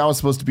 Is like that was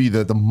supposed to be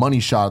the money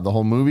shot of the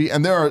whole movie,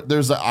 and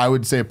there's I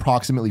would say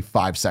approximately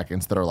 5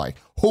 seconds that are like,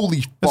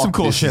 holy fuck, There's some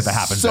cool this shit is that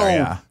happens so there,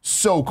 yeah.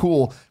 so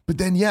cool. But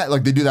then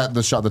like they do that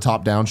the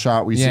top down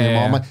shot where you see Yeah, them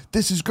all. I'm yeah. like,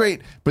 this is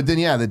great. But then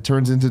that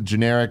turns into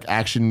generic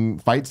action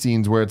fight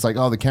scenes where it's like,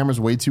 oh, the camera's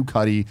way too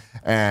cutty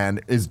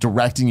and is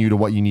directing you to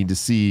what you need to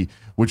see,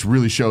 which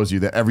really shows you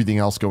that everything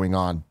else going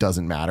on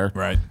doesn't matter.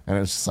 Right. And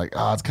it's just like,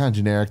 oh, it's kind of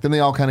generic. Then they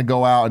all kind of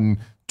go out and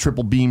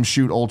triple beam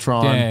shoot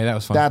Ultron. Yeah, that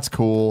was fun. That's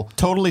cool.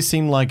 Totally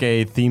seemed like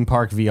a theme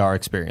park VR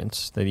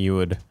experience that you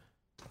would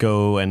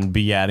go and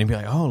be at and be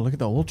like, oh, look at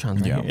the Ultron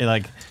thing. Yeah.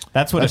 Like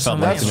that's what it felt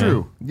like. That's to me.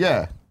 true.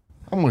 Yeah.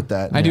 I'm with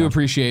that. I do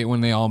appreciate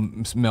when they all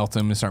melt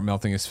him and start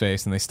melting his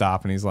face, and they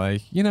stop, and he's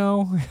like,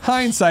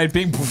 hindsight,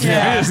 big.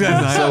 Yeah.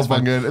 So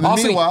fun good. And then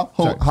Also- meanwhile,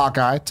 Sorry.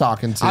 Hawkeye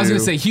talking to. I was gonna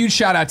say, huge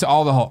shout out to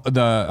all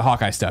the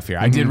Hawkeye stuff here.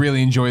 I did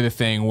really enjoy the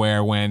thing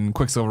where when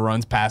Quicksilver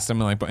runs past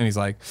him and he's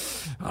like,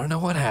 I don't know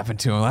what happened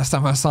to him. Last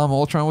time I saw him,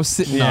 Ultron was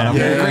sitting on him.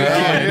 Great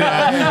kid.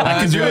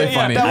 That was really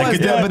funny.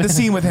 But the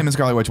scene with him and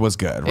Scarlet Witch was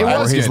good. Right?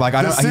 was Where he's good. like,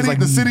 I don't, he's like,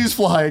 the city's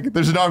flying.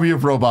 There's an army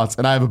of robots,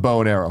 and I have a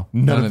bow and arrow.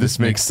 None of this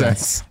makes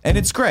sense. and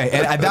it's great.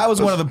 And that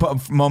was one of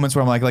the moments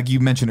where I'm like you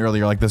mentioned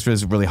earlier, like this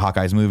is really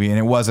Hawkeye's movie, and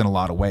it was in a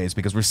lot of ways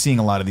because we're seeing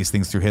a lot of these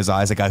things through his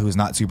eyes. A guy who's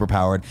not super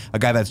powered, a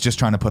guy that's just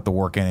trying to put the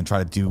work in and try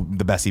to do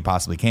the best he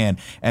possibly can.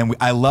 And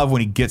I love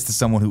when he gets to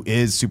someone who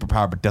is super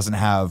powered but doesn't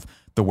have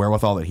the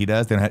wherewithal that he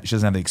does. She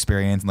doesn't have the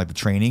experience and like the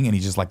training, and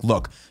he's just like,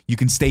 look, you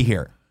can stay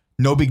here.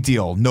 No big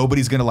deal.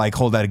 Nobody's gonna like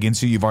hold that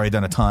against you. You've already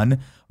done a ton.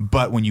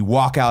 But when you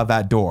walk out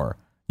that door,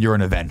 you're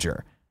an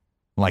Avenger.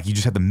 Like you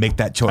just have to make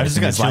that choice. just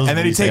And, got it's like, chills and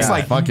then when he you say takes that.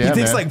 like Fuck yeah, he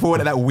takes man.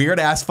 like that weird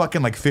ass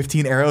fucking like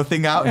 15 arrow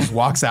thing out and just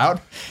walks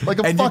out Like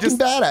a And you fucking just-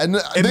 badass. And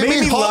It they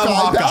made me love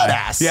Hawkeye.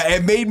 badass. Yeah,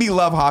 it made me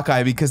love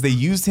Hawkeye because they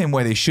used him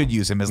where they should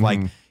use him as like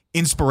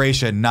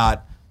inspiration,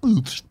 not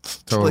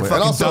Totally. like fucking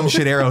And also, dumb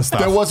shit arrow stuff.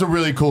 There was a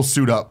really cool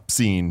suit up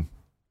scene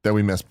that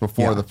we missed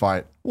before Yeah. the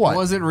fight. What?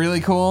 Was it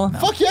really cool?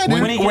 Fuck yeah, dude.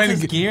 When he gets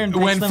his gear and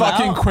when takes them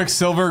fucking out.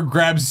 Quicksilver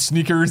grabs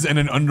sneakers and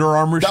an Under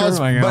Armour That shirt, was,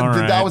 I'm like, but all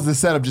right. that was the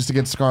setup just to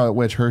get Scarlet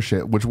Witch her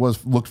shit, which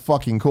looked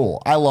fucking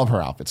cool. I love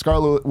her outfit.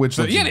 Scarlet Witch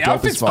So, looks yeah, the dope as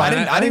outfit's fuck. fine.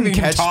 I didn't think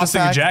him catch the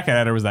tossing fact- a jacket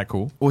at her was that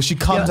cool. well, she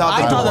comes out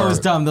the I thought door. that was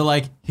dumb. They're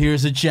like,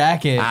 here's a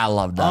jacket. I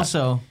love that.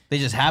 Also, they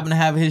just happen to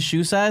have his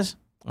shoe size.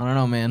 I don't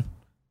know, man.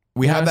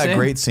 We You know have what I'm that saying?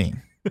 great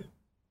scene.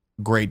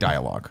 Great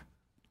dialogue.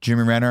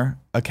 Jimmy Renner,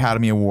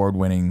 Academy Award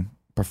winning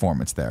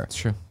performance there. It's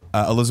true.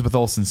 Elizabeth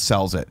Olsen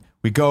sells it.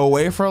 We go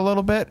away for a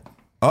little bit.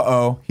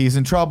 He's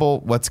in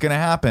trouble. What's going to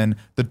happen?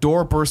 The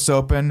door bursts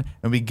open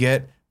and we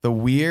get the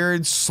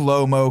weird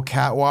slow-mo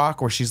catwalk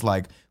where she's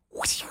like,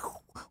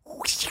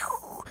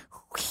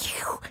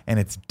 and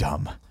it's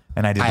dumb.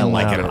 And I didn't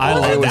like it at all. I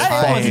love It was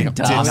that. fucking did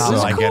dumb. not It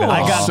was like cool. it at all. I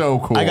got so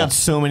cool. I got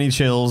so many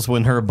chills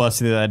when her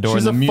busted through that door.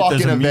 She's and a there's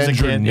fucking music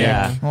Avenger, hit. Nick.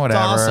 Yeah,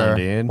 Whatever. It's awesome,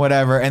 dude.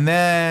 Whatever. And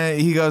then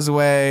he goes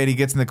away and he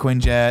gets in the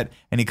Quinjet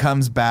and he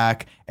comes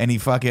back and he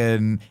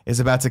fucking is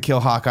about to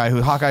kill Hawkeye,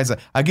 who Hawkeye's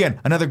again,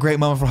 another great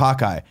moment for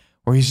Hawkeye.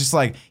 Where he's just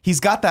like, he's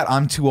got that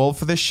I'm too old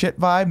for this shit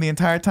vibe the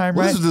entire time,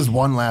 Well, right? this is just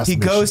one last He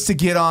mission. goes to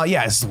get on,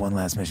 this is one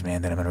last mission,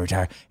 man, then I'm going to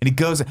retire. And he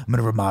goes, I'm going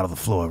to remodel the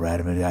floor, right?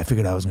 I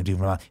figured I was going to do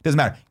remodel. Doesn't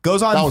matter.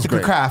 Goes on That was to the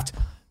great. craft,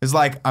 is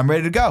like, I'm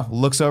ready to go.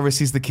 Looks over,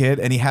 sees the kid,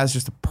 and he has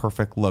just a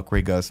perfect look where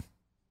he goes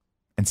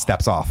and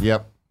steps off.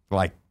 Yep.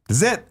 Like, this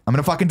is it. I'm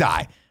going to fucking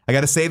die. I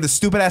got to save the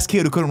stupid ass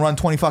kid who couldn't run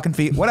 20 fucking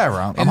feet.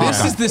 Whatever. And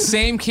this is the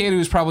same kid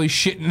who's probably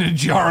shit in a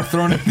jar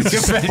thrown at the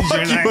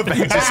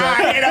Avengers.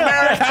 I hate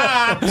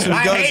America. So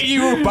I hate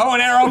you, bow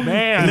and arrow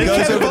man. He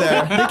goes over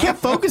there. They kept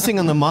focusing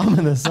on the mom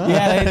and the son.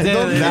 Yeah, they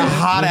did. The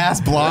hot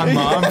ass blonde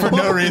mom for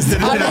no reason.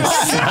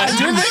 I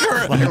do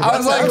think I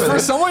was like, for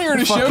someone you're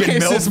going to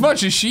showcase this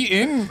much, is she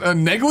in a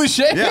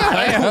negligee?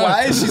 Yeah.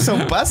 Why is she so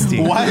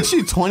busty? Why is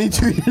she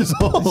 22 years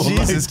old?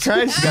 Jesus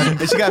Christ.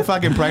 She got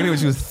fucking pregnant when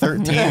she was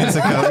 13 in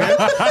Sokovia.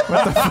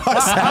 What the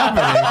fuck's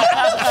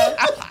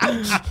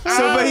happening?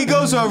 So, but he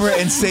goes over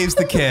and saves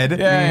the kid.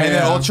 And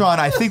then Ultron,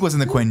 I think, was in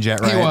the Quinjet,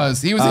 right? He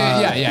was. He was in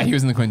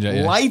the Quinjet.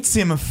 Yeah. Lights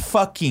him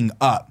fucking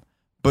up.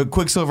 But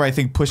Quicksilver, I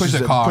think, pushes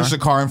the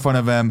car in front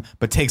of him,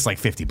 but takes like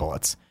 50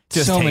 bullets.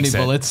 Just so many takes it.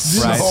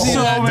 bullets. Right.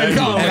 So many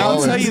bullets. And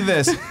I'll tell you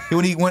this: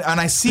 when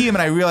I see him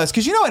and I realize,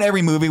 because you know, in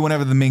every movie,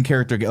 whenever the main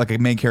character, like a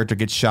main character,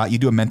 gets shot, you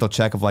do a mental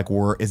check of like,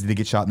 where is he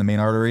get shot in the main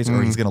arteries,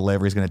 or he's gonna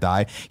live, or he's gonna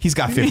die. He's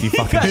got 50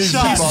 fucking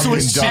shots.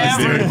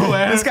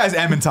 This guy's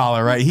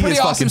Emmentaler, right? He Pretty is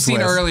awesome fucking scene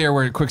Swiss. earlier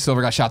where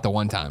Quicksilver got shot the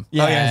one time.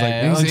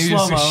 Yeah,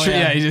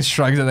 He just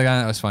shrugs at the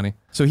guy. That was funny.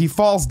 So he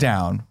falls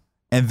down.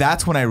 And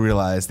that's when I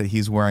realized that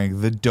he's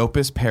wearing the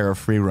dopest pair of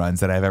free runs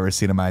that I've ever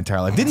seen in my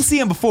entire life. Didn't see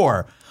him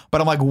before,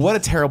 but I'm like, what a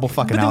terrible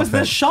fucking But there was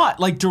outfit. the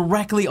shot like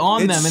directly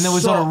on them, and there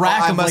was a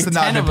rack I of must like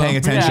have 10 not of been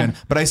paying them. attention.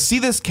 Yeah. But I see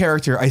this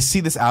character, I see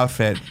this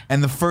outfit,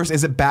 and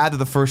is it bad that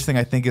the first thing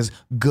I think is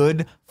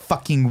good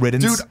fucking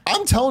riddance? Dude,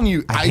 I'm telling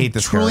you, I hate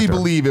this truly character.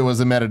 believe it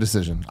was a meta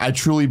decision. I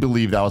truly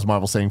believe that was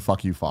Marvel saying,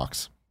 fuck you,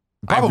 Fox.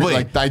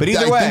 Probably. But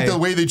either way, I think the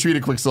way they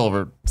treated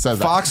Quicksilver says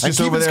Fox that. just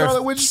And over keeping there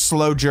Scarlet Witch,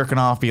 slow jerking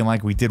off, being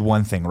like, we did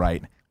one thing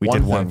right. We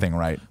did one thing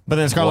right. But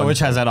then Scarlet Witch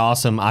has that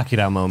awesome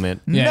Akira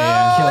moment.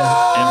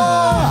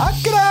 Akira!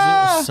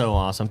 So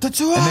awesome. And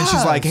then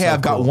she's like, hey, So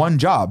I've got cool. one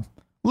job.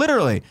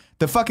 Literally.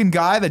 The fucking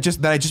guy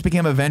that I just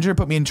became Avenger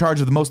put me in charge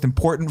of the most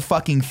important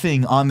fucking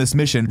thing on this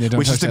mission, don't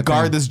which is touch to that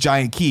guard thing. this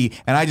giant key,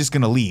 and I'm just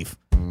gonna leave.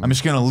 I'm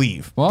just gonna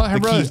leave. Well, her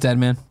The brother's key- dead,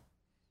 man.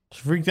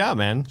 She freaked out,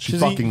 man. She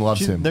fucking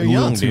loves him. They're A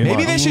little young, too dude. much.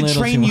 Maybe they should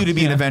Little train too you to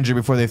be an much. Avenger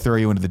before they throw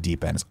you into the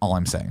deep end. Is all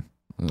I'm saying.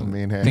 I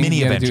mean, hey. Think Mini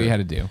you gotta do Avenger. what you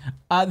had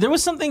to do. There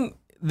was something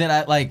that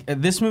I like.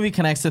 This movie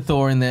connects to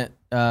Thor in that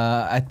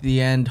at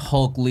the end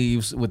Hulk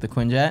leaves with the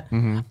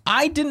Quinjet.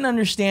 I didn't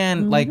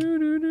understand like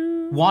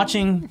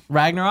watching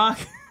Ragnarok.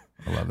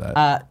 I love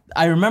that.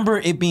 I remember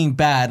it being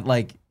bad.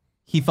 Like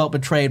he felt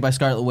betrayed by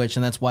Scarlet Witch,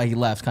 and that's why he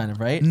left. Kind of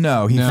right.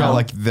 No, he No. felt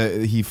like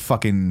he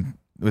fucking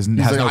has like,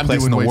 no I'm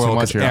place in doing the way too world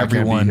much because here. I can't be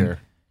everyone here.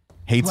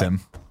 hates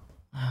him.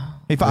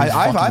 I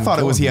thought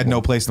it was he had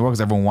no place in the world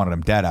because everyone wanted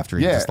him dead after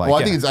he Yeah, just like. well,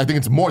 I think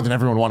it's more than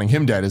everyone wanting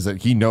him dead. Is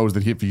that he knows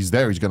that if he's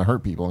there, he's going to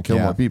hurt people and kill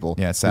Yeah. more people.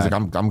 Yeah, it's he's sad.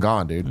 like, I'm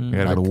gone, dude. You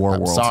gotta go to war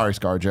I'm world. sorry,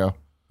 ScarJo.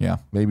 yeah.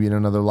 Maybe in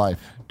another life.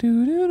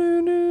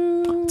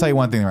 I'll tell you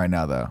one thing right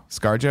now though,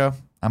 ScarJo,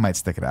 I might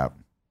stick it out.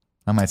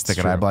 I might stick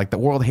it out. But like the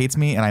world hates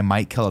me, and I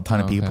might kill a ton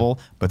of people,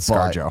 but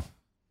ScarJo,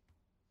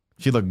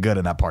 she looked good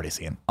in that party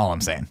scene. All I'm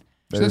saying.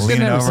 Just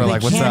Leaning never over seen like,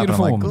 the what's up? And I'm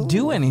beautiful like, woman.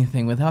 Do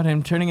anything without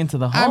him turning into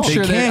the I'm Hulk.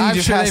 sure, They can, I'm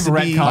just sure has they've to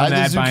be- retconned Buy the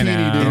that by zucchini,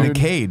 now. dude. in a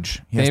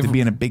cage. He has to be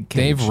in a big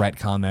cage. They've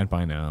retconned that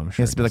by now. I'm He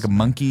sure. has to be like a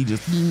monkey.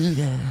 Just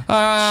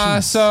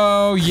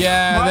So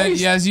yeah,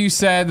 as you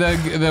said,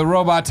 the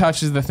robot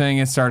touches the thing,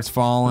 it starts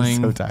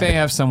falling. So tired. They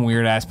have some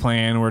weird ass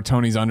plan where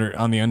Tony's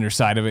on the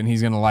underside of it, and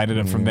he's gonna light it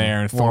up from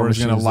there, and War Thor's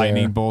gonna Machine's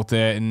lightning there. bolt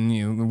it, and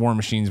the War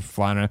Machine's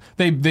flying around.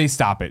 They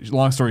stop it.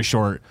 Long story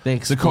short, They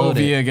explode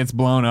Sokovia gets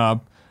blown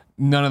up.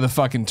 None of the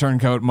fucking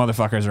turncoat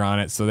motherfuckers are on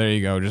it, so there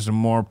you go. Just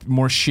more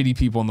shitty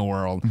people in the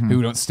world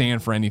who don't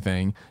stand for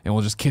anything and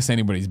will just kiss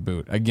anybody's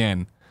boot.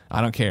 Again,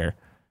 I don't care.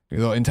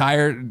 The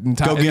entire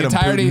Go get 'em,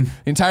 entirety,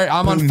 Putin.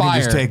 I'm on Putin can fire.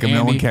 just take 'em, no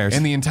Andy, one cares.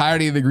 And the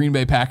entirety of the Green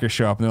Bay Packers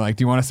show up and they're like,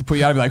 "Do you want us to put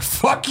you out?" I'd be like,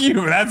 "Fuck you!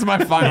 That's my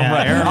final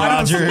breath." Aaron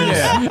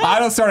Rodgers. I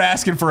don't start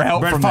asking for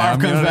help Brett from Favre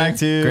them. you know comes what I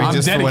back mean? too. I'm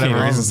just for dedicated.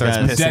 whatever reason starts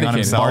Yeah, pissing on dedicated.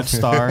 himself. Bart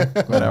Starr.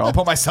 Whatever. I'll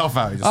put myself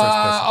out. He just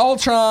starts pissing.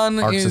 Ultron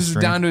Arcs of is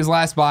string. down to his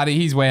last body.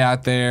 He's way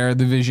out there.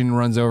 The Vision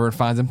runs over and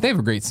finds him. They have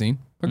a great scene.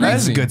 That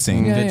is a good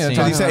scene. Yeah, Good yeah, scene.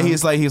 talking He said about-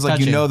 he's like you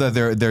Touching. know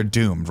that they're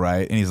doomed,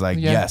 right? And he's like,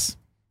 Yeah. yes,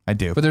 I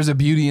do. But there's a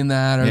beauty in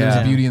that, or there's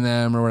Yeah. a beauty in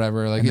them, or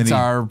whatever. Like And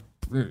then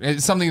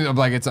it's something of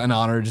like it's an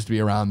honor just to be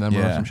around them,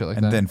 or some shit like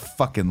and that. then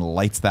fucking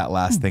lights that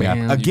last thing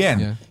Bam. up again.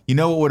 Yeah. You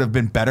know what would have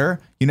been better?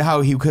 You know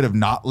how he could have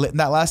not lit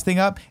that last thing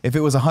up if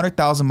it was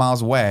 100,000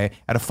 miles away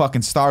at a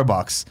fucking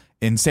Starbucks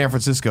in San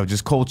Francisco,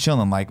 just cold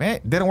chilling. Like, hey,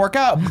 didn't work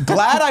out.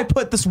 Glad I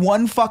put this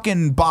one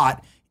fucking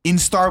bot in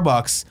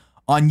Starbucks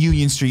on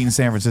Union Street in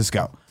San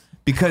Francisco.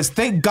 Because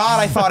thank God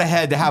I thought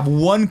ahead to have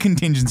one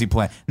contingency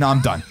plan. No, I'm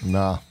done.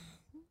 Nah.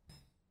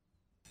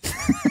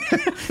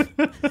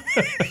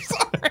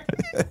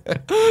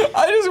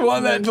 I just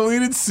want that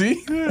deleted scene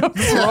of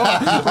this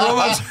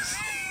robot just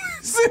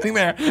sitting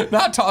there,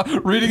 not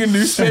reading a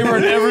newspaper,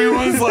 and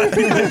everyone's like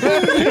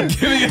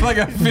giving it like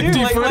a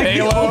 50-foot like the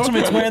halo.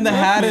 Ultimate's wearing the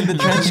hat and the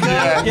trench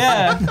coat.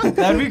 Yeah,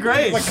 that'd be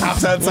great.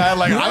 Cops outside,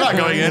 like, I'm not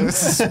going in.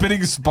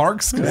 Spitting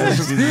sparks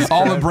because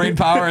all the brain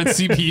power and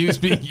CPUs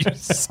being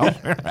used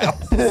somewhere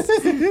else.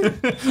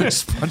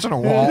 Just punching a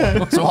wall.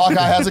 So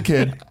Hawkeye has a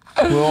kid.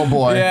 Oh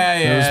boy. Yeah,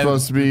 It was yeah.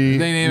 supposed to be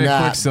They name it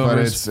Nat, Quicksilver.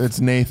 but it's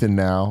Nathan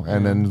now,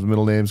 and then his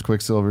middle name's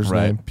Quicksilver's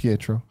Right. name,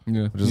 Pietro.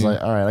 Yeah. Which is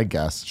like, all right, I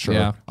guess, sure,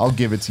 Yeah. I'll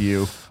give it to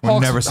you.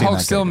 Hulk's, never seen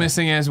Hulk's that still guy.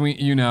 missing, as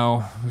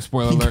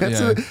spoiler alert. Gets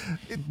Yeah. it.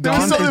 There was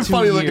Gone something for 2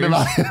 funny looking years.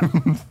 about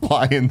him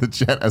flying the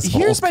jet as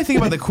Here's Hulk. my thing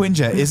about the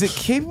Quinjet. Is it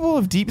capable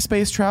of deep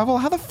space travel?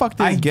 How the fuck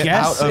did I it get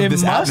guess out of it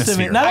this must atmosphere? have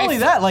been. Not only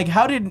that, like,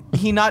 how did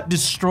he not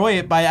destroy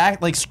it by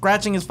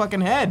scratching his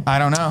fucking head? I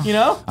don't know. You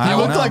know? I He don't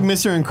looked know. like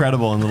Mr.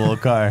 Incredible in the little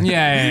car.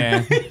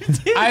 Yeah.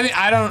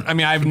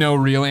 I have no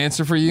real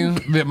answer for you.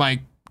 That my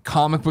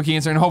comic book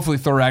answer, and hopefully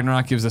Thor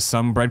Ragnarok gives us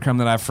some breadcrumb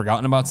that I've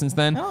forgotten about since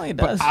then. No, it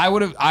does. But I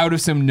would have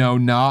assumed no,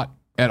 not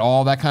at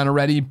all that kind of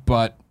ready,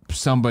 but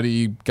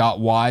somebody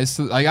got wise.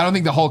 So, like, I don't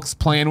think the Hulk's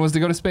plan was to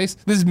go to space.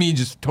 This is me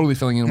just totally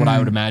filling in what I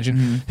would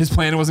imagine. His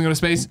plan wasn't to go to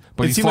space,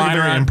 but It he's seemed like a flying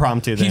very around.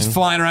 impromptu He's thing.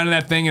 flying around in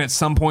that thing, and at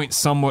some point,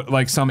 somewhat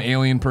like some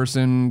alien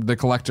person, the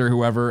Collector,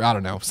 whoever, I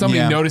don't know, somebody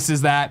Yeah.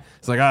 notices that.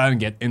 It's like, I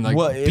didn't get, and like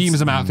Well, it's-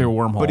 beams him out through a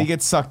wormhole. But he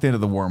gets sucked into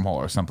the wormhole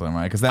or something,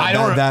 right? Because I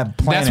don't. that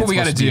planet that's what we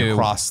got to do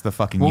across the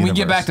fucking When universe. we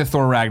get back to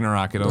Thor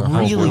Ragnarok, it'll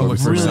hopefully Really, look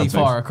for really something.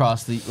 far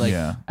across the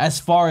Yeah. as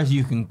far as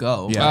you can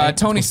go. Yeah. Tony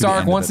It's supposed to be the Stark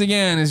end of once it.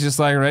 again is just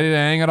like ready to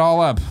hang it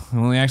all up.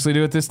 Will he actually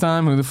do it this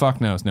time? Who the fuck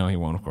knows? No, he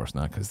won't. Of course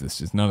not, because this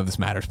just none of this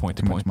matters point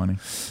to Too point. much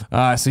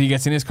money. So he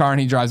gets in his car and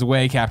he drives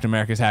away. Captain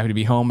America's happy to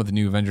be home at the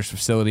new Avengers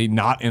facility,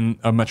 not in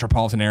a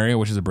metropolitan area,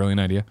 which is a brilliant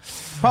idea.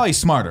 Probably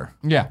smarter,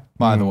 Yeah.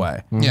 by the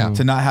way. Yeah.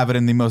 To not have it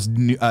in the most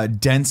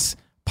dense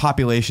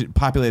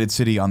populated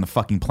city on the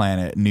fucking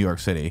planet, New York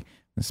City.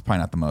 This is probably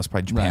not the most.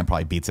 Probably Japan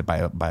probably beats it by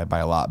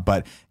a lot.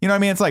 But you know what I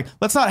mean? It's like,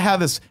 let's not have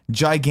this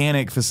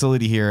gigantic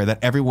facility here that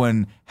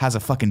everyone has a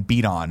fucking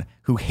beat on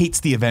who hates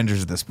the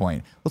Avengers at this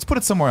point. Let's put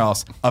it somewhere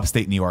else,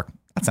 upstate New York.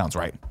 That sounds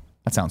right.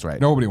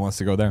 Nobody wants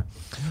to go there.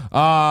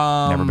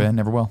 Never been,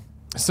 never will.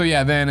 So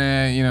yeah,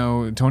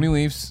 then Tony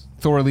leaves.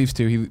 Thor leaves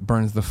too. He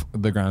burns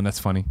the ground. That's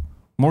funny.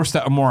 More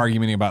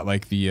arguing about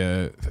like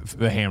the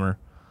hammer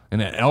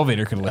and an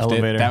elevator could lift it.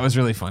 Elevator. That was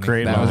really funny.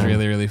 Great That was line.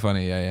 really, really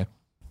funny. Yeah.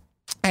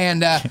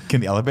 And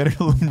Can the elevator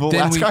move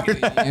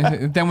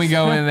then we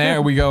go in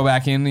there. We go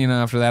back in,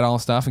 after that all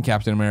stuff, and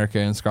Captain America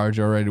and ScarJo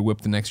are ready to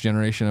whip the next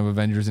generation of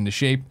Avengers into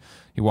shape.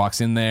 He walks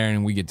in there,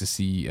 and we get to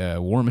see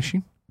War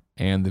Machine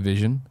and the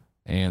Vision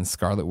and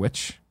Scarlet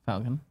Witch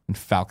Falcon. and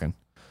Falcon.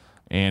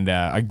 And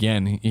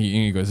again,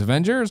 he goes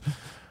Avengers,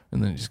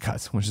 and then it just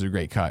cuts, which is a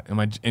great cut.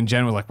 And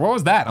Jen was like, "What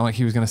was that?" I'm like,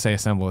 "He was gonna say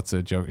assemble. It's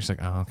a joke." She's like,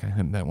 "Oh, okay."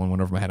 And that one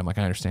went over my head. I'm like,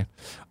 "I understand."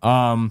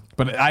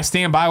 But I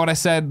stand by what I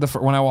said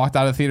when I walked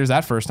out of the theaters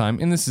that first time.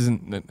 And this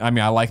isn't. I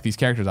mean, I like these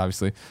characters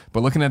obviously,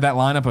 but looking at that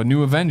lineup of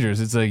new Avengers,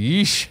 it's like,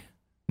 yeesh.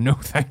 No,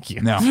 thank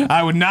you. No.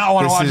 I would not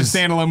want to This watch a is-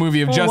 standalone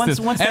movie of Well, just this.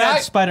 once they And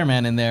had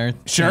Spider-Man in there,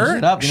 Sure, changed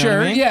it up, you know sure,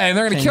 what I mean? yeah, and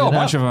they're gonna Changed kill a it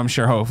bunch up. of them, I'm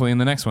sure, hopefully in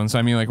the next one. So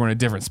I mean, like we're in a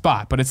different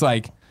spot, but it's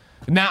like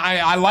now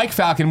I like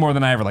Falcon more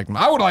than I ever liked him.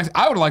 I would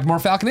have liked more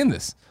Falcon in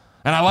this,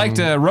 and I liked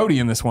Rhodey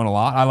in this one a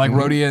lot. I like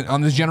Rhodey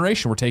on this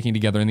generation we're taking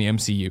together in the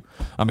MCU.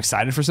 I'm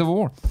excited for Civil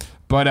War,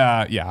 but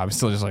I'm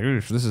still just like,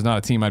 oof, this is not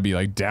a team I'd be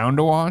like down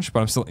to watch,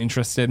 but I'm still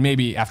interested.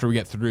 Maybe after we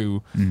get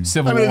through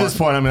Civil I mean, War. at this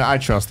point, I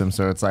trust him,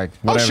 so it's like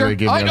whatever sure. they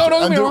give me. I know,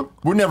 don't get me And wrong.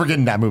 we're never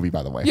getting that movie,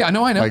 by the way. Yeah,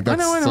 no, I know. Like, I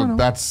know.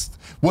 That's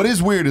what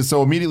is weird is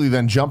so immediately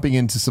then jumping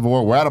into Civil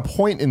War, we're at a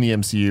point in the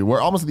MCU. We're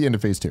almost at the end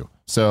of Phase 2.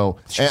 So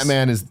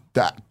Ant-Man is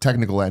that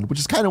technical end, which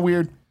is kind of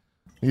weird.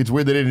 It's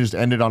weird they didn't just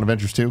end it on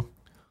Avengers 2.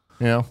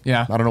 Yeah.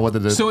 I don't know what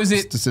the So is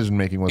it- decision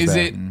making was. Is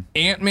there. it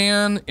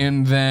Ant-Man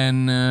and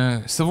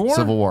then Civil War?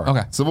 Civil War?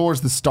 Okay. Civil War is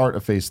the start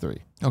of Phase 3.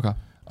 Okay.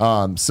 So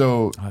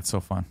Oh, that's so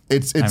fun.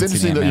 it's I haven't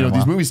seen interesting that Ant-Man in a these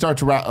while. movies start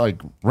to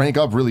rank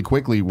up really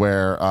quickly.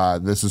 Where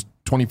this is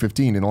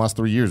 2015. In the last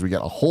 3 years, we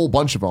got a whole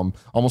bunch of them,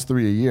 almost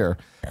 3 a year,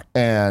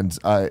 and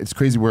it's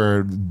crazy.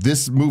 Where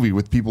this movie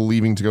with people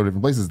leaving to go to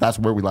different places, that's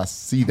where we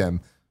last see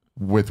them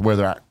with where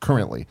they're at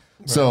currently.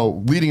 Right.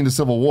 So leading into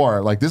Civil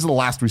War, like this is the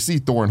last we see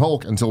Thor and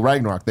Hulk until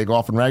Ragnarok. They go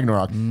off in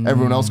Ragnarok.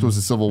 Everyone else goes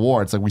to Civil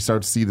War. It's like we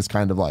start to see this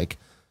kind of like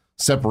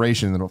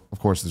separation. And then of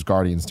course there's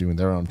Guardians doing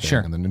their own thing, Sure.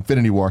 and then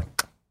Infinity War,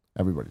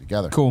 everybody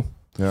together. Cool.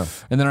 Yeah.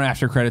 And then our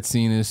after credit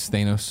scene is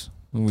Thanos.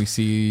 And we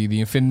see the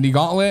Infinity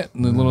Gauntlet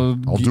and the little.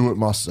 I'll do it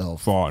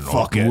myself. Fine, Fuck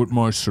I'll do it. it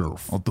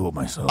myself. I'll do it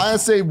myself. I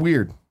say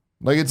weird.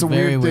 Like it's a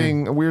Very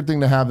weird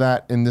thing to have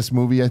that in this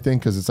movie. I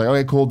think because it's like,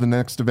 okay, cool. The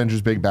next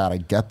Avengers big bad. I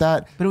get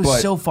that, But it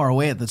was so far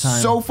away at the time.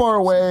 so far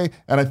away,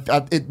 and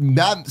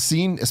that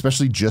scene,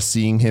 especially just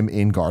seeing him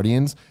in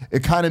Guardians,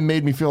 it kind of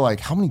made me feel like,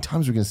 how many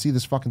times are we gonna see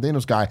this fucking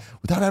Thanos guy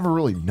without ever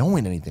really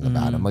knowing anything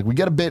about him? Like we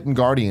get a bit in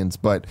Guardians,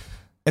 but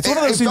It's one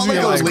of those things felt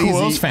where you're like like, a Cool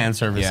lazy. fan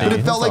service. Yeah. But it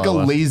That's felt like a all it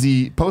was.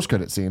 lazy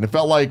post-credit scene. It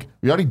felt like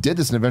we already did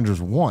this in Avengers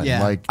 1.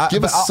 Yeah. Like,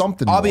 give but us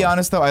something I'll be more.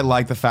 honest though, I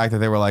like the fact that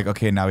they were like,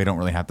 okay, now we don't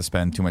really have to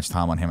spend too much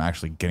time on him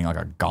actually getting like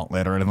a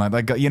gauntlet or anything like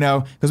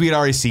because we had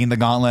already seen the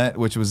gauntlet,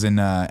 which was in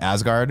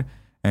Asgard,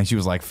 and she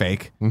was like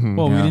fake.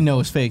 Well, we didn't know it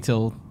was fake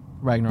till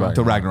Ragnarok.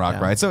 Till Ragnarok,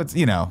 Yeah. right? So it's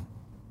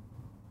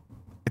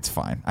it's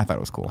fine. I thought it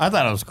was cool. I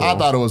thought it was cool. I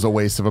thought it was a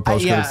waste of a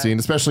post-credit yeah. scene,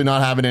 especially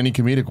not having any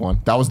comedic one.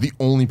 That was the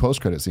only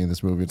post-credit scene in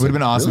this movie. It would have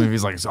been awesome if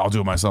he's like, I'll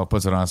do it myself,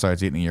 puts it on,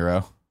 starts eating a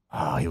gyro.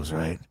 Oh, he was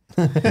right.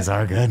 He's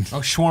our good. Oh,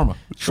 shawarma.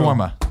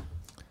 Shawarma.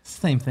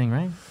 Same thing,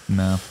 right?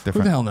 No, Who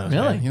different. the hell knows?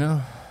 Really? Man? You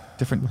know.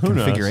 Different knows?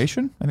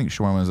 configuration. I think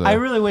shawarma is a I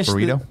really wish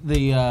burrito.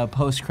 the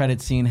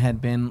post-credit scene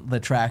had been the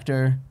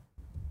tractor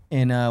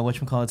in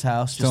whatchamacallit's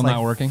house. Still just not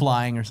like working?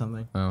 flying or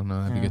something. Oh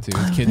no, that'd be good too.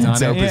 With kids on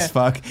Dope it. as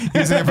fuck. He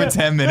was in there for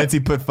 10 minutes. He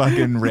put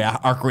fucking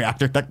arc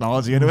reactor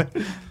technology into it.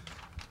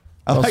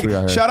 I else like, we got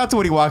here? shout out to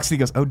when he walks and he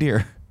goes, "Oh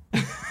dear."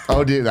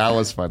 Oh, dude, that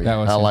was funny. That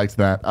was I funny. liked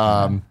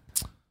that.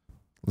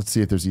 Let's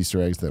see if there's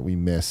Easter eggs that we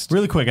missed.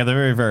 Really quick, at the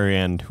very, very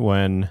end,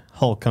 when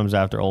Hulk comes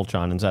after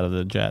Ultron inside of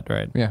the jet,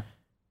 right? Yeah.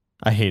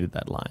 I hated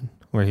that line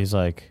where he's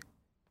like,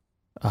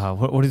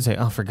 what did he say?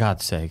 Oh, for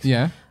God's sakes.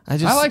 Yeah. I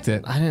liked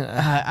it. I didn't.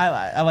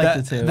 I liked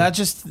it too. That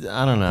just,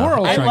 I don't know. Poor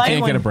Ultron like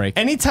can't when- get a break.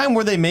 Anytime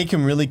where they make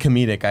him really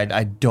comedic,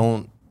 I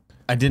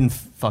didn't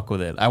fuck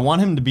with it. I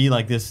want him to be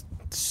like this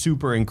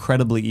super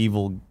incredibly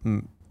evil,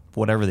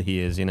 whatever that he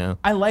is, you know?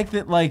 I like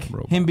that, like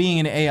him being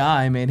an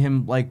AI made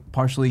him like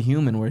partially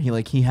human, where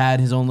he had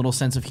his own little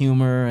sense of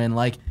humor, and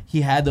like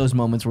he had those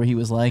moments where he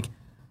was like,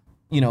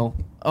 you know,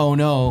 oh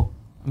no,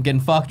 I'm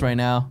getting fucked right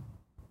now.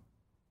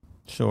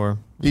 Sure.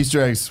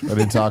 Easter eggs I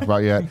didn't talk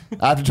about yet.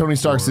 After Tony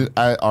Stark's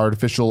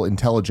artificial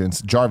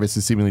intelligence, Jarvis,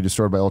 is seemingly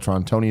destroyed by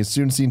Ultron. Tony is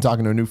soon seen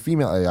talking to a new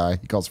female AI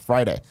he calls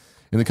Friday.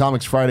 In the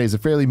comics, Friday is a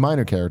fairly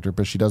minor character,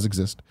 but she does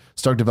exist.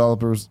 Stark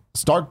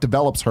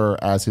develops her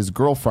as his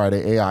Girl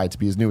Friday AI to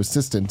be his new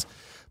assistant,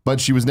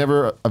 but she was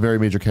never a very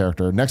major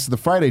character. Next to the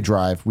Friday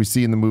drive we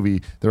see in the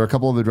movie, there are a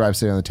couple of the drives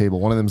sitting on the table.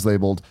 One of them is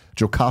labeled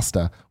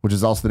Jocasta, which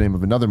is also the name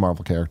of another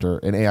Marvel character,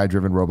 an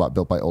AI-driven robot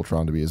built by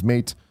Ultron to be his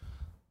mate.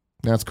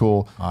 That's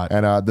cool.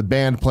 And the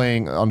band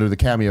playing under the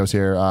cameos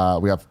here,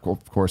 we have,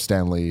 of course,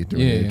 Stan Lee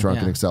doing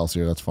Drunken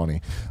Excelsior. That's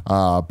funny.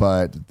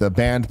 But the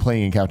band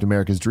playing in Captain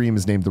America's Dream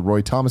is named the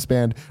Roy Thomas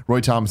Band.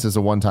 Roy Thomas is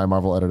a one-time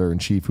Marvel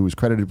editor-in-chief who was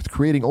credited with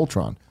creating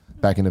Ultron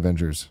back in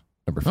Avengers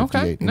number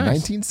 58 in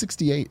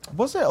 1968.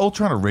 Wasn't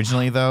Ultron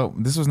originally, though?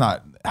 This was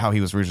not how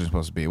he was originally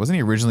supposed to be. Wasn't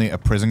he originally a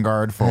prison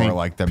guard for Hank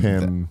like the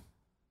Pym.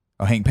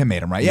 Hank Pym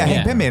made him, right? Yeah,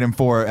 Hank Pym made him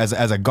for as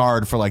a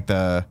guard for like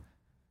the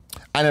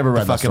I never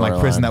read that fucking like storyline.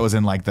 prison that was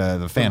in like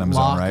the Phantom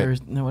Zone, right?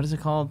 No, what is it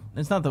called?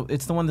 It's not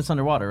it's the one that's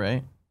underwater,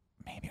 right?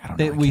 Maybe I don't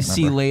know. That I we can't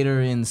see remember.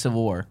 later in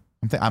Civil War.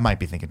 I might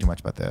be thinking too much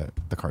about the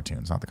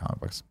cartoons, not the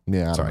comic books.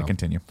 Yeah, I don't Sorry, know.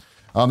 continue.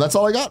 That's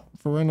all I got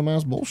for random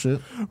ass bullshit.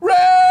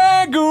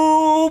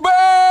 Ragu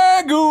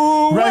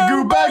bagu,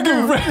 ragu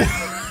bagu.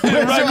 Sorry,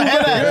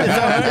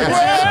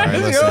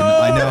 listen.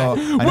 I know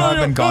I've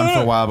been gone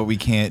for a while, but we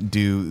can't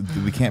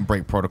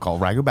break protocol.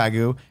 Ragu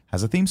bagu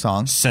has a theme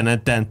song.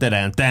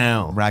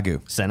 Ragu.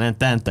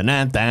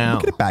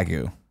 Look at it,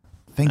 bagu.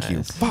 Thank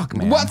you. Fuck,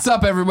 man. What's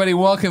up, everybody?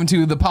 Welcome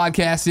to the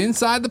podcast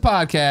inside the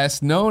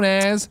podcast known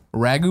as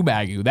Ragu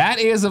Bagu. That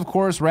is, of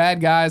course, Rad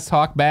Guys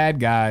Talk Bad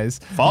Guys.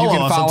 Follow you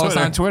can us follow on us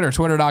on Twitter,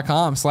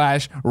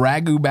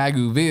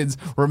 twitter.com/RaguBaguVids.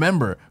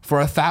 Remember,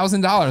 for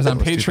 $1,000 on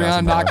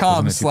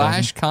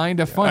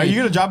patreon.com/kindafunny. Are you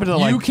going to drop it to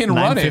like you can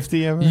run it.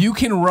 $9.50 ever? You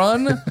can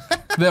run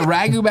the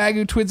Ragu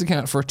Bagu Twids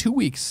account for 2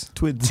 weeks.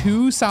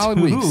 2 solid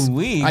weeks.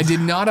 weeks. I did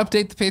not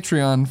update the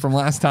Patreon from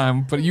last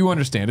time, but you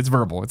understand. It's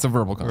verbal. It's a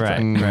verbal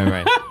contract.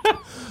 Right.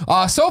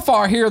 So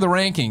far, here are the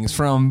rankings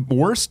from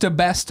worst to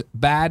best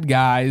bad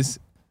guys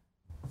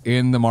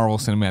in the Marvel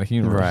Cinematic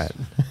Universe. Right.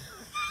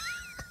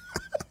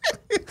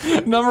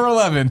 Number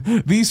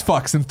 11, these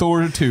fucks in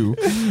Thor 2.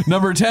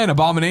 Number 10,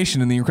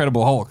 Abomination in The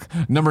Incredible Hulk.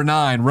 Number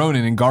 9,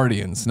 Ronan in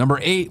Guardians. Number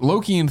 8,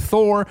 Loki in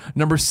Thor.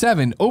 Number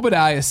 7,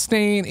 Obadiah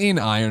Stane in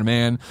Iron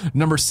Man.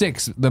 Number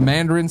 6, the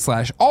Mandarin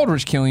 /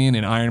 Aldrich Killian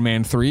in Iron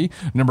Man 3.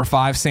 Number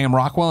 5, Sam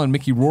Rockwell and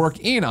Mickey Rourke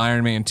in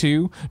Iron Man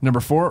 2. Number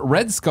 4,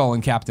 Red Skull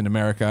in Captain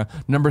America.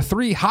 Number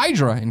 3,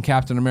 Hydra in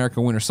Captain America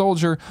Winter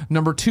Soldier.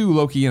 Number 2,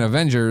 Loki in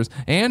Avengers.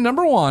 And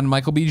number 1,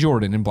 Michael B.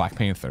 Jordan in Black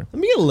Panther. Let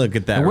me get a look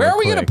at that. And where real are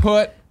we going quick. to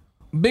put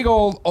big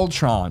old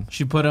Ultron?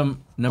 Should put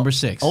him number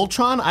 6.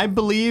 Ultron, I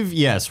believe,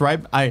 yes,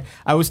 right? I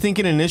was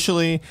thinking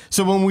initially,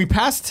 so when we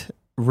passed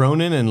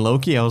Ronan and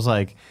Loki, I was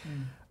like,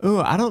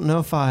 ooh, I don't know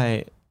if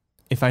I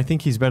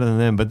think he's better than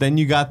them. But then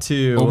you got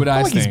to Obadiah I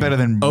feel like he's Stane. better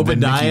than Mickey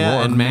Obadiah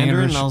Rourke. and Mandarin,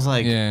 Mandarin, and I was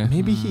like, yeah.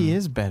 maybe he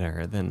is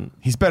better than...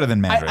 He's better than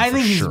Mandarin. I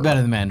think for he's sure.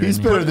 better than Mandarin. He's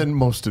better than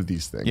most of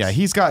these things. Yeah,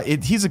 he's got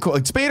it. He's a cool.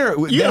 Like, Spader.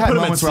 You They gotta had put him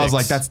at moments where I was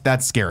like, 6.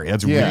 that's scary.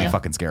 That's Yeah. really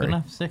fucking scary. Good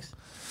enough, 6.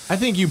 I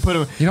think you put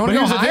him... You don't but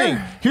wanna here's go the thing.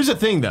 higher? Here's the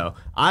thing, though.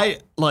 I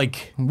love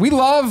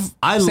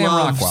Sam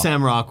Rockwell.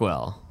 Sam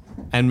Rockwell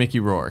and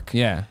Mickey Rourke.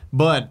 Yeah.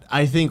 But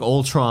I think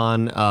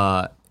Ultron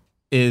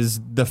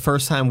is the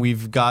first time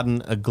we've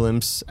gotten a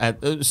glimpse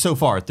at so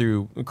far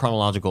through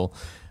chronological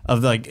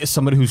of like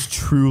somebody who's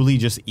truly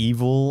just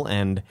evil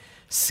and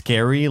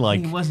scary. Like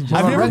He wasn't just-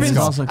 I've Well, never Red been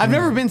Skull also I've came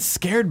never out. been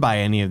scared by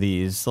any of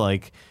these.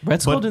 Like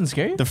Red Skull but didn't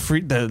scare you?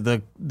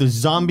 The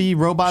zombie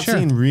robot Sure.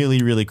 scene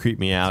really creeped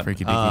me out.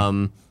 freaky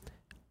deaky.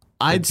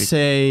 I'd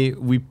say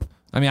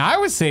I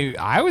would say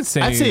I'd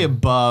say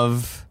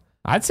above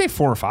I'd say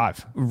 4 or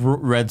 5.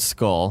 Red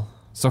Skull.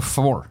 So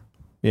 4.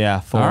 Yeah,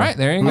 4. All right,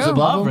 there you Who's go.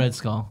 above Red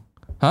Skull?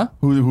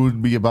 Who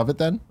would be above it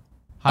then?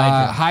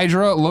 Hydra.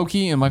 Hydra,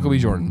 Loki, and Michael B.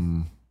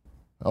 Jordan.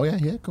 Oh, yeah,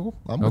 cool.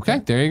 I'm Okay,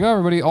 there you go,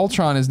 everybody.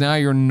 Ultron is now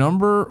your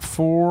number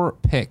 4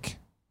 pick.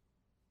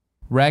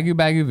 Ragu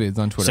Bagu Vids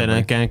on Twitter.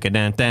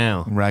 Ragu.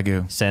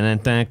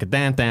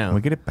 Down.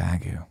 We get it,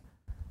 Bagu.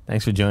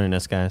 Thanks for joining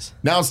us, guys.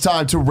 Now it's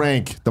time to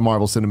rank the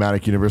Marvel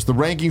Cinematic Universe. The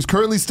rankings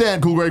currently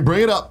stand. Cool, Greg,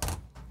 bring it up.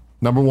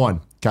 Number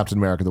 1, Captain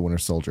America, the Winter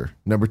Soldier.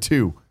 Number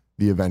 2,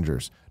 The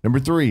Avengers. Number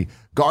 3,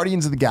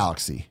 Guardians of the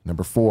Galaxy.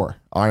 Number 4,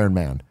 Iron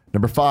Man.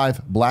 Number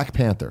 5, Black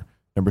Panther.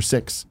 Number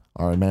 6,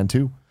 Iron Man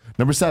 2.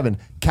 Number 7,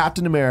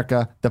 Captain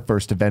America, the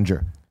First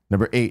Avenger.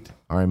 Number 8,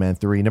 Iron Man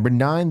 3. Number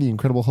 9, The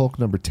Incredible Hulk.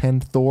 Number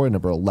 10, Thor. And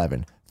number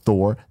 11,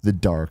 Thor, The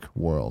Dark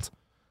World.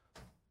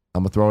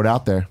 I'm going to throw it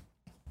out there.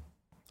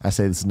 I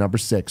say this is number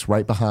 6,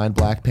 right behind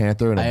Black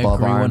Panther and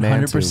above Iron Man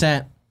 2.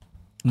 100%.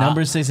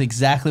 Number 6,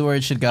 exactly where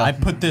it should go. I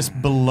put this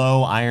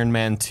below Iron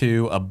Man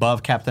 2,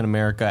 above Captain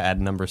America at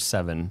number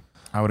 7.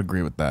 I would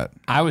agree with that.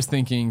 I was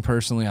thinking,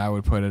 personally, I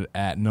would put it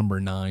at number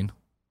 9.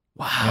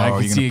 Wow. And I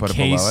could see a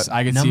case.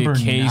 I could see a Number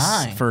case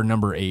 9. for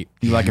number 8.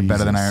 You like it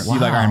better than Iron? You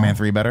like Iron Man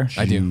 3 better?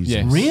 I do.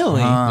 Yeah. Really?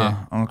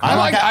 Yeah. Okay.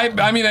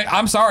 I mean,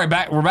 I'm sorry.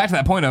 We're back to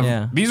that point of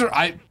these are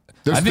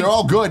They're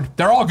all good.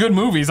 They're all good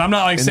movies. I'm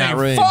not like In saying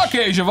that range. fuck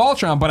Age of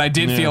Ultron, but I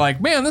did feel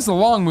like, man, this is a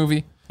long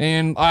movie,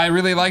 and I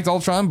really liked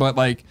Ultron. But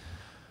like,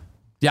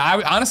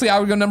 yeah, honestly, I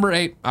would go number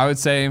 8. I would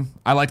say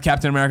I liked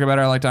Captain America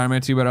better. I liked Iron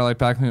Man 2 better. I liked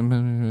Black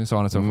Panther, so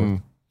on and so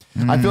forth.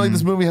 I feel like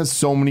this movie has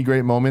so many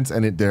great moments,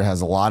 and there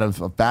has a lot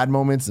of bad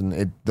moments,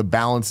 and the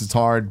balance is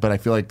hard. But I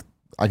feel like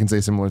I can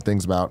say similar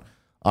things about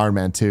Iron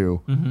Man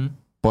 2. Mm-hmm.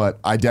 But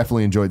I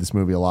definitely enjoyed this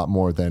movie a lot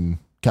more than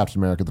Captain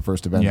America: The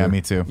First Avenger. Yeah,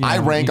 me too. I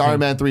rank Iron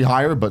Man 3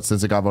 higher, but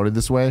since it got voted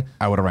this way,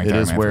 I would have ranked it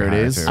Iron is Man where 3 it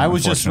higher, is. too, I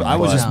was just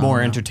unfortunately.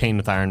 more entertained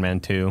with Iron Man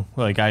 2.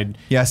 Like I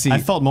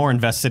felt more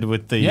invested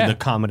with the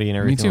comedy and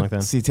everything too. like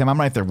that. See, Tim, I'm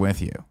right there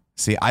with you.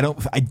 See, I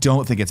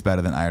don't think it's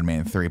better than Iron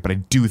Man 3, but I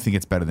do think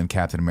it's better than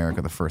Captain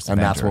America: The First And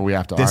Avenger. that's what we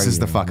have to This argue. is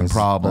the fucking This-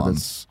 problem.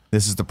 that's-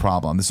 This is the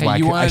problem. This is Hey, why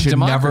you I wanted should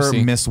democracy.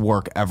 never miss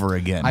work ever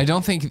again. I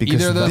don't think Because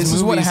either of those this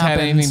is what movies had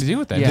anything happens- to do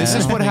with that. Yeah. This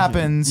is what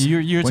happens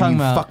You're when talking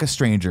you about- fuck a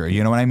stranger.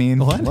 You know what I mean?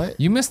 What?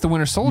 You missed the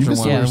Winter Soldier missed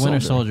one. the Yeah, the Winter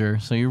Winter Soldier.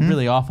 So you're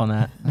really off on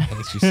that. I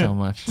hate you so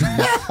much.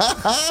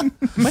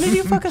 When did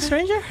you fuck a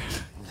stranger?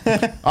 All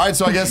right,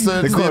 so I guess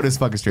the quote is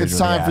 "fuck a stranger It's in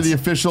the time for ass." the Son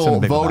official of a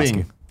Big voting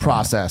Lebowski.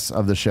 process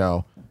of the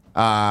show.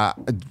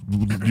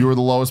 You were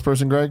the lowest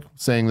person, Greg,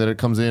 saying that it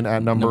comes in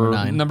at number Number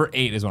 9. Number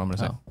 8 is what I'm going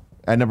to say.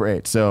 At number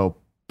 8. So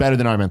better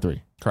than Iron Man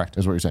 3. Correct.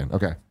 Is what you're saying.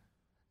 Okay.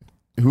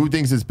 Who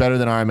thinks it's better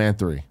than Iron Man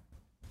 3?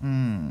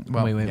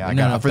 Well, wait. yeah, I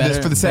no, got no, for this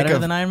for the sake better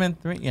of than Iron Man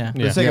 3? Yeah. for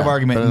the sake of Yeah,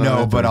 argument, better than Iron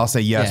no, Man but 3. I'll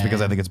say yes Yeah.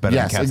 because I think it's better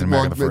than Captain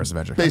America: The First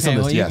Avenger. Based on Okay,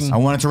 this, well, you yes. can- I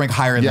want it to rank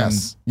higher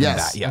Yes. than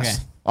Yes. that. Yes.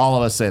 Okay. All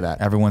of us say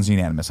that. Everyone's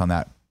unanimous on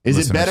that. Is it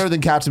Listeners. better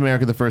than Captain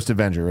America: The First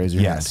Avenger? Raise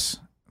your hand. Yes.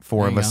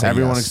 4 of There us you say go.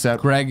 Everyone yes.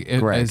 except Greg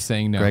is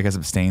saying no. Greg has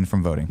abstained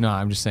from voting. No,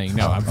 I'm just saying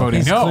no. I'm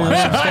voting no. clearly I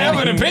have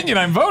an abstaining. opinion.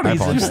 I'm voting.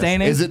 He's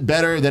abstaining. Is it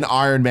better than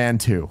Iron Man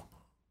 2?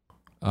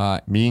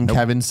 Me and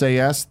Kevin say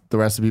yes. The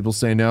rest of the people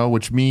say no,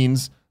 which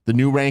means the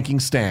new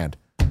rankings stand.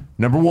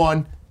 Number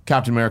 1,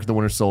 Captain America: The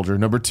Winter Soldier.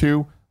 Number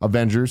 2,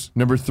 Avengers.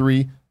 Number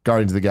 3,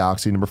 Guardians of the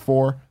Galaxy. Number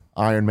 4,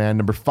 Iron Man.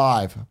 Number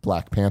 5,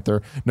 Black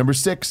Panther. Number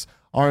 6,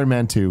 Iron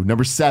Man 2.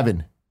 Number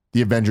 7,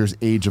 The Avengers: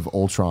 Age of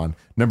Ultron.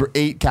 Number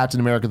 8, Captain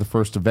America: The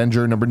First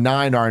Avenger. Number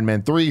 9, Iron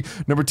Man 3.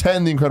 Number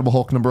 10, The Incredible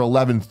Hulk. Number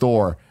 11,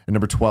 Thor. And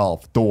number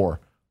 12,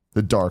 Thor,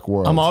 The Dark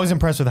World. I'm always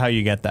impressed with how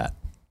you get that.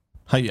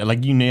 How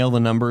you nail the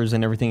numbers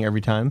and everything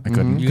every time. I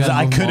couldn't. You Because gotta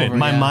I move 'em couldn't. over,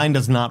 My yeah. mind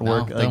does not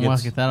work. No, Like, don't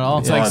work at that at all.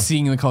 It's like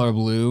seeing the color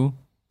blue,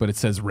 but it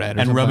says red. Or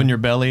and something. rubbing your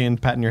belly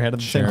and patting your head at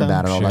the same time.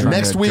 That and all that. Sure.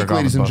 Next Jerk week, off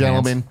ladies with and both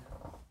hands. gentlemen,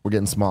 we're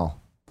getting small.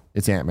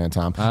 It's Ant-Man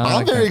time. I I'm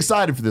like very that.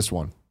 excited for this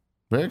one.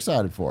 Very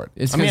excited for it.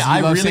 It's I mean, because I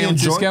you love really San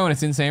Francisco enjoy- and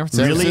it's in San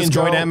Francisco. San Really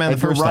Francisco, enjoyed Ant-Man the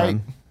if you're first right.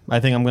 time. I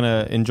think I'm going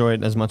to enjoy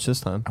it as much this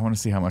time. I want to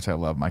see how much I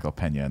love Michael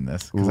Pena in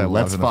this because Ooh, I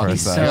let's loved him the fucking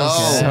first go.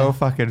 time. So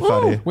fucking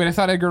funny. Wait, I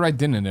thought Edgar Wright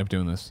didn't end up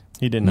doing this.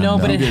 He did not. No,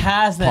 but He it did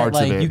has that, parts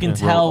of like, it, you can wrote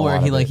tell a where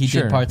lot he of like it. he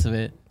Sure. did parts of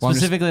it. Well, I'm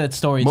just- Specifically that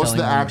storytelling. Most of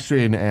the where-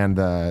 action and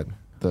the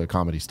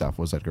comedy stuff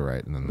was Edgar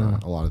Wright, and then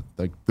a lot of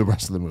like the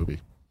rest of the movie.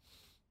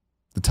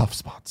 The tough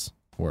spots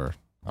were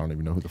I don't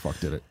even know who the fuck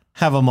did it.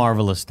 Have a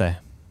marvelous day.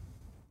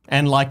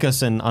 And like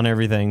us and on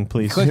everything,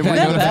 please. Click Ring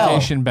that the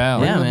notification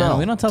bell. Yeah, Ring the man. bell,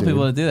 We don't tell dude.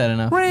 people to do that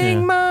enough.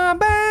 Ring my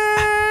bell.